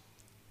fast,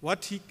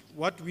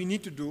 what we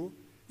need to do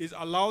is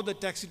allow the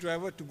taxi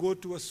driver to go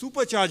to a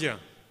supercharger.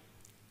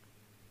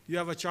 You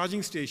have a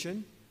charging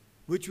station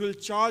which will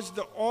charge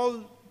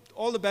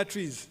all the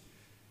batteries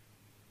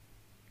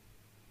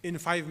in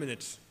 5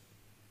 minutes.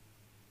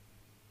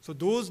 So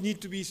those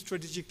need to be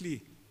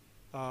strategically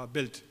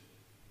built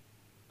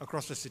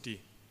across the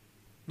city.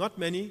 Not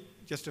many,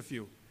 just a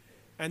few.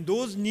 And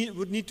those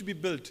would need to be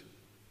built.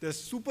 The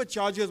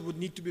superchargers would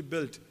need to be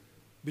built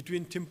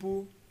between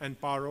Thimphu and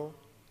Paro,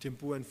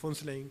 Thimphu and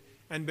Tshering,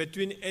 and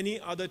between any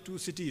other two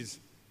cities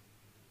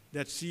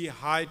that see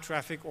high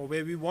traffic or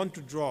where we want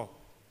to draw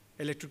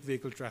electric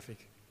vehicle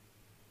traffic.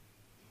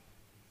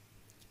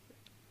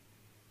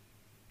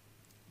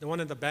 The one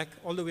at the back,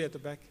 all the way at the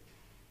back.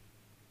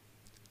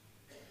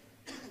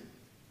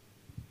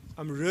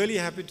 I'm really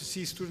happy to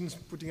see students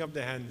putting up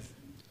their hands.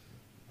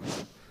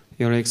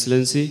 Your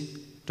Excellency,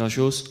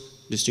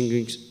 Rashos,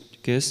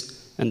 distinguished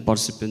guests and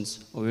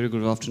participants, a very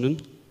good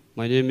afternoon.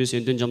 My name is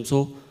Lyonchen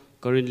Jamso.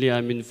 Currently,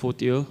 I'm in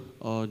 4th year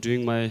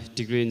doing my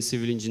degree in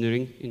civil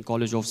engineering in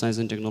College of Science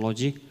and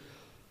Technology.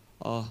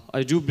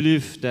 I do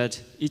believe that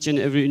each and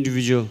every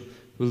individual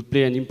will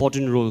play an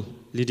important role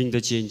leading the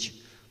change.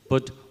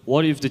 But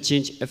what if the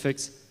change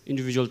affects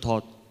individual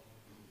thought?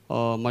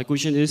 My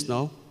question is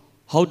now,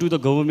 how do the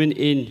government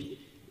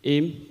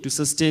aim to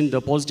sustain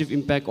the positive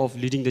impact of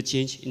leading the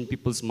change in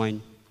people's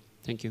mind?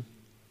 Thank you.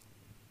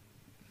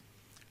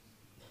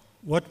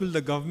 What will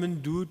the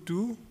government do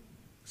to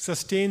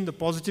sustain the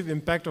positive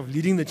impact of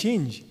leading the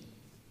change?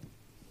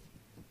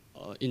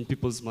 In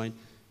people's mind.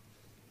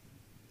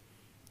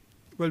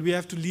 Well, we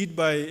have to lead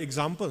by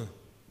example.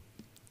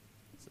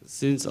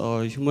 Since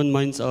human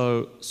minds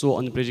are so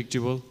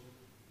unpredictable,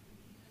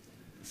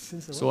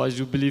 so I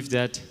do believe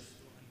that.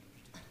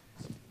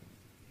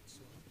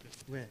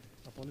 Where?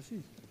 Our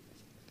policies?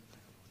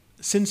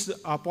 Since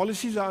our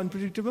policies are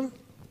unpredictable?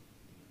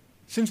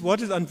 Since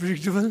what is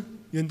unpredictable,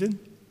 Lyonchen?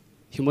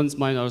 Humans'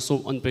 minds are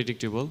so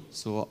unpredictable,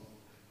 so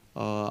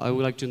I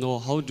would like to know,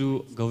 how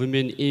do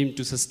government aim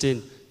to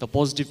sustain the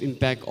positive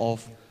impact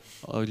of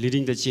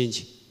leading the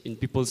change in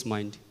people's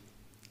mind?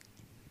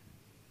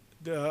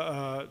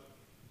 The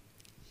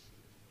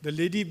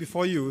lady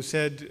before you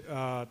said,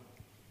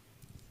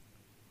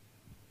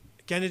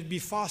 can it be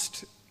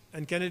fast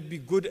and can it be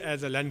good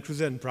as a Land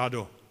Cruiser and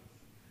Prado?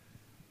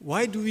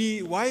 Why do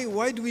we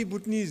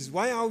Bhutanese,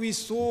 why are we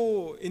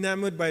so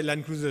enamored by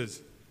Land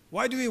Cruisers?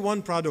 Why do we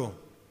want Prado?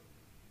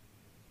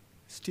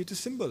 Status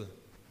symbol.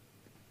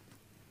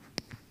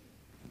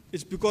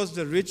 It's because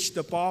the rich,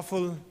 the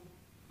powerful,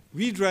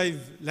 we drive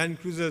Land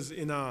Cruisers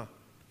in our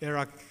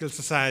hierarchical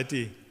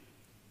society.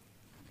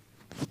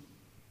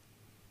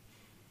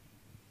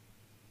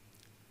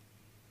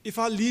 If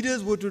our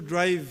leaders were to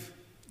drive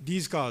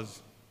these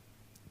cars,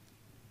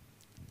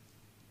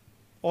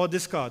 or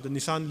this car, the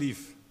Nissan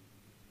Leaf,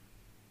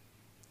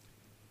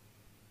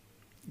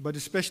 but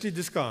especially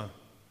this car,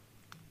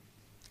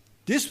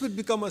 this would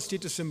become a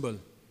status symbol.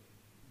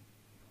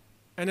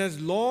 And as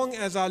long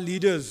as our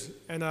leaders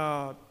and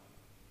our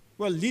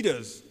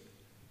leaders,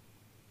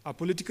 our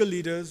political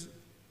leaders,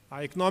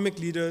 our economic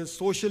leaders,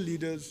 social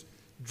leaders,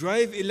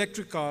 drive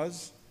electric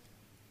cars,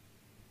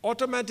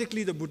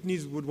 automatically the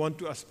Bhutanese would want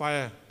to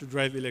aspire to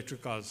drive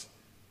electric cars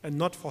and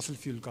not fossil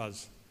fuel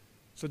cars.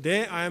 So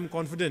there I am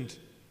confident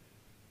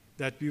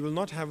that we will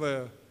not have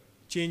a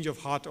change of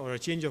heart or a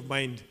change of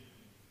mind,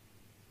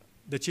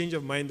 the change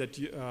of mind that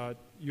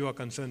you are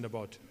concerned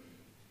about.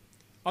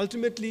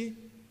 Ultimately,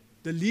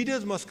 the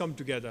leaders must come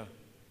together.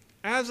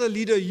 As a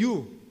leader,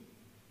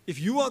 if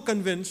you are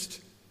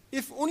convinced,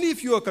 only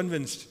if you are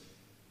convinced,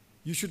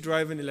 you should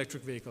drive an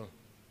electric vehicle.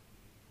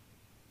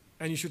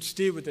 And you should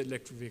stay with the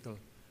electric vehicle.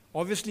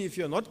 Obviously, if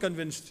you're not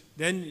convinced,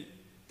 then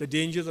the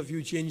dangers of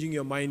you changing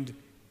your mind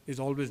is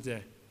always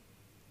there.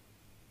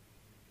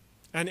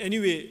 And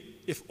anyway,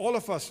 if all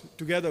of us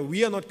together,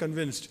 we are not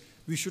convinced,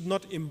 we should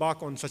not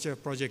embark on such a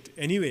project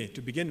anyway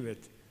to begin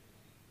with.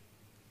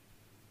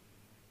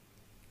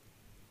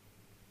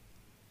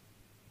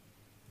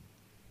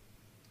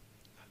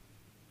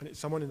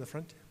 Someone in the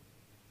front?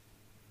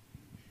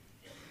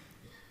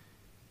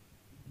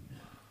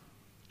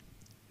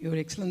 Your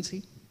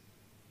Excellency,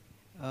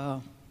 I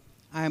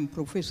am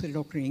Professor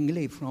Dr.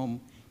 Ingle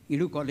from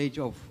Edu College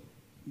of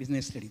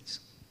Business Studies.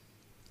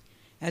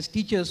 As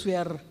teachers, we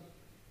are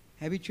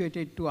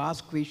habituated to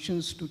ask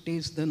questions to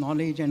test the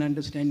knowledge and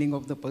understanding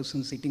of the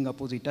person sitting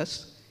opposite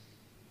us.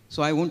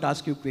 So I won't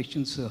ask you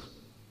questions, sir.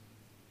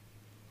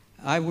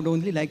 I would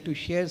only like to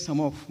share some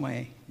of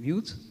my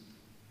views.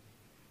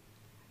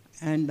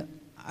 And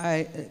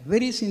I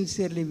very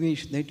sincerely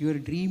wish that your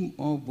dream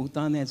of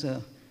Bhutan as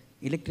an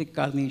electric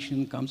car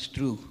nation comes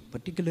true,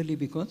 particularly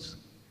because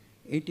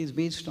it is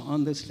based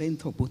on the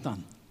strength of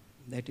Bhutan.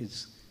 That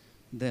is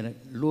the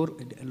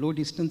low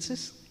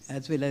distances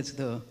as well as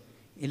the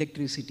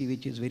electricity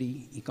which is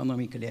very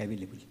economically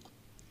available.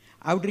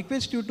 I would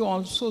request you to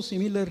also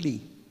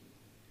similarly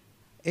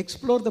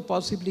explore the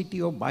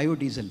possibility of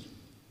biodiesel.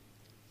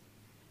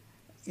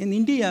 In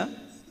India,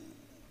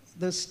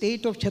 the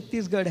state of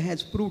Chhattisgarh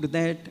has proved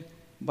that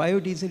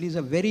biodiesel is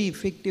a very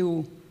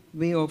effective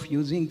way of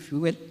using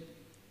fuel.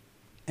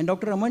 And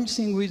Dr. Aman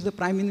Singh, who is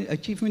the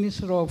Chief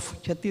Minister of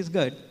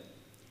Chhattisgarh,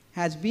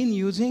 has been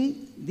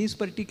using this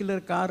particular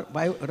car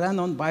run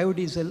on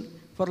biodiesel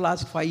for the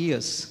last 5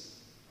 years.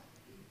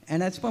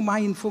 And as per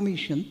my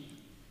information,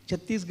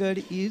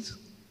 Chhattisgarh is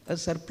a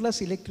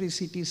surplus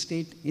electricity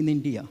state in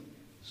India.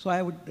 So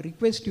I would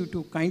request you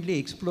to kindly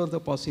explore the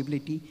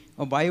possibility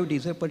of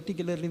biodiesel,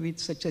 particularly with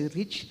such a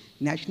rich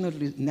natural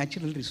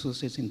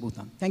resources in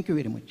Bhutan. Thank you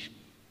very much.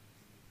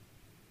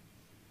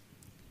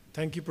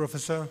 Thank you,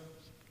 Professor.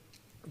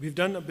 We've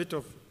done a bit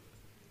of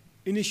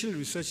initial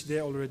research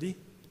there already,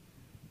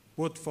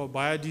 both for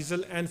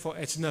biodiesel and for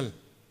ethanol.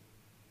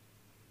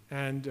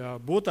 And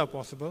both are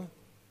possible.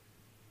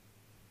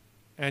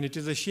 And it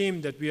is a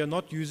shame that we are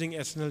not using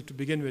ethanol to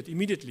begin with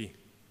immediately,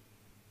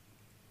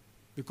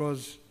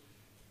 because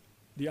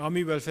the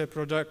Army Welfare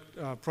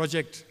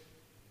Project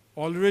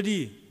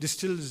already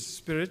distills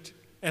spirit,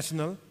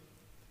 ethanol,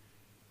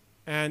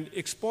 and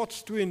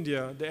exports to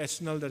India the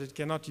ethanol that it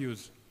cannot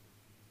use.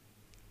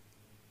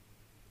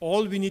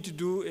 All we need to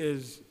do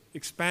is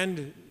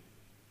expand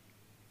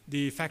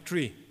the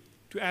factory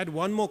to add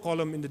one more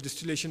column in the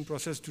distillation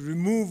process to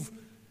remove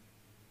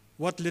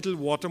what little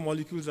water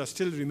molecules are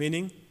still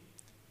remaining,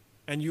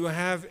 and you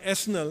have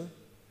ethanol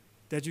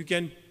that you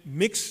can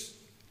mix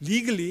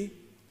legally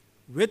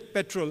with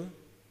petrol.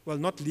 Well,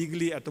 not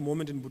legally at the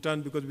moment in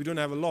Bhutan because we don't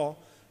have a law,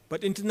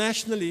 but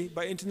internationally,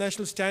 by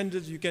international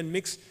standards, you can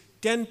mix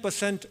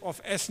 10%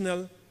 of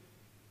ethanol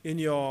in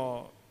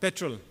your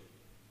petrol,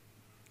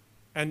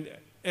 and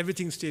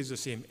everything stays the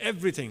same,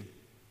 everything.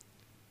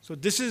 So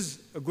this is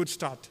a good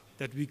start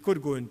that we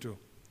could go into.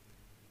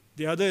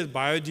 The other is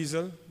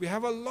biodiesel. We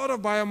have a lot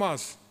of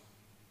biomass.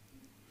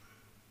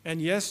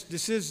 And yes,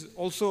 this is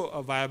also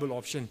a viable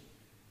option.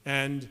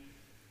 And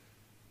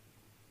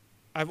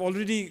I've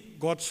already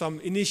got some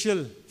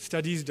initial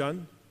studies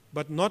done,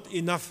 but not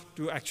enough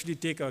to actually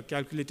take a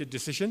calculated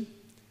decision.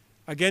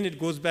 Again, it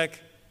goes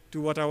back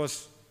to what I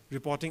was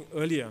reporting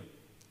earlier.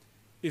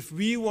 If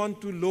we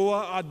want to lower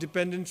our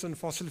dependence on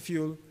fossil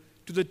fuel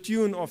to the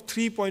tune of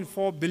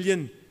 3.4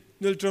 billion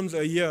niltrums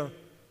a year,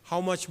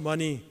 how much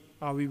money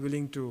are we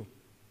willing to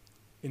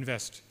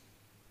invest?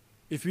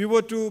 If we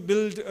were to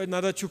build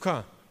another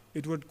Chukha,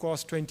 it would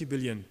cost 20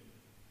 billion.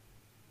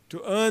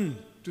 To earn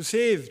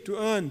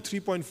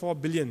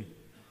 3.4 billion,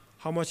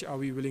 how much are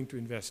we willing to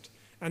invest?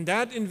 And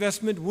that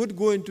investment would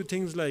go into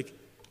things like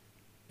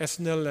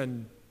ethanol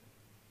and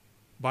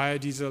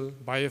biodiesel,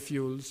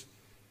 biofuels,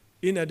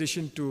 in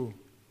addition to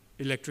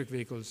electric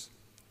vehicles.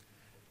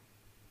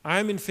 I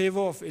am in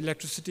favor of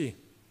electricity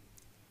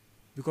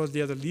because they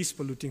are the least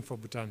polluting for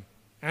Bhutan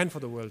and for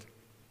the world,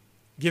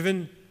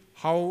 given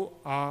how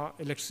our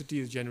electricity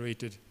is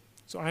generated.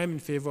 So I am in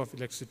favor of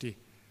electricity.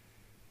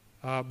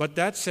 But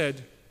that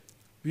said,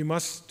 we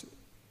must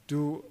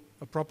do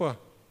a proper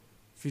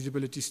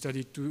feasibility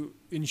study to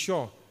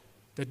ensure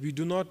that we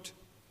do not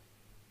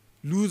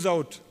lose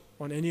out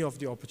on any of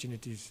the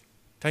opportunities.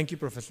 Thank you,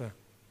 Professor.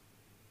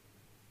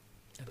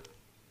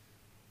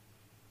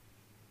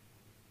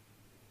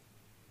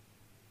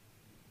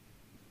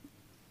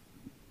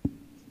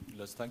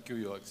 Yes, thank you,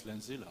 Your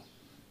Excellency.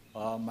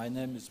 My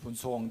name is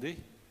Punso Wangdi.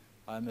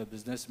 I'm a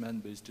businessman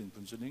based in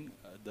Punsuning.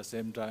 At the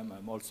same time,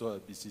 I'm also a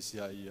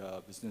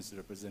BCCI business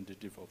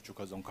representative of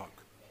Chukha-Zongkhak.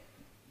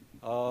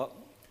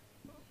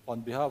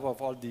 On behalf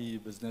of all the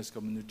business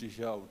community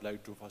here, I would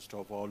like to first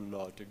of all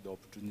take the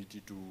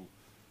opportunity to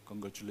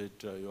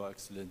congratulate Your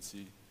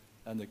Excellency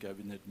and the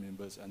cabinet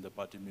members and the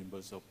party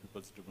members of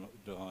People's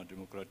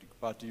Democratic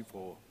Party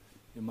for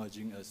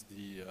emerging as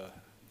the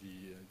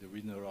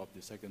winner of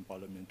the second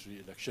parliamentary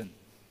election.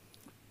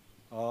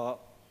 On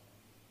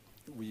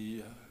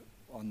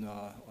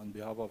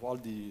behalf of all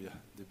the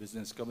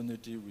business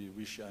community, we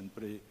wish and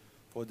pray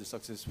for the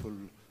successful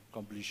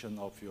completion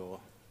of your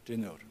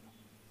tenure.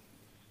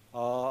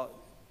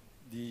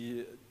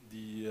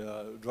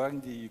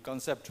 Drawing the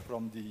concept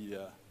from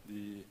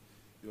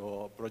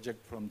your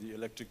project from the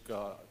electric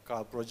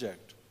car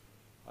project,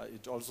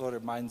 it also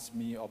reminds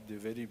me of the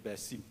very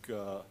basic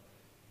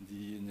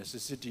the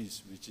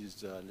necessities which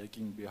is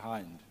lacking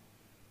behind.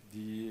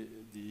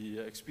 The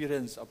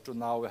experience up to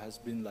now has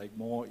been like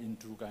more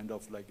into kind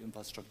of like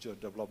infrastructure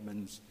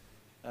developments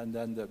and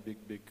then the big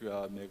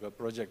mega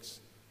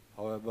projects.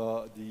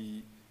 However,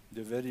 the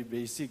very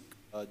basic,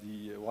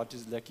 what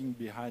is lacking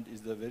behind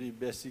is the very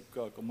basic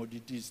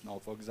commodities. Now,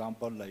 for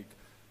example, like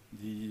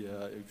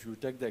if you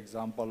take the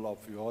example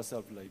of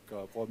yourself, like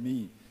for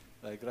me,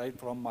 like right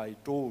from my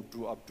toe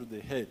to up to the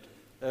head,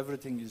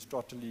 everything is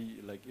totally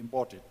like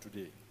imported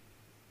today.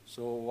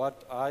 So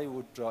what I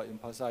would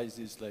emphasize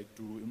is like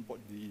to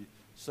import to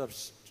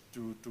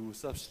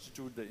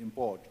substitute the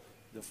import.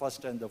 The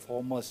first and the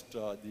foremost,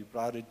 the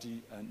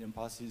priority and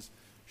emphasis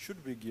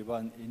should be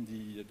given in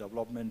the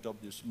development of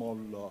the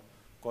small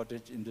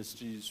cottage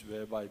industries,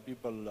 whereby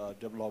people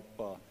develop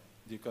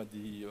the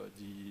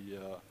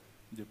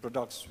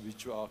products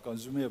which are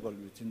consumable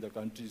within the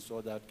country,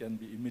 so that can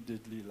be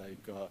immediately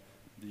like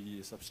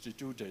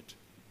substituted.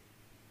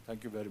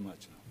 Thank you very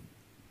much.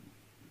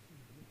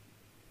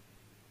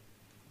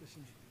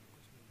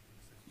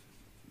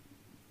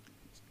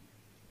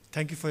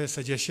 Thank you for your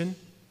suggestion.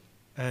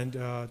 And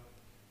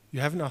you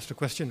haven't asked a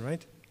question,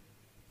 right?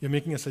 You're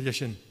making a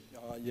suggestion.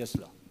 Yes,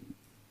 sir.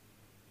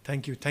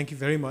 Thank you. Thank you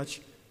very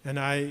much. And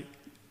I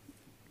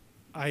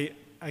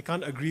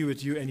can't agree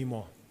with you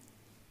anymore.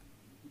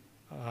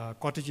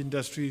 Cottage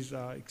industries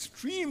are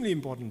extremely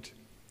important.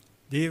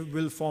 They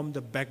will form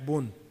the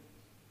backbone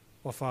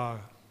of our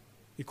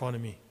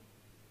economy.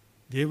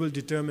 They will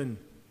determine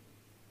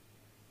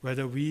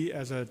whether we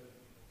as a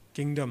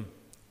kingdom,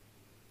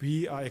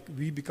 we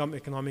become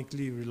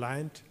economically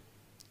reliant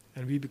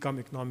and we become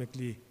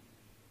economically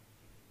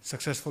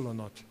successful or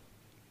not.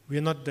 We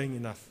are not doing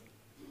enough.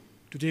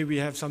 Today we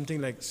have something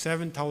like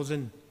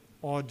 7,000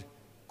 odd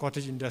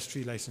cottage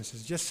industry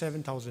licenses, just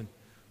 7,000.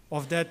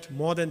 Of that,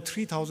 more than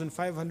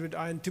 3,500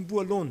 are in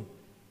Thimphu alone.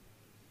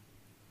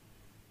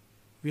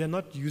 We are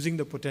not using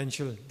the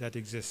potential that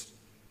exists,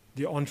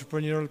 the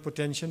entrepreneurial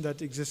potential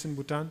that exists in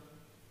Bhutan,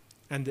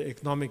 and the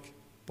economic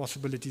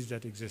possibilities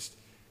that exist.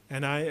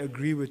 And I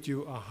agree with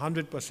you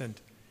 100%.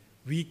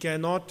 We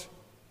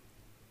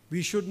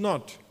should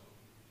not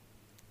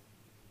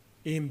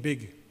aim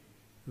big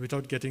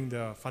without getting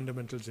the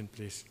fundamentals in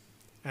place.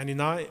 And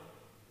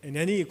in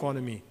any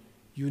economy,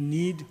 you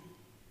need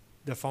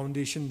the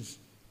foundations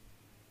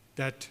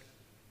that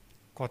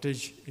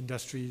cottage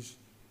industries,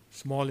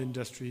 small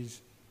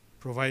industries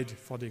provide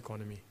for the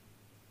economy.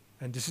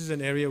 And this is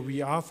an area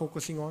we are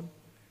focusing on.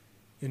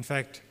 In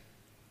fact,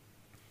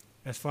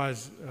 as far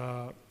as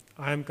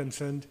I am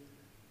concerned,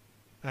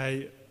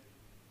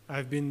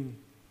 I've been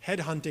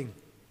headhunting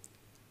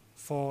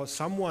for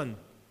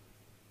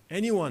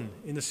anyone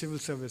in the civil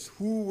service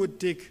who would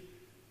take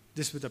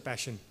this with a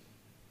passion,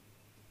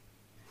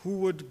 who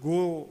would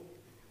go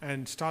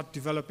and start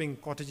developing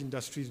cottage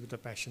industries with a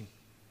passion.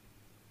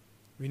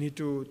 We need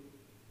to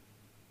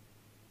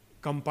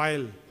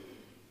compile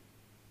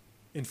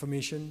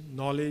information,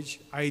 knowledge,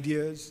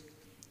 ideas,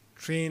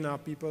 train our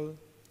people,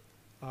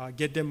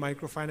 get them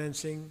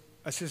microfinancing,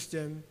 assist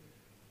them,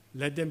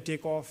 let them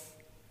take off,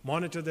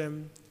 monitor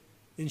them,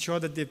 ensure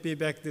that they pay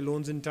back the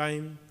loans in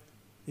time,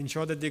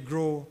 ensure that they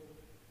grow.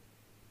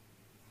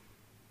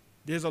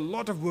 There's a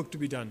lot of work to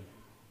be done,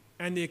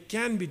 and it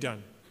can be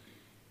done.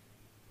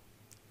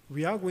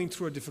 We are going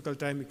through a difficult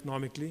time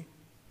economically,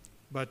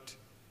 but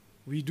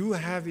we do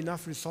have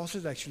enough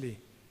resources actually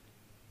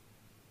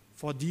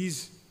for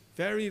these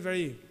very,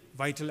 very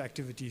vital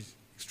activities,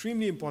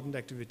 extremely important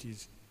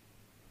activities.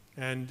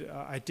 And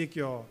I take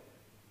your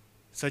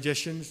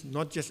suggestions,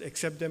 not just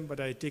accept them, but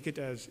I take it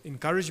as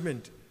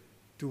encouragement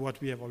to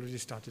what we have already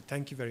started.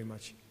 Thank you very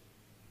much.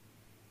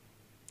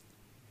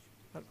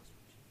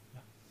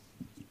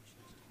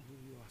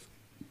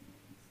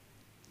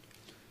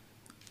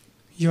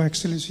 Your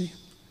Excellency,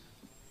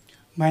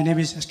 my name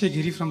is S.K.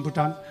 Giri from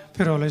Bhutan,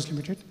 Ferroalloys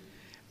Limited.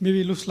 Maybe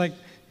it looks like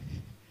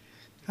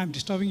I'm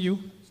disturbing you,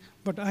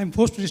 but I'm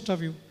forced to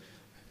disturb you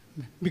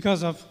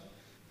because of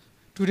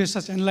today's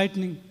such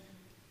enlightening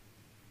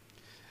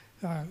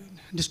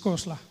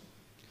discourse.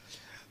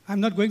 I'm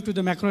not going to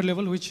the macro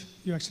level, which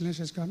Your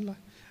Excellency has gone.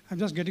 I'm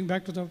just getting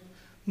back to the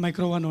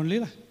micro one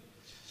only.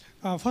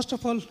 First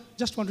of all,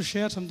 just want to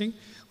share something.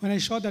 When I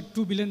saw that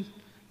 $2 billion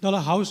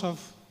house of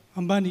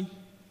Ambani,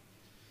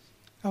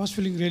 I was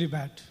feeling really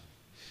bad.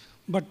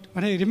 But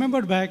when I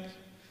remembered back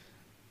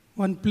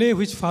one play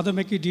which Father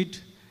Mackey did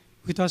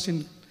with us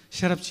in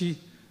Sherapchi,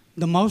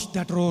 The Mouse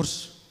That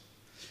Roars,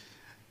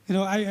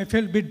 I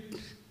felt a bit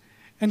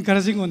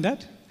encouraging on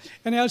that.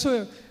 And I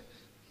also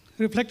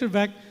reflected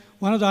back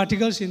one of the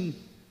articles in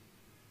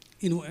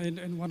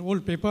one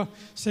old paper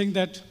saying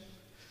that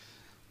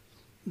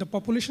the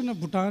population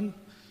of Bhutan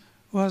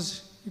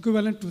was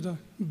equivalent to the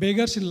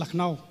beggars in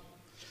Lucknow.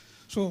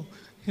 So,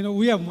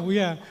 we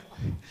are,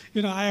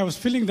 I was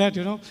feeling that,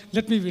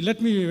 let me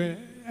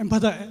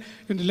empathize,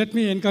 let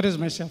me encourage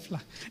myself.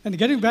 And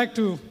getting back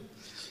to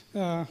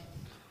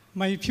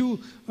my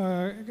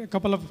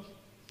couple of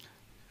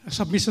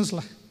submissions.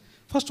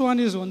 First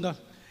one is on the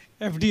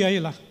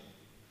FDI.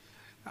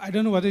 I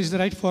don't know whether it's the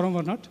right forum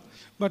or not,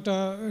 but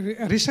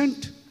a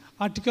recent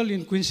article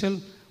in Quincell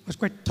was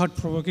quite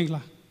thought-provoking.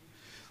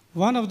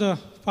 One of the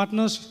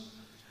partners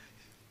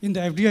in the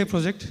FDI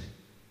project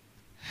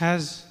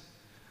has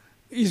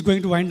is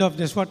going to wind up.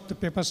 That's what the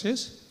paper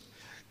says.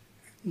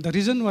 The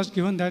reason was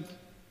given that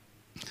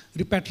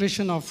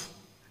repatriation of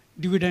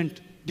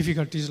dividend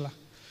difficulties.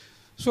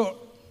 So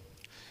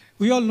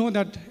we all know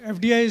that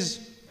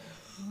FDIs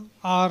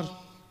are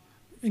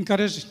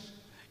encouraged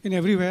in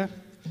everywhere.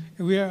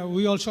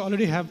 We also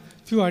already have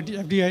few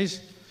FDIs,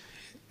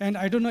 and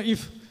I don't know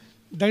if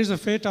there is a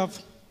fate of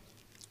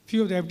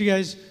few of the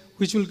FDIs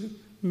which will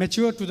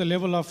mature to the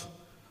level of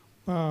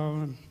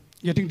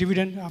getting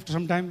dividend after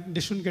some time.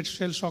 They shouldn't get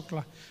shell shocked.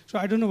 So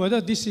I don't know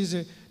whether this is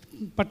a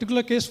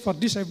particular case for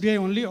this FDI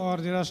only, or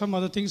there are some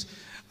other things.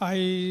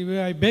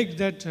 I beg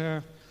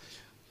that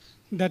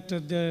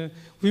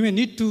we may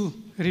need to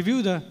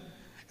review the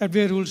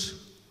FDI rules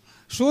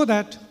so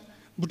that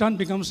Bhutan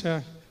becomes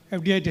a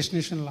FDI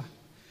destination.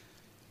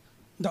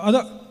 The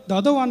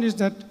other one is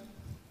that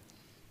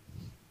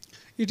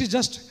it is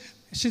just,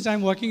 since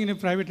I'm working in a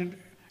private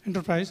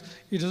enterprise,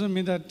 it doesn't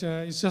mean that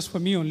it's just for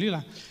me only.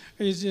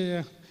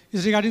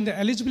 Is regarding the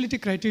eligibility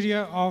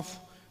criteria of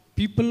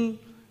people,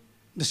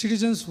 the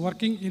citizens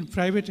working in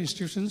private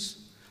institutions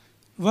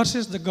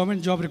versus the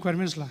government job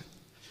requirements.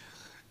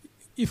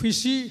 If we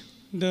see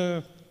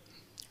the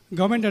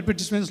government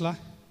advertisements,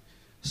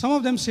 some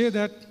of them say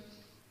that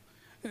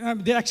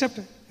they accept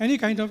any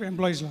kind of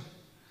employees,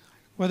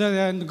 whether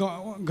they are in the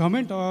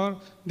government or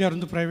they are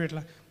in the private.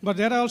 But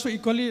there are also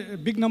equally a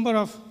big number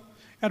of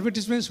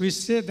advertisements which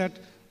say that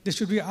there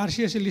should be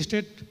RCSE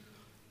listed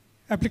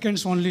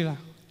applicants only.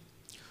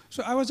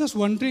 So I was just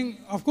wondering,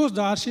 of course,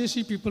 the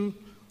RCSE people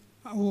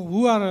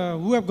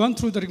who have gone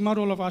through the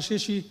rigmarole of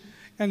RCSE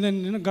and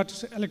then got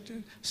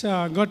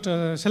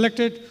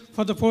selected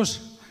for the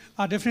post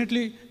are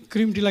definitely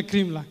cream de la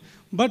cream.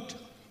 But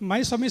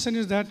my submission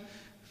is that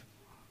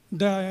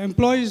the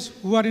employees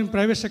who are in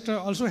private sector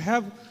also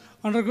have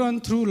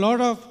undergone through a lot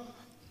of,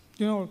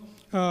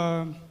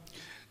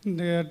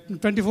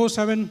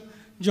 24/7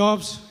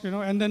 jobs,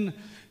 and then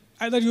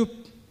either you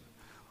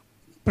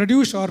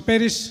produce or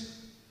perish.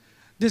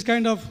 This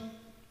kind of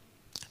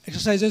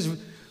exercises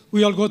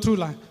we all go through.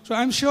 So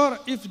I'm sure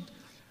if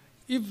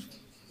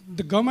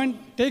the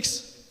government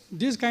takes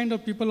these kind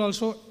of people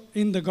also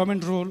in the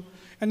government role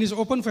and is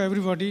open for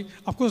everybody,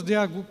 of course they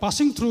are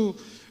passing through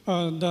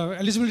the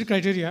eligibility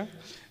criteria.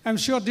 I'm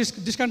sure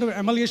this kind of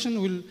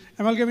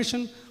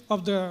amalgamation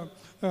of the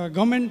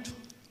government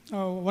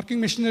working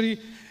machinery,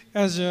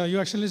 as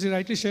Your Excellency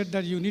rightly said,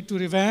 that you need to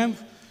revamp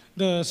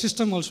the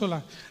system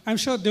also. I'm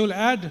sure they will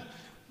add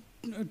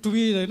to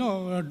be,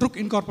 Druk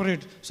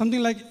Incorporate,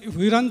 something like if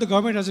we run the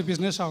government as a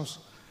business house.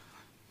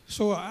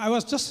 So I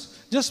was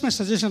just my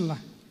suggestion.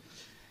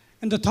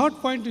 And the third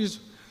point is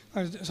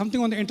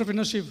something on the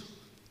entrepreneurship.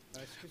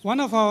 One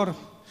of our...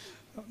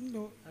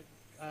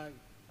 I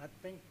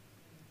think...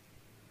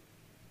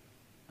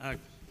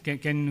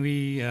 Can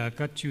we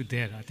cut you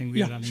there? I think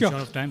we are running short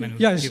of time, and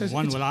we'll give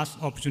one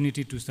last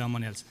opportunity to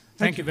someone else.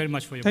 Thank you very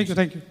much for your Thank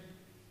you.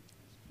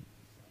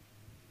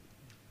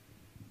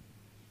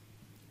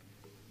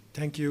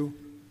 Thank you.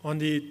 On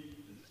the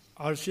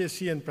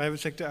RCSC and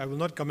private sector, I will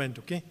not comment,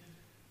 okay?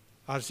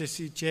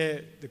 RCSC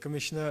chair, the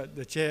commissioner,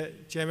 the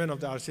chairman of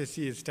the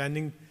RCSC is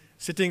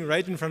sitting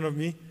right in front of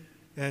me,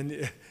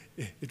 and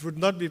it would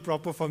not be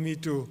proper for me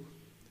to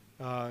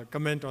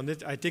comment on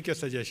it. I take your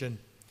suggestion.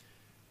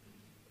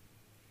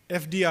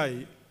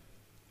 FDI,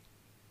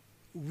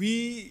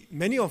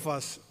 many of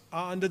us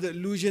are under the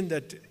illusion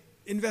that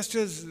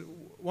investors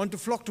want to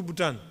flock to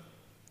Bhutan.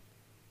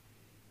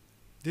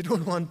 They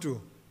don't want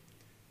to.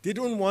 They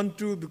don't want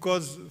to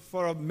because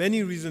for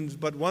many reasons,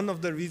 but one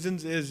of the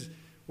reasons is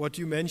what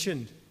you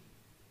mentioned.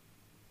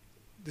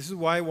 This is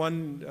why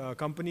one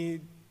company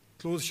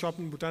closed shop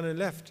in Bhutan and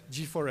left,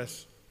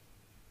 G4S.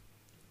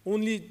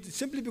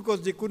 Simply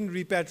because they couldn't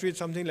repatriate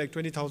something like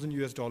 $20,000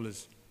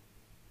 US.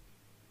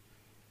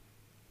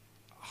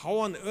 How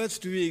on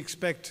earth do we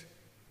expect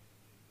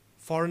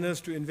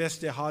foreigners to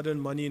invest their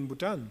hard-earned money in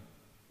Bhutan?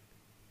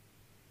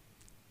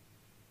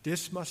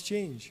 This must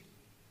change.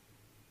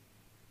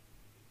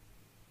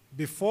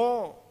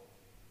 Before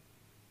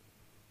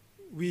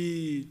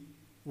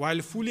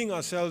while fooling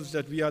ourselves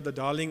that we are the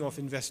darling of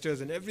investors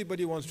and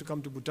everybody wants to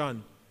come to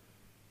Bhutan,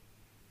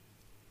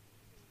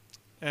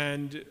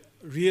 and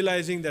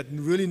realizing that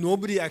really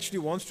nobody actually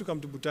wants to come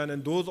to Bhutan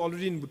and those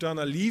already in Bhutan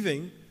are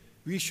leaving,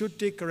 we should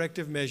take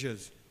corrective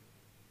measures.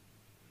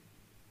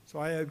 So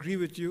I agree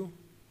with you.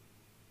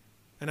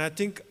 And I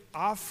think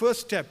our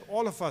first step,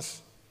 all of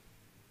us,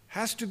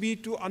 has to be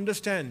to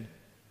understand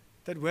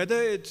that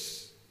whether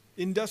it's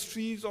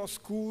industries or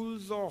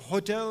schools or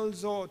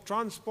hotels or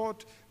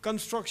transport,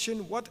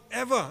 construction,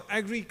 whatever,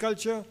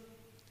 agriculture,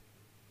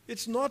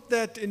 it's not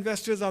that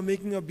investors are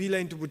making a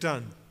beeline to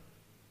Bhutan.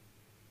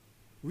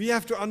 We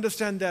have to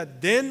understand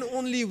that. Then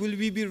only will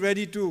we be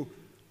ready to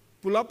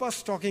pull up our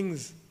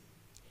stockings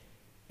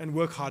and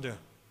work harder.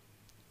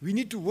 We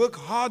need to work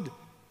hard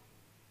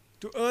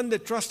to earn the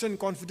trust and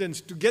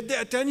confidence, to get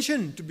their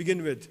attention to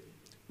begin with.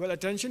 Well,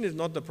 attention is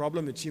not the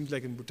problem, it seems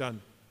like in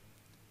Bhutan.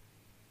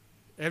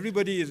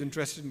 Everybody is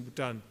interested in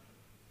Bhutan.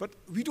 But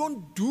we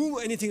don't do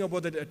anything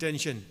about that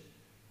attention.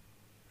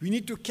 We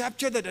need to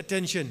capture that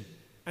attention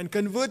and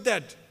convert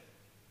that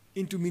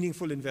into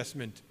meaningful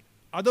investment.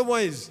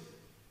 Otherwise,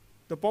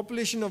 the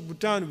population of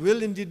Bhutan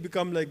will indeed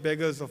become like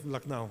beggars of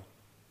Lucknow.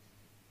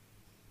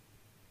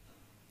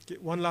 Okay,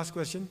 one last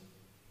question.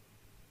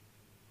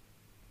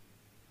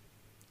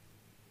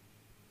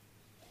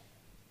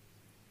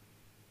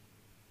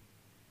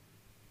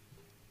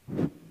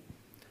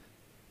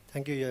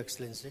 Thank you, Your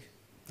Excellency,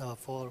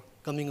 for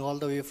coming all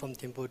the way from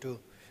Thimphu to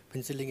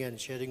Tshering and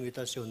sharing with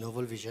us your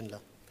novel vision.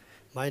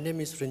 My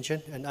name is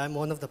Lyonchen, and I'm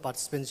one of the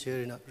participants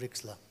here in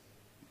RIGSS.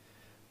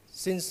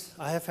 Since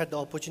I have had the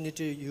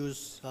opportunity to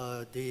use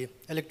the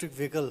electric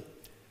vehicle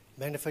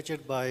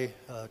manufactured by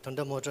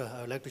Thunder Motor,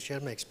 I would like to share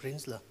my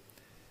experience.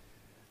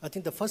 I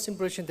think the first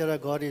impression that I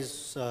got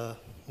is,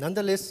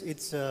 nonetheless,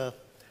 it's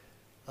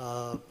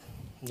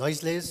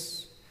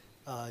noiseless,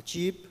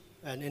 cheap,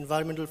 and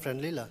environmental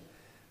friendly.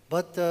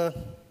 But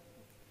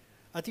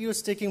I think it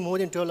was taking more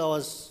than 12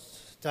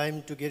 hours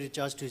time to get it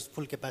charged to its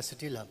full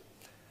capacity.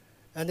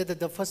 And then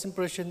the first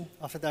impression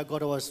after that I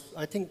got was,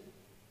 I think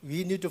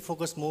we need to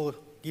focus more,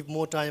 give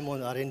more time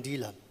on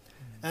R&D.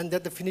 And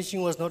that the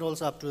finishing was not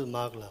also up to the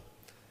mark.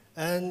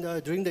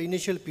 And during the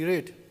initial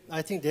period,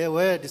 I think there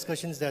were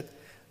discussions that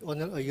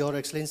Your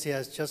Excellency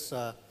has just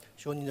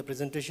shown in the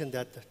presentation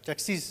that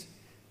taxis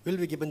will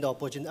be given the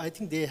opportunity. I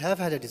think they have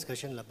had a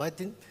discussion.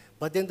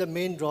 But then the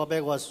main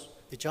drawback was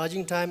the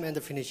charging time and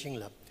the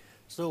finishing.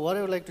 So what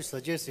I would like to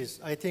suggest is,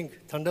 I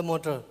think Thunder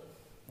Motor,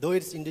 though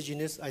it's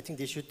indigenous, I think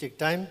they should take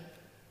time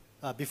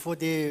before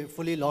they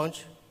fully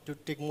launch to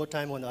take more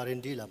time on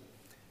R&D.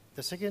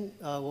 The second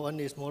one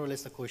is more or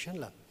less a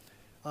question.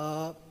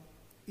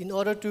 In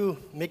order to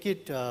make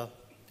it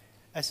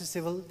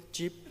accessible,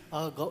 cheap,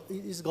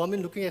 is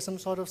government looking at some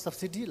sort of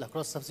subsidy,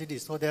 cross subsidy,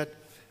 so that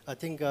I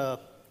think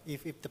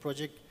if the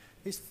project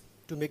is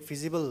to make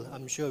feasible,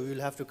 I'm sure we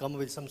will have to come up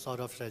with some sort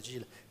of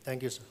strategy.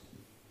 Thank you, sir.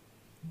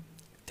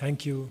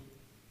 Thank you.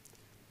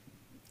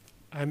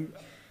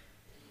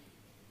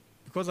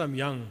 Because I'm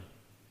young,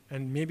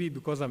 and maybe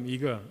because I'm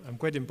eager, I'm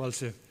quite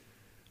impulsive,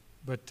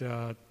 but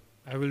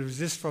I will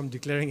resist from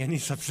declaring any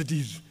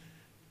subsidies.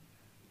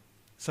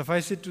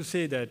 Suffice it to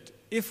say that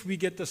if we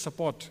get the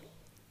support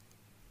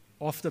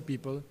of the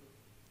people,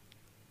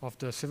 of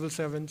the civil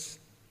servants,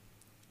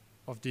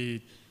 of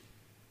the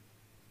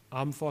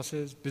armed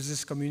forces,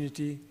 business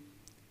community,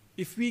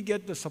 if we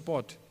get the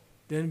support,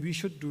 then we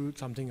should do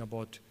something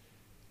about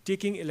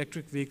taking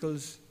electric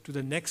vehicles to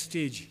the next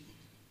stage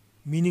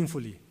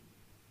meaningfully,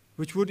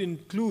 which would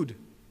include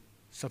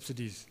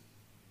subsidies.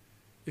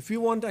 If we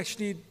want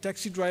actually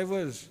taxi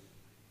drivers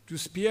to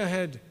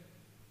spearhead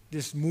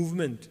this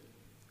movement,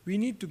 we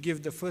need to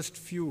give the first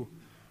few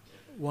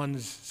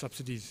ones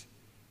subsidies.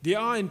 They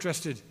are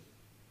interested.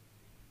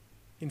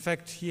 In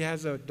fact,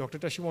 Dr.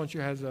 Tashiwanshu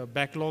has a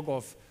backlog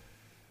of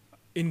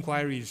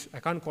inquiries. I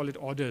can't call it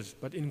orders,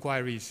 but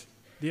inquiries.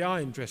 They are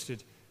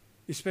interested,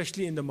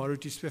 especially in the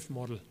Maruti Swift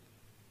model,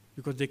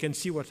 because they can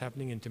see what's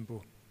happening in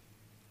Thimphu.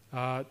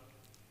 I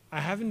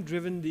haven't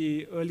driven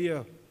the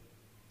earlier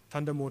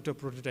Thunder Motor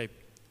prototype,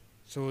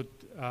 so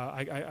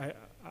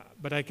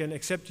but I can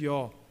accept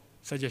your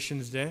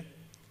suggestions there.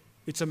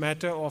 It's a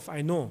matter of,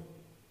 I know,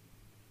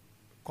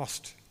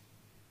 cost.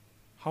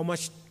 How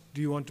much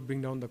do you want to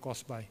bring down the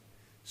cost by?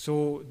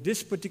 So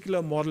this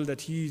particular model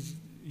that he's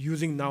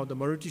using now, the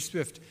Maruti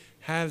Swift,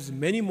 has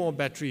many more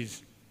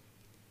batteries,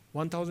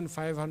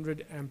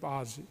 1,500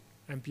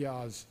 ampere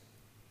hours,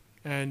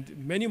 and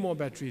many more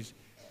batteries,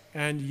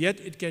 and yet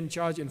it can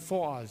charge in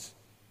 4 hours.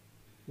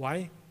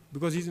 Why?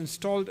 Because he's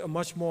installed a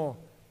much more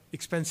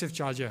expensive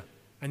charger,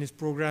 and his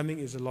programming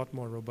is a lot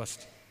more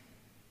robust.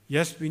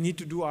 Yes, we need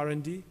to do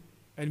R&D,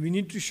 and we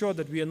need to show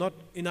that we are not,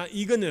 in our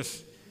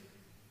eagerness,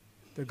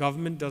 the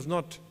government does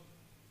not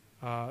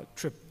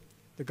trip.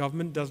 The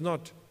government does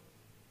not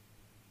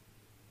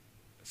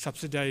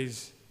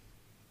subsidize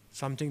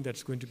something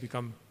that's going to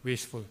become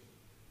wasteful.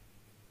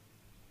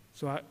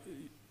 So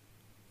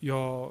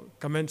your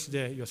comments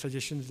there, your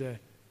suggestions there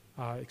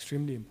are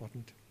extremely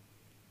important.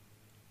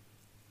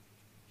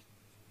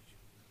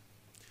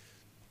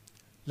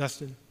 Last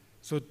thing.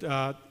 So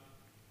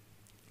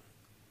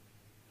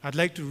I'd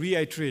like to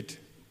reiterate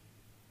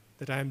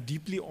that I am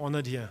deeply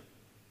honored here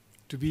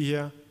to be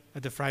here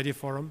at the Friday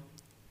Forum.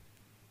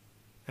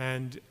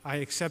 And I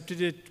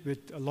accepted it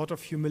with a lot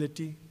of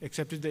humility,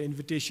 accepted the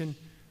invitation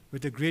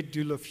with a great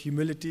deal of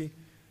humility,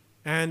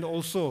 and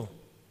also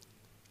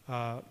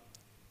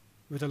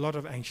with a lot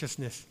of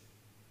anxiousness.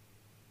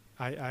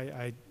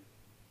 I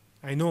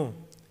know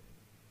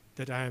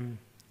that I am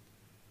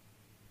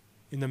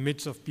in the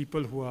midst of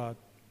people who are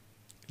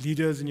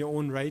leaders in your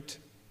own right,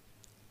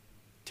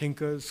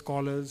 thinkers,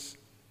 scholars,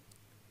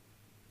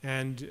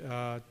 and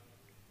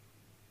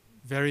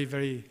very,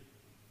 very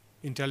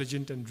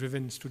intelligent and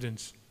driven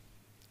students.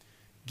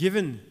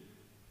 Given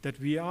that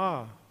we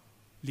are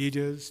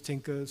leaders,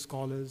 thinkers,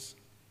 scholars,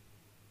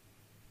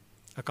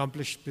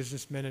 accomplished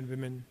businessmen and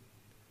women,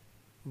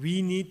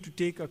 we need to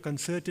take a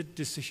concerted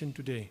decision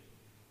today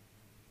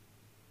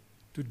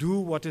to do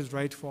what is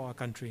right for our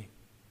country.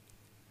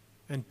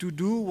 And to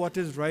do what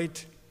is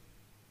right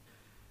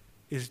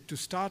is to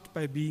start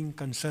by being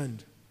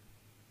concerned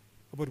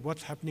about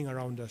what's happening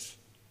around us.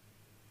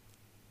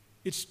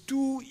 It's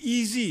too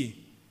easy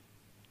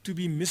to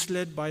be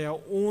misled by our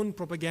own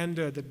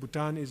propaganda that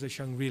Bhutan is a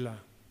Shangri-La.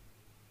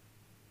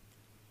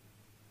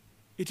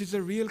 It is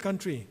a real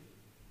country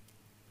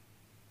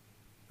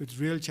with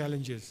real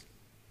challenges,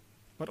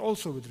 but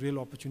also with real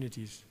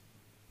opportunities.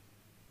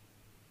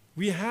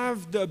 We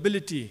have the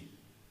ability,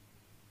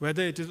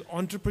 whether it is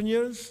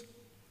entrepreneurs,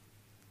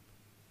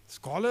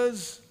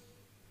 scholars,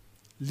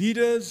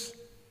 leaders,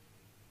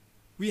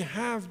 we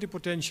have the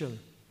potential.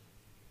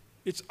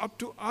 It's up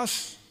to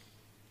us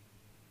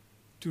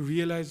to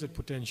realize that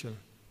potential.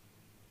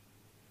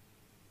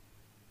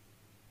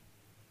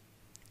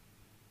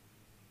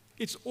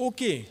 It's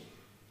okay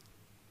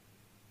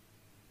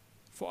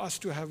for us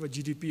to have a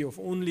GDP of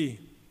only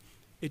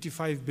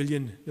 85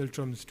 billion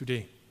miltrams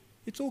today.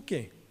 It's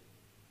okay.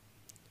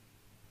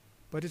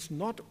 But it's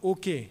not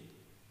okay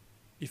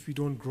if we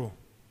don't grow.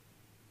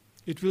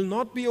 It will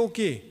not be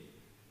okay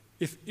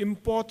if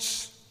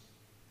imports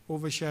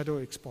overshadow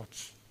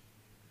exports.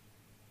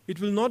 It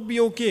will not be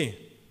okay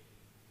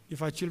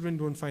if our children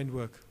don't find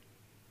work.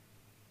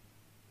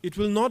 It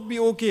will not be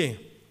okay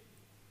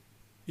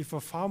if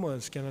our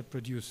farmers cannot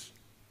produce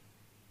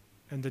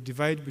and the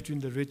divide between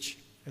the rich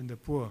and the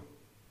poor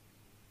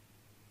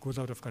goes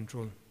out of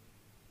control.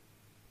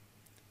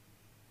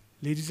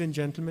 Ladies and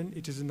gentlemen,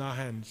 it is in our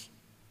hands.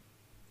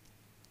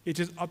 It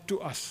is up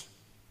to us,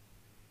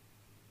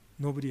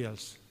 nobody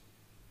else.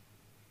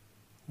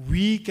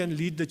 We can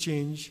lead the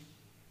change,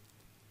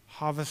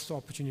 harvest the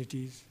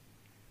opportunities,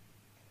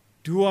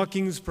 do our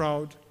kings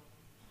proud,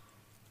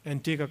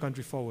 and take our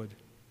country forward.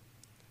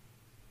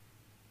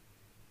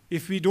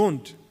 If we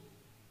don't,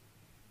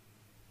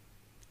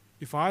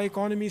 if our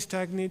economy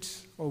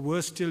stagnates or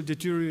worse still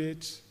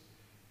deteriorates,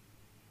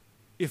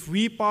 if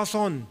we pass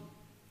on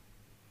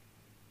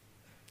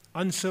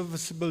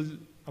unserviceable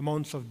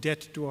amounts of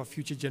debt to our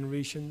future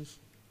generations,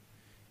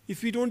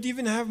 if we don't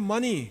even have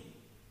money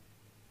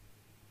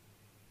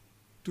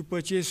to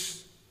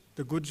purchase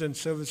the goods and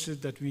services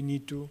that we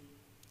need to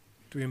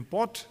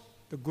import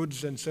the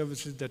goods and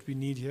services that we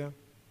need here,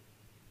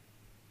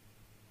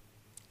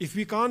 if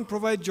we can't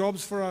provide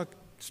jobs for our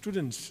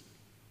students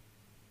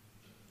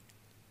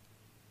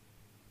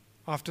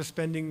after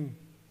spending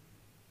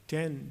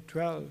 10,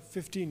 12,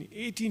 15,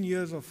 18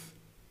 years of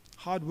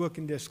hard work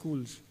in their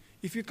schools,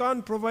 if we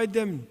can't provide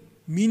them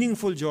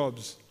meaningful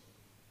jobs,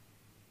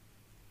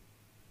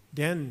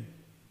 then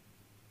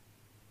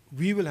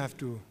we will have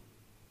to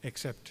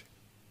accept.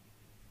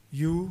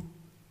 You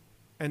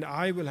and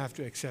I will have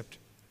to accept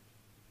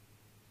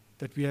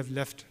that we have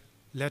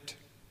let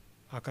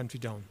our country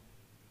down.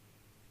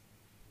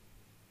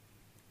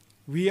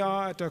 We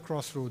are at a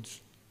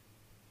crossroads.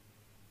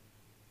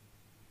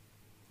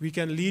 We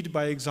can lead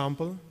by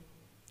example.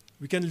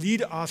 We can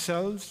lead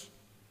ourselves.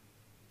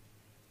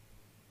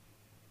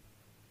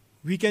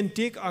 We can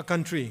take our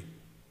country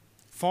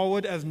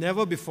forward as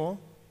never before.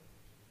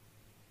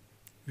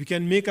 We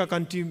can make our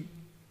country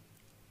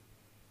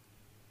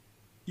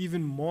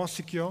even more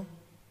secure.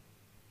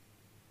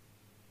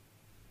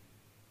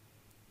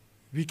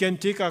 We can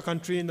take our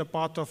country in the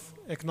path of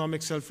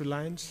economic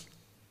self-reliance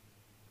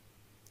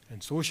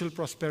and social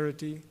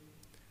prosperity.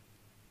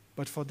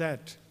 But for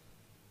that,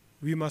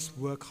 we must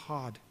work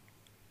hard.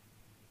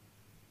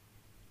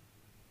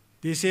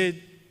 They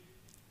say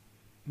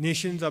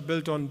nations are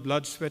built on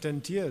blood, sweat,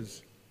 and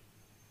tears.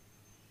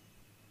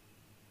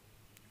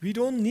 We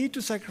don't need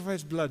to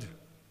sacrifice blood.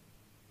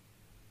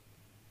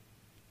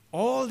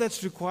 All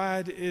that's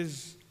required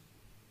is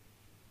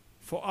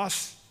for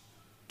us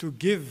to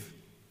give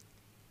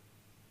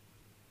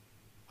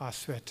our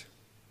sweat.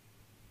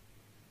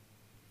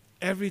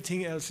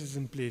 Everything else is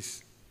in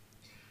place.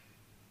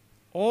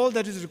 All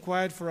that is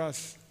required for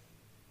us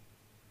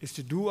is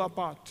to do our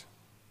part,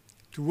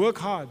 to work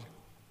hard,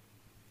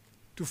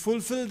 to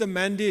fulfill the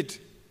mandate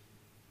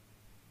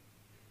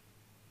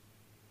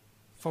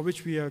for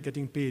which we are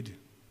getting paid,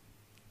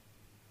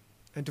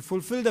 and to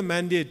fulfill the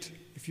mandate,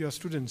 if you are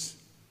students,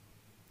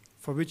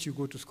 for which you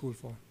go to school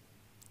for.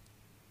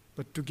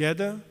 But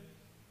together,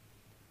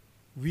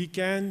 we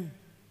can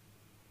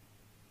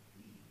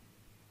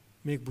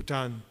make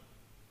Bhutan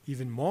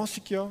even more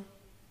secure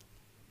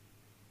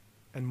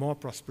and more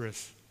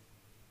prosperous.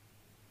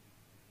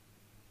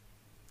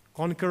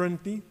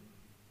 Concurrently,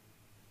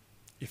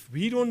 if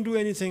we don't do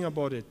anything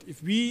about it,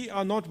 if we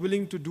are not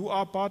willing to do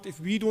our part, if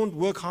we don't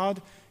work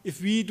hard,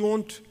 if we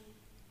don't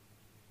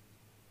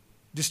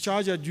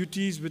discharge our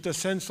duties with a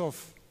sense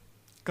of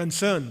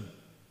concern,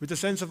 with a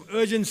sense of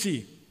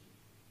urgency,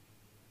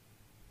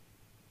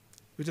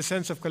 with a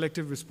sense of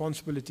collective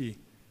responsibility,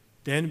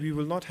 then we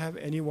will not have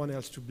anyone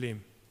else to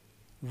blame.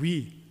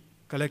 We,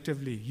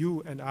 collectively,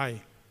 you and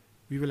I,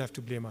 we will have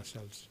to blame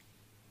ourselves.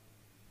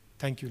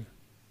 Thank you.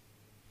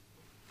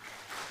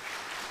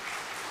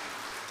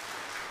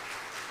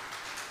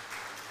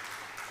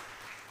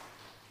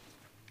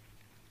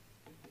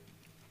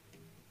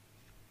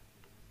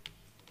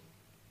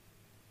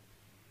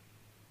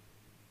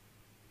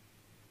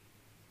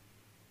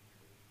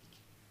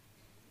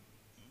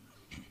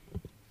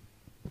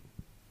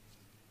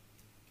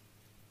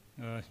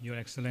 Your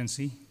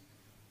Excellency,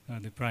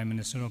 the Prime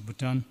Minister of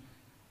Bhutan,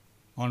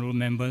 honorable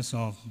members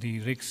of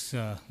the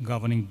RIGSS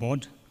Governing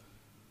Board,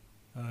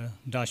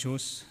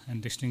 dashos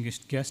and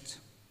distinguished guests,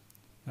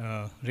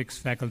 RIGSS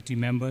faculty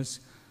members,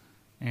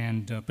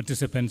 and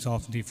participants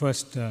of the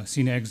first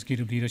Senior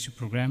Executive Leadership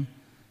Program,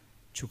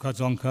 Chukha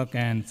Dzongkhak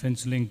and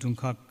Phensling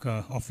Dungkhak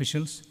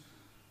officials,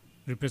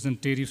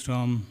 representatives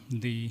from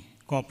the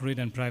corporate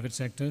and private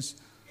sectors,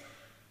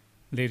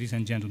 ladies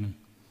and gentlemen.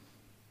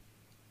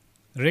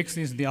 RIGSS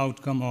is the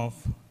outcome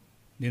of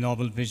the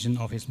noble vision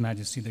of His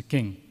Majesty the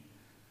King,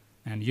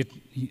 and yet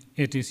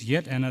it is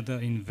yet another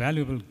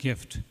invaluable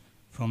gift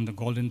from the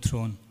Golden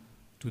Throne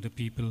to the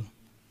people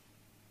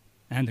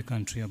and the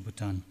country of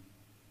Bhutan.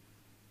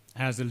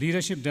 As a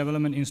Leadership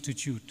Development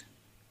Institute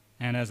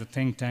and as a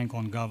think tank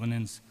on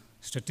governance,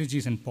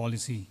 strategies, and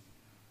policy,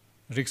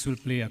 RIGSS will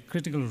play a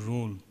critical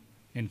role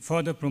in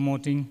further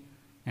promoting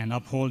and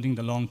upholding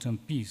the long-term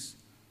peace,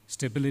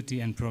 stability,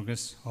 and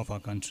progress of our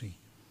country.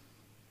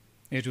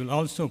 It will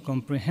also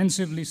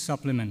comprehensively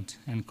supplement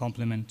and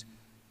complement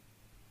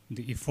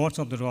the efforts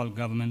of the royal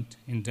government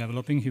in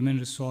developing human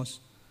resource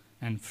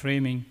and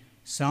framing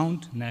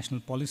sound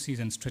national policies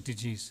and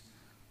strategies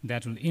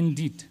that will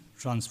indeed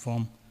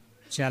transform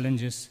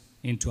challenges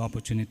into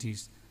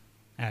opportunities,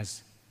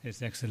 as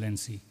His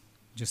Excellency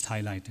just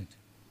highlighted.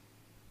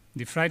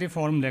 The Friday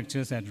Forum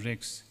lectures at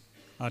RIGSS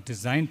are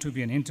designed to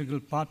be an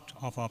integral part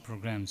of our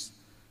programs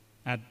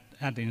at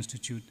the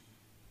Institute,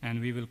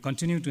 and we will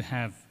continue to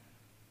have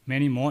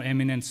many more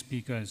eminent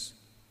speakers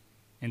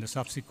in the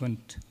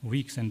subsequent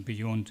weeks and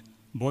beyond,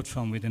 both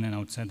from within and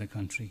outside the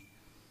country.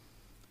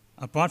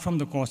 Apart from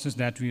the courses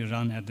that we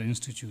run at the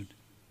Institute,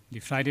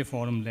 the Friday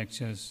Forum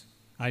lectures,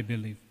 I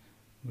believe,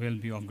 will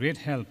be of great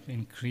help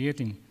in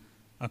creating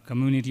a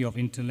community of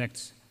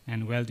intellects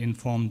and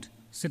well-informed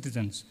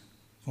citizens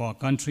for our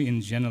country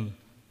in general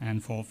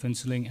and for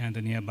Phensling and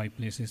the nearby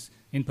places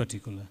in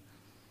particular.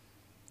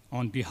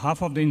 On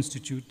behalf of the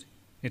Institute,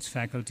 its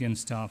faculty and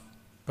staff,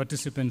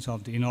 participants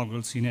of the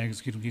inaugural Senior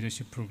Executive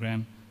Leadership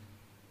Program,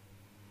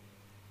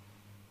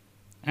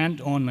 and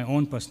on my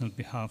own personal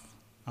behalf,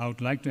 I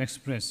would like to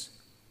express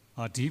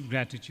our deep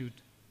gratitude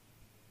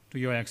to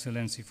Your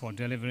Excellency for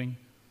delivering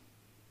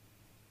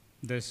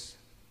this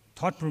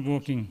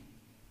thought-provoking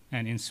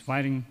and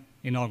inspiring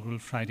inaugural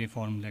Friday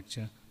Forum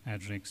lecture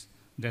at RIGSS,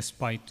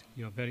 despite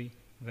your very,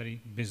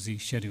 very busy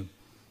schedule.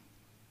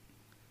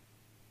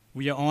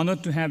 We are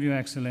honored to have Your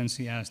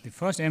Excellency as the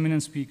first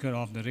eminent speaker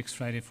of the RIGSS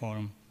Friday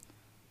Forum.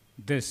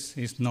 This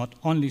is not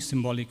only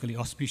symbolically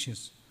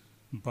auspicious,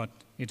 but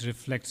it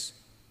reflects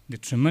the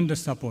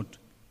tremendous support,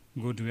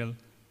 goodwill,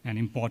 and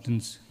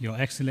importance Your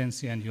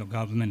Excellency and your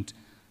government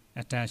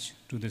attach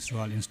to this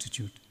Royal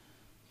Institute.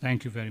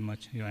 Thank you very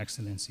much, Your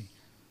Excellency.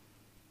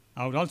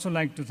 I would also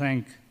like to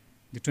thank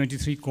the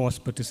 23 course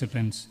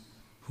participants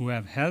who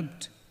have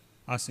helped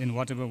us in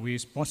whatever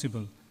ways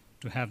possible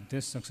to have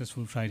this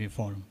successful Friday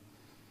Forum.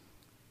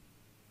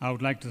 I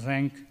would like to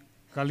thank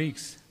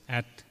colleagues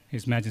at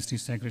His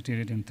Majesty's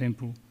Secretariat in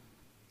Thimphu,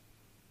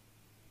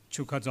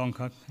 Chukha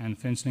Dzongkhak and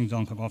Phensling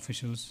Dzongkhak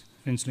officials,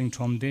 Phensling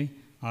Tobgay,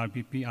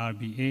 RBP,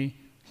 RBA,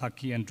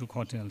 Haki and Druk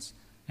Hotels,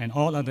 and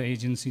all other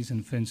agencies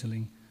in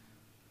Phensling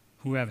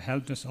who have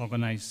helped us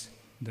organize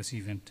this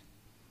event.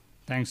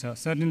 Thanks are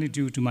certainly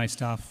due to my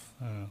staff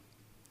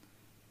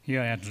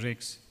here at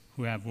RIGSS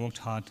who have worked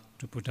hard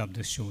to put up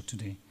this show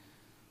today.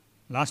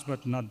 Last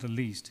but not the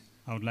least,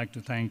 I would like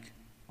to thank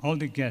all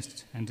the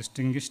guests and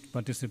distinguished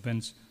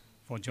participants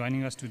for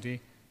joining us today,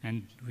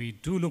 and we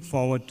do look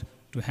forward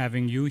to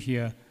having you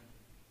here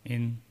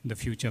in the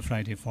future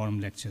Friday Forum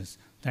lectures.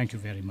 Thank you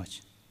very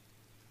much.